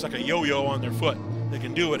ball. It looks like a yo-yo on their foot. They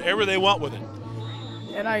can do whatever they want with it.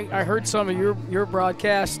 And I heard some of your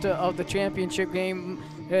broadcast of the championship game,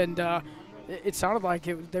 and it sounded like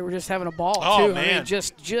they were just having a ball, too. Man.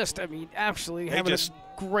 I mean, absolutely having a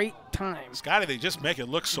great time. Scotty, they just make it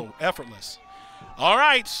look so effortless. All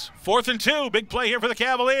right, 4th and 2, big play here for the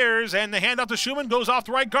Cavaliers, and the handoff to Schumann goes off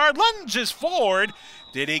the right guard, lunges forward.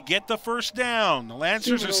 Did he get the first down? The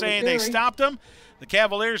Lancers are saying they stopped him. The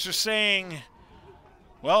Cavaliers are saying,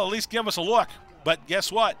 well, at least give us a look. But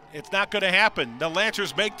guess what? It's not going to happen. The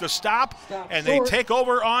Lancers make the stop, and they take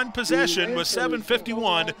over on possession with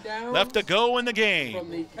 7:51 left to go in the game. From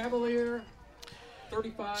the Cavalier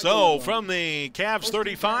 35. So from the Cavs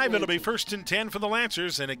 35, it'll be 1st and 10 for the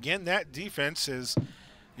Lancers. And again, that defense is,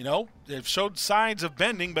 they've showed signs of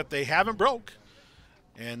bending, but they haven't broke.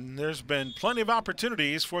 And there's been plenty of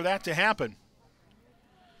opportunities for that to happen.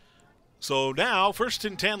 So now, 1st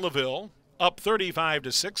and 10 LaVille, up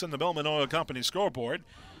 35-6 on the Bellman Oil Company scoreboard.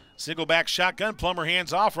 Single back shotgun, Plummer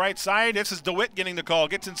hands off right side. This is DeWitt getting the call.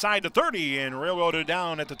 Gets inside the 30 and railroaded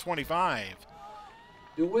down at the 25.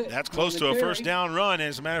 That's close to a first down run.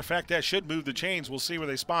 As a matter of fact, that should move the chains. We'll see where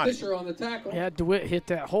they spot it. Fisher on the tackle. Yeah, DeWitt hit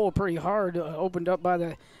that hole pretty hard, opened up by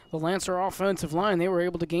the Lancer offensive line. They were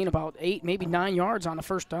able to gain about 8, maybe 9 yards on the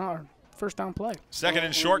first down play. 2nd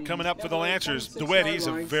and short coming up for the Lancers. DeWitt, he's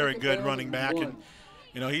a very good running back, and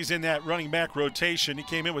he's in that running back rotation. He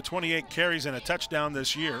came in with 28 carries and a touchdown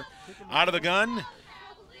this year. Out of the gun,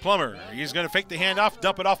 Plummer. He's going to fake the handoff,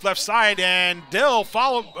 dump it off left side, and Dill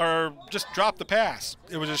just dropped the pass.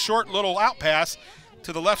 It was a short little out pass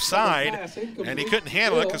to the left side, and he couldn't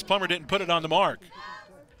handle it because Plummer didn't put it on the mark.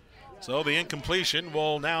 So the incompletion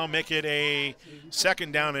will now make it a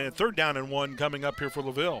 3rd down and 1 coming up here for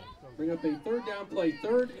LaVille. Bring up a 3rd down play,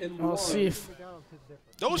 3rd and 1. I'll see if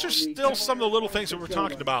those are still some of the little things that we're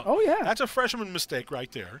talking about. Oh, yeah. That's a freshman mistake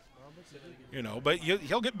right there. But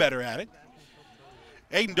he'll get better at it.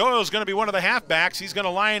 Aiden Doyle is going to be one of the halfbacks. He's going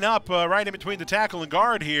to line up right in between the tackle and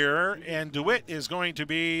guard here, and DeWitt is going to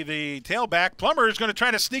be the tailback. Plummer is going to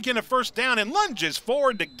try to sneak in a first down and lunges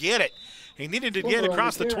forward to get it. He needed to get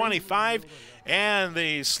across the 25, and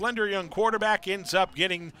the slender young quarterback ends up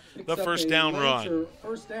getting the first down run.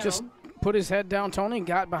 Just put his head down, Tony, and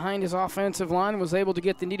got behind his offensive line and was able to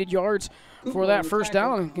get the needed yards for that first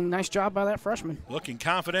down. Nice job by that freshman. Looking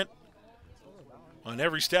confident on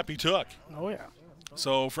every step he took. Oh, yeah.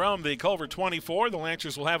 So from the Culver 24, the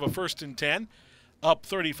Lancers will have a 1st and 10, up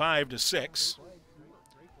 35-6.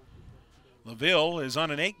 LaVille is on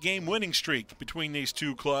an 8-game winning streak between these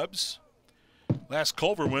two clubs. Last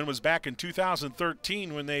Culver win was back in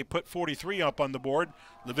 2013 when they put 43 up on the board.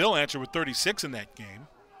 LaVille answered with 36 in that game.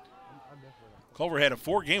 Culver had a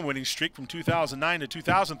 4-game winning streak from 2009 to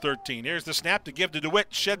 2013. Here's the snap to give to DeWitt.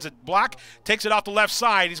 Sheds a block, takes it off the left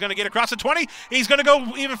side. He's going to get across the 20. He's going to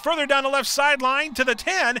go even further down the left sideline to the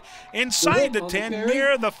 10, inside the 10,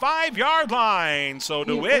 near the 5-yard line. So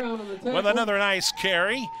DeWitt with another nice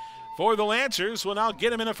carry for the Lancers will now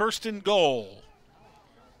get him in a 1st and goal.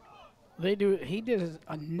 He did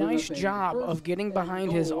a nice job of getting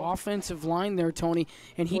behind his offensive line there, Tony,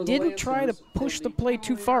 and he didn't try to push the play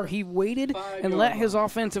too far. He waited and let his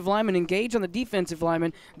offensive lineman engage on the defensive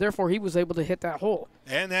lineman. Therefore, he was able to hit that hole.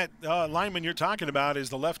 And that lineman you're talking about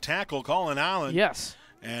is the left tackle, Colin Allen. Yes.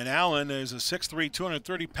 And Allen is a 6'3",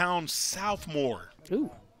 230-pound sophomore.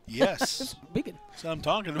 Ooh. Yes. That's big. That's what I'm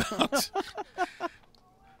talking about.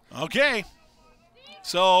 Okay.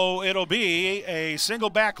 So it'll be a single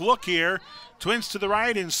back look here. Twins to the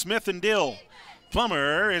right and Smith and Dill.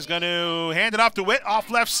 Plummer is going to hand it off to Witt off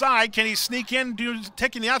left side. Can he sneak in,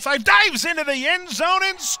 taking the outside, dives into the end zone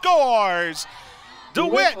and scores.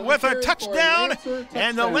 DeWitt with a touchdown,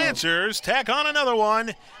 and the Lancers tack on another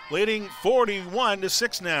one, leading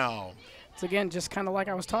 41-6 now. It's again just kind of like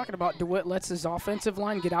I was talking about. DeWitt lets his offensive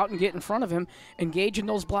line get out and get in front of him, engage in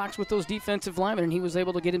those blocks with those defensive linemen, and he was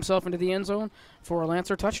able to get himself into the end zone for a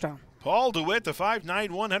Lancer touchdown. Paul DeWitt, the 5'9",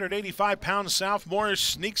 185-pound sophomore,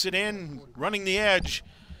 sneaks it in, running the edge.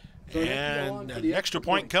 And an extra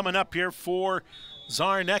point coming up here for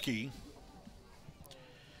Zarnecki.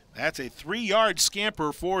 That's a 3-yard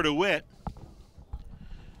scamper for DeWitt.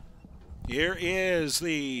 Here is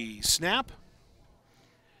the snap,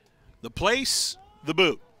 the place, the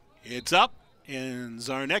boot. It's up, and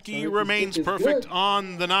Zarnecki remains perfect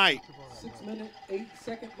on the night. 6-minute,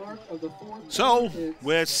 8-second mark of the 4th. So,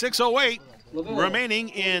 with 6:08 remaining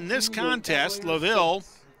in this contest, LaVille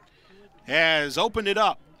has opened it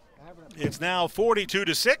up. It's now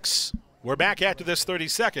 42-6. We're back after this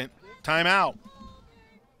 30-second timeout.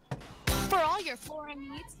 For all your flooring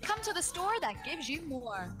needs, come to the store that gives you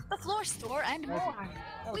more. The Floor Store and more.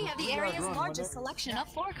 We have the area's largest selection of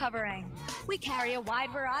floor covering. We carry a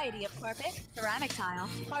wide variety of carpet, ceramic tile,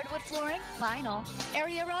 hardwood flooring, vinyl,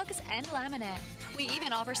 area rugs, and laminate. We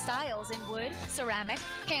even offer styles in wood, ceramic,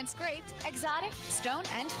 hand-scraped, exotic, stone,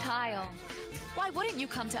 and tile. Why wouldn't you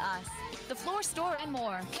come to us? The Floor Store and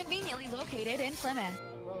more, conveniently located in Plymouth.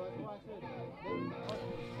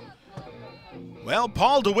 Well,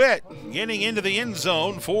 Paul DeWitt getting into the end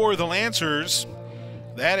zone for the Lancers.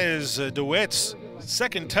 That is DeWitt's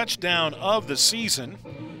second touchdown of the season.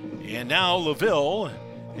 And now LaVille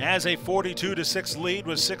has a 42-6 lead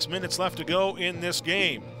with 6 minutes left to go in this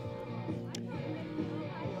game.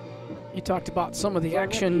 You talked about some of the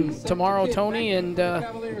action tomorrow, Tony, and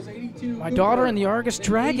my daughter and the Argus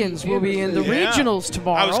Dragons will be in the regionals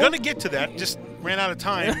tomorrow. I was going to get to that, just ran out of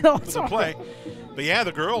time for the play. But yeah,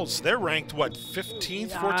 the girls, they're ranked, what,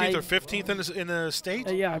 15th, 14th, or 15th in the state?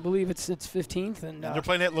 Yeah, I believe it's 15th. And they're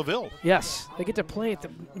playing at LaVille. Yes, they get to play at the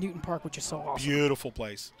Newton Park, which is so awesome. Beautiful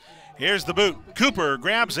place. Here's the boot. Cooper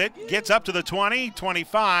grabs it, gets up to the 20,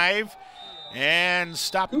 25, and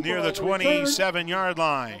stopped near the 27-yard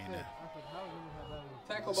line.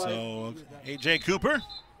 So A.J. Cooper,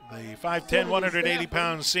 the 5'10",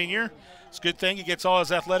 180-pound senior. It's a good thing he gets all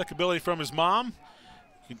his athletic ability from his mom.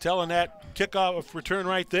 You can tell in that kickoff return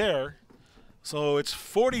right there. So it's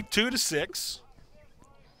 42-6.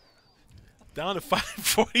 Down to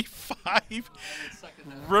 5:45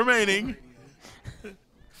 remaining.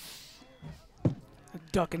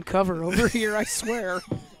 Duck and cover over here, I swear.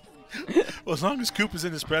 Well, as long as Coop is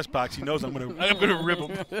in his press box, he knows I'm gonna rip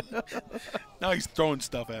him. Now he's throwing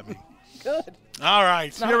stuff at me. Good. All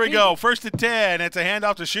right, here we go. 1st and 10. It's a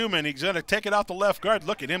handoff to Schumann. He's going to take it off the left guard.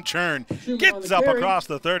 Look at him churn. Gets up across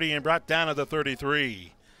the 30 and brought down to the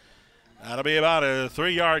 33. That'll be about a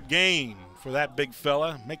 3-yard gain for that big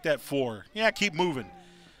fella. Make that 4. Yeah, keep moving.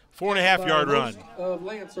 4.5-yard run. Of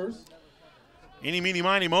Lancers. Eeny, meeny,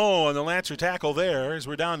 miny, mo on the Lancer tackle there as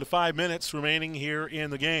we're down to 5 minutes remaining here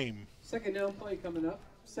in the game. Second down play coming up.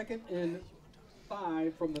 2nd and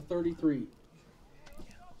 5 from the 33.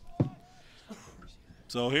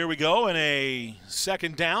 So here we go in a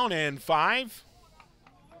 2nd down and 5.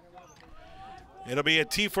 It'll be a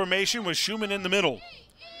T formation with Schumann in the middle.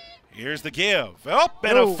 Here's the give.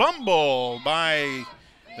 And a fumble by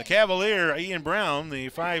the Cavalier, Ian Brown, the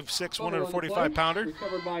 5'6", 145-pounder.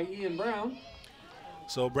 Recovered by Ian Brown.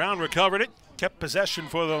 So Brown recovered it, kept possession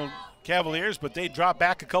for the Cavaliers, but they dropped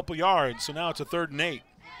back a couple yards. So now it's a 3rd and 8.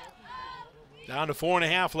 Down to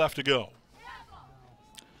 4.5 left to go.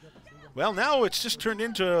 Well, now it's just turned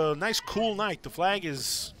into a nice cool night. The flag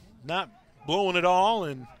is not blowing at all,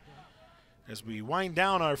 and as we wind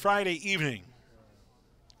down our Friday evening,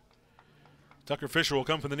 Tucker Fisher will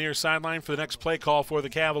come from the near sideline for the next play call for the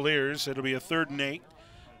Cavaliers. It'll be a 3rd and 8.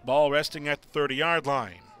 Ball resting at the 30-yard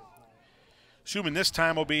line. Schumann this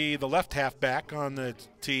time will be the left halfback on the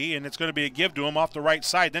tee, and it's going to be a give to him off the right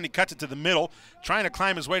side. Then he cuts it to the middle, trying to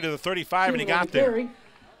climb his way to the 35, and he got there.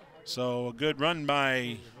 So a good run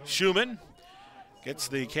by Schumann. Gets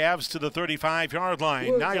the Cavs to the 35-yard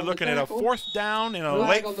line. Now you're looking at a 4th down, and a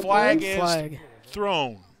late flag is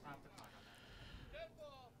thrown.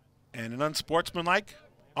 And an unsportsmanlike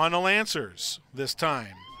on the Lancers this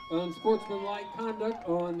time. Unsportsmanlike conduct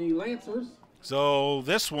on the Lancers. So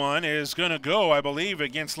this one is going to go, I believe,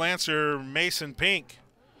 against Lancer Mason Pink,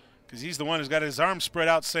 because he's the one who's got his arms spread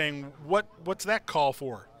out saying, what's that call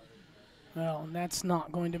for? Well, that's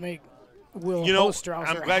not going to make Will Osterhauser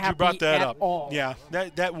I'm glad you brought that up. All. Yeah,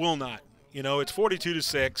 that will not. It's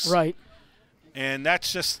 42-6. Right. And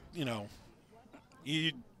that's just, that's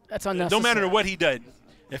unnecessary. No matter what he did.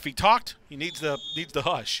 If he talked, he needs to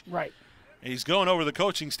hush. Right. And he's going over the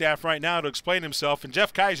coaching staff right now to explain himself, and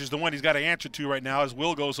Jeff Kaiser's the one he's got to answer to right now as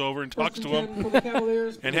Will goes over and talks to him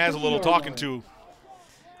and has a little talking to.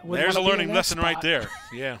 There's a learning lesson right there.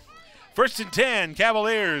 Yeah. 1st and 10,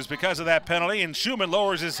 Cavaliers because of that penalty, and Schumann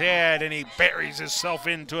lowers his head and he buries himself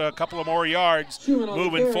into a couple of more yards,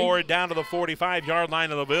 moving forward down to the 45-yard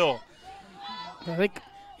line of LaVille. I think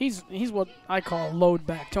he's what I call a load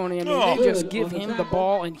back, Tony. I mean, they just give him the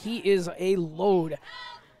ball, and he is a load.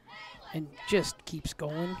 And just keeps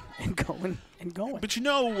going and going and going. But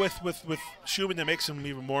with Schumann, that makes him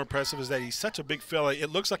even more impressive is that he's such a big fella.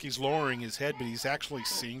 It looks like he's lowering his head, but he's actually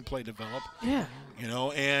seeing play develop. Yeah.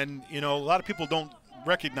 A lot of people don't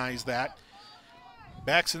recognize that.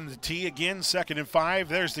 Backs in the tee again, 2nd and 5.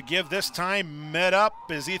 There's the give this time. Met up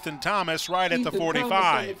is Ethan Thomas right at the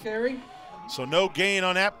 45. So no gain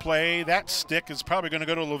on that play. That stick is probably going to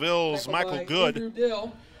go to LaVille's Michael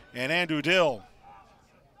Good. Andrew Dill.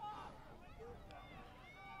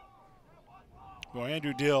 Well,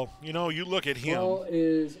 Andrew Dill, you look at him. Ball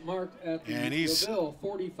is marked at the and he's LaVille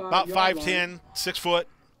 45 about 5'10", 6 foot,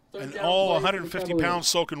 and all 150 pounds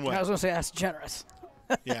soaking wet. I was going to say that's generous.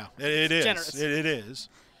 Yeah, it is. Generous. It is.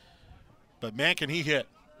 But, man, can he hit.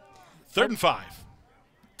 3rd and 5.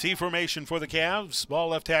 T formation for the Cavs. Ball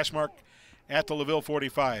left hash mark at the LaVille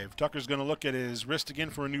 45. Tucker's going to look at his wrist again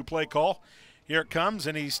for a new play call. Here it comes,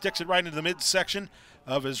 and he sticks it right into the midsection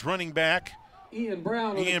of his running back, Ian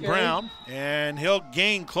Brown, and he'll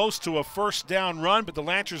gain close to a 1st down run, but the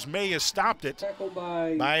Lancers may have stopped it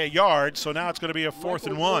by a yard, so now it's going to be a 4th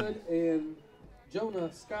and 1. And Jonah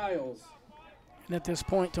Skiles. And at this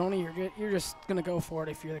point, Tony, you're just going to go for it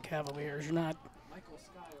if you're the Cavaliers. You're not.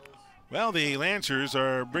 Well, the Lancers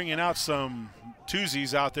are bringing out some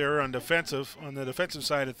twosies out there on the defensive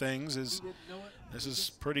side of things. This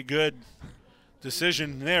is pretty good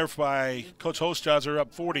decision there by Coach Hostjauser,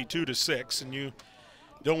 up 42-6, and you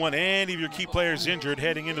don't want any of your key players injured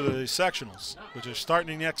heading into the sectionals, which are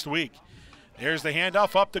starting next week. There's the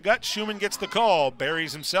handoff up the gut. Schumann gets the call,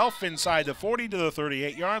 buries himself inside the 40 to the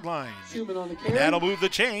 38-yard line. And that'll move the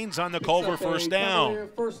chains on the Culver 1st down.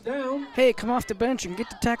 Hey, come off the bench and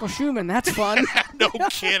get to tackle Schumann. That's fun. No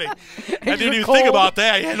kidding. I didn't even think about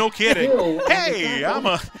that. Yeah, no kidding. Hey, I'm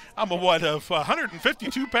a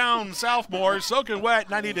 152-pound sophomore soaking wet,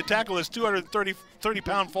 and I need to tackle this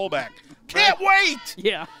 230-pound fullback. Can't wait.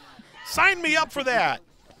 Yeah. Sign me up for that.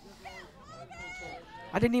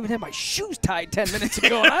 I didn't even have my shoes tied 10 minutes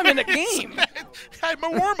ago, and I'm in the game. I had my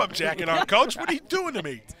warm-up jacket on, Coach. What are you doing to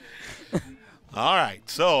me? All right,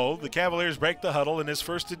 so the Cavaliers break the huddle in this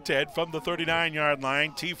 1st and 10 from the 39-yard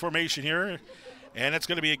line. T formation here, and it's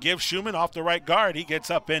going to be a give. Schumann off the right guard. He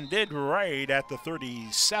gets up and did right at the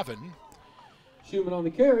 37. Schumann on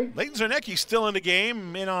the carry. Leighton Zarnecki's still in the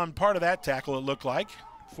game, in on part of that tackle, it looked like,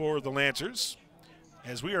 for the Lancers,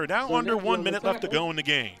 as we are now under 1 minute left to go in the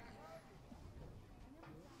game.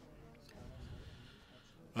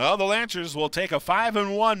 Well, the Lancers will take a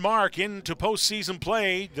 5-1 mark into postseason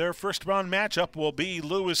play. Their 1st-round matchup will be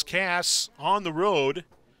Lewis Cass on the road.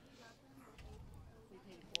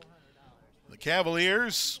 The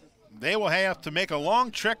Cavaliers, they will have to make a long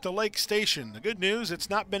trek to Lake Station. The good news, it's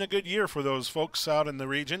not been a good year for those folks out in the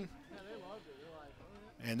region.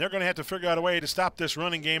 And they're going to have to figure out a way to stop this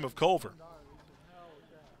running game of Culver.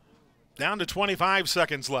 Down to 25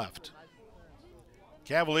 seconds left.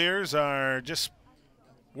 Cavaliers are just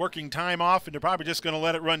working time off, and they're probably just going to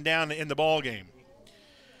let it run down in the ball game.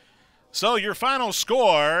 So your final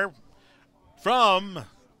score from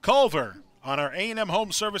Culver on our A&M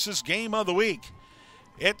Home Services Game of the Week.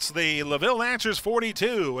 It's the LaVille Lancers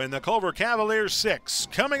 42 and the Culver Cavaliers 6.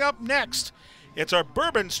 Coming up next, it's our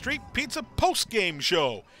Bourbon Street Pizza post-game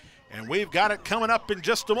show. And we've got it coming up in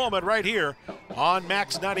just a moment right here on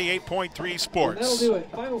Max 98.3 Sports. And that'll do it.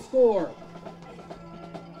 Final score.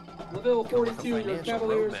 LaVille 42, your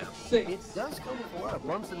Cavaliers 6. It does come with a lot of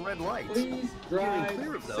bumps and red lights. Please Steering drive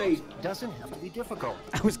clear of those safe. doesn't have to be difficult.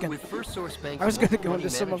 I was gonna go into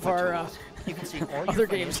some of our you can see all other your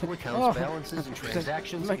games. financial accounts, balances, and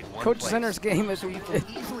transactions My in one Coach place. Center's game at So you can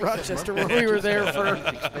easily Rochester, set where we were there monthly for.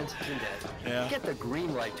 expenses and debt. Yeah. Get the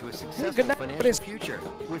green light to a successful Good night, financial buddies. future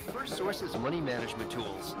with First Source's money management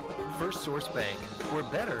tools. First Source Bank, where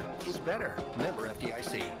better is better. Member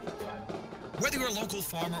FDIC. Whether you're a local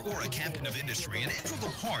farmer or a captain of industry, an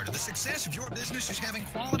integral part of the success of your business is having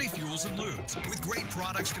quality fuels and lubes. With great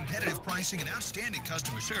products, competitive pricing, and outstanding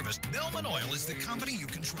customer service, Bellman Oil is the company you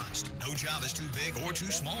can trust. No job is too big or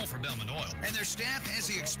too small for Bellman Oil, and their staff has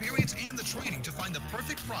the experience and the training to find the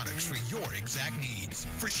perfect products for your exact needs.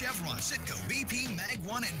 For Chevron, Citgo, BP, Mag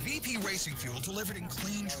 1, and VP Racing Fuel delivered in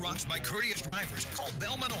clean trucks by courteous drivers, call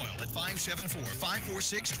Bellman Oil at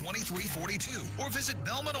 574-546-2342 or visit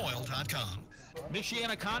BellmanOil.com.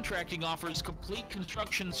 Michiana Contracting offers complete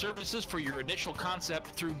construction services for your initial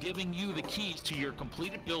concept through giving you the keys to your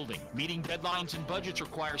completed building. Meeting deadlines and budgets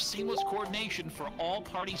requires seamless coordination for all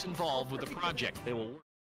parties involved with the project. They will work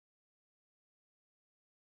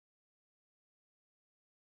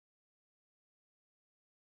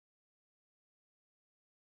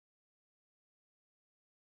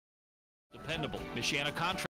dependable. Michiana Contracting